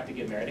they expect to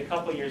get married. A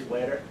couple years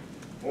later,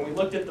 when we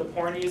looked at the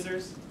porn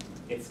users,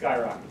 it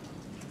skyrocketed.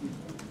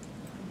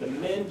 The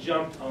men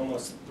jumped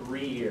almost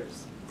 3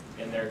 years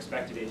in their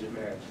expected age of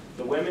marriage.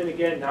 The women,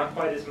 again, not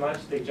quite as much.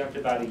 They jumped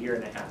about 1.5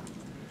 years.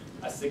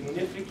 A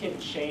significant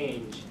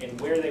change in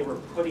where they were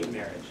putting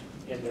marriage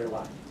in their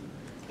life.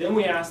 Then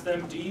we asked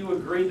them, do you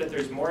agree that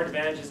there's more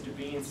advantages to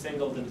being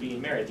single than being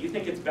married? Do you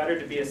think it's better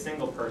to be a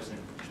single person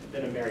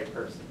than a married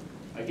person?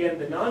 Again,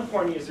 the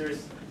non-porn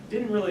users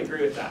didn't really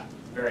agree with that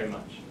very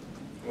much.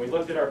 When we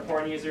looked at our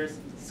porn users,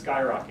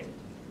 skyrocketed.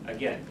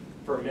 Again,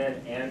 for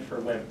men and for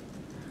women.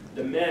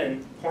 The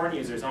men, porn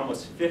users,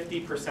 almost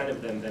 50%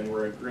 of them then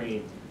were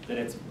agreeing that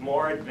it's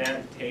more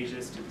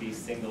advantageous to be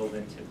single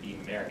than to be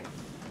married.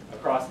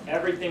 Across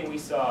everything we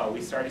saw,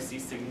 we started to see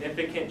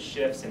significant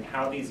shifts in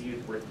how these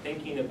youth were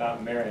thinking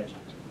about marriage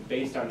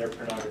based on their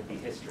pornography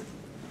history.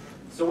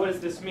 So what does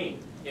this mean?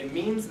 It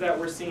means that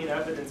we're seeing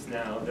evidence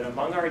now that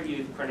among our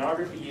youth,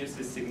 pornography use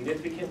is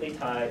significantly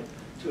tied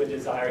to a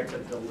desire to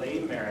delay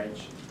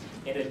marriage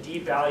and a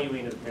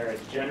devaluing of marriage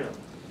generally.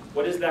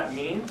 What does that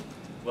mean?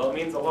 Well, it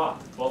means a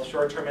lot, both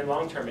short-term and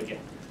long-term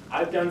again.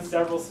 I've done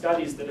several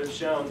studies that have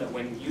shown that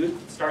when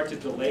youth start to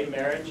delay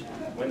marriage,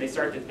 when they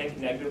start to think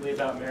negatively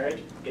about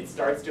marriage, it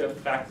starts to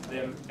affect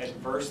them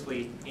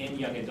adversely in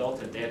young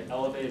adulthood. They have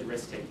elevated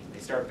risk-taking.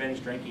 They start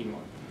binge drinking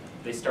more.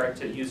 They start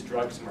to use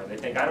drugs more. They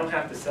think, I don't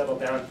have to settle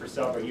down for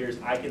several years.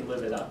 I can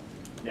live it up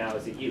now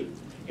as a youth.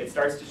 It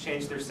starts to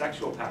change their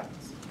sexual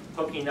patterns.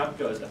 Hooking up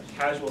goes up.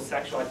 Casual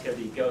sexual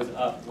activity goes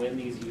up when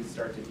these youth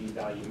start to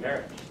devalue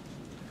marriage.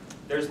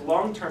 There's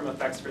long-term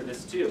effects for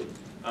this too.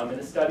 In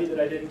a study that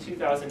I did in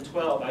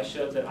 2012, I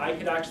showed that I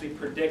could actually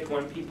predict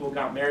when people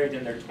got married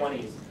in their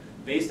 20s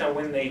based on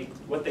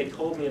what they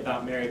told me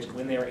about marriage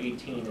when they were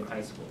 18 in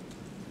high school.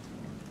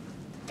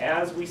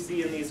 As we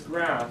see in these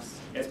graphs,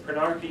 as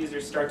pornography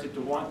users start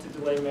to want to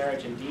delay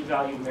marriage and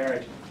devalue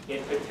marriage,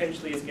 it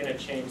potentially is going to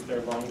change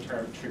their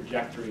long-term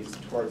trajectories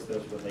towards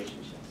those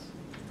relationships.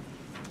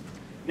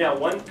 Now,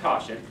 one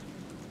caution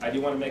I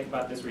do want to make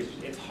about this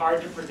research. It's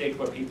hard to predict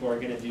what people are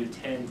going to do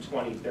 10,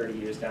 20, 30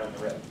 years down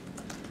the road.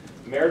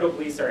 Marital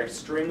beliefs are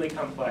extremely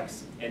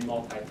complex and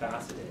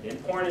multifaceted,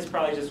 and porn is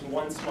probably just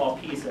one small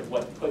piece of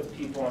what puts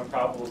people on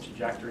probable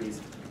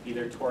trajectories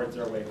either towards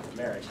or away from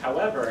marriage.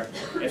 However,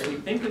 as we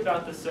think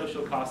about the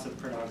social costs of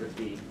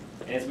pornography,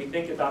 and as we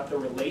think about the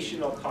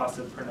relational costs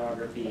of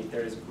pornography,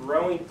 there is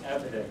growing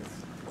evidence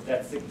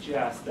that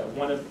suggests that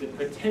one of the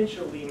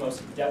potentially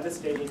most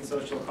devastating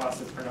social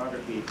costs of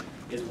pornography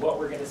is what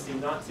we're going to see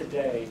not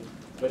today,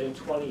 but in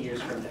 20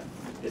 years from now.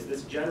 Is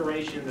this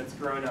generation that's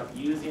grown up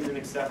using and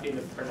accepting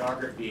of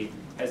pornography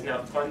has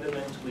now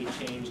fundamentally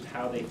changed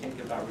how they think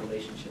about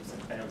relationships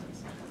and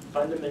families,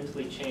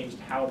 fundamentally changed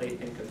how they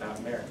think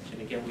about marriage.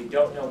 And again, we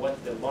don't know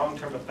what the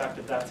long-term effect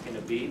of that's going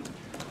to be,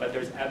 but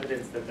there's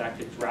evidence that that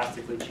could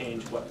drastically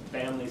change what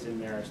families and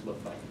marriage look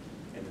like.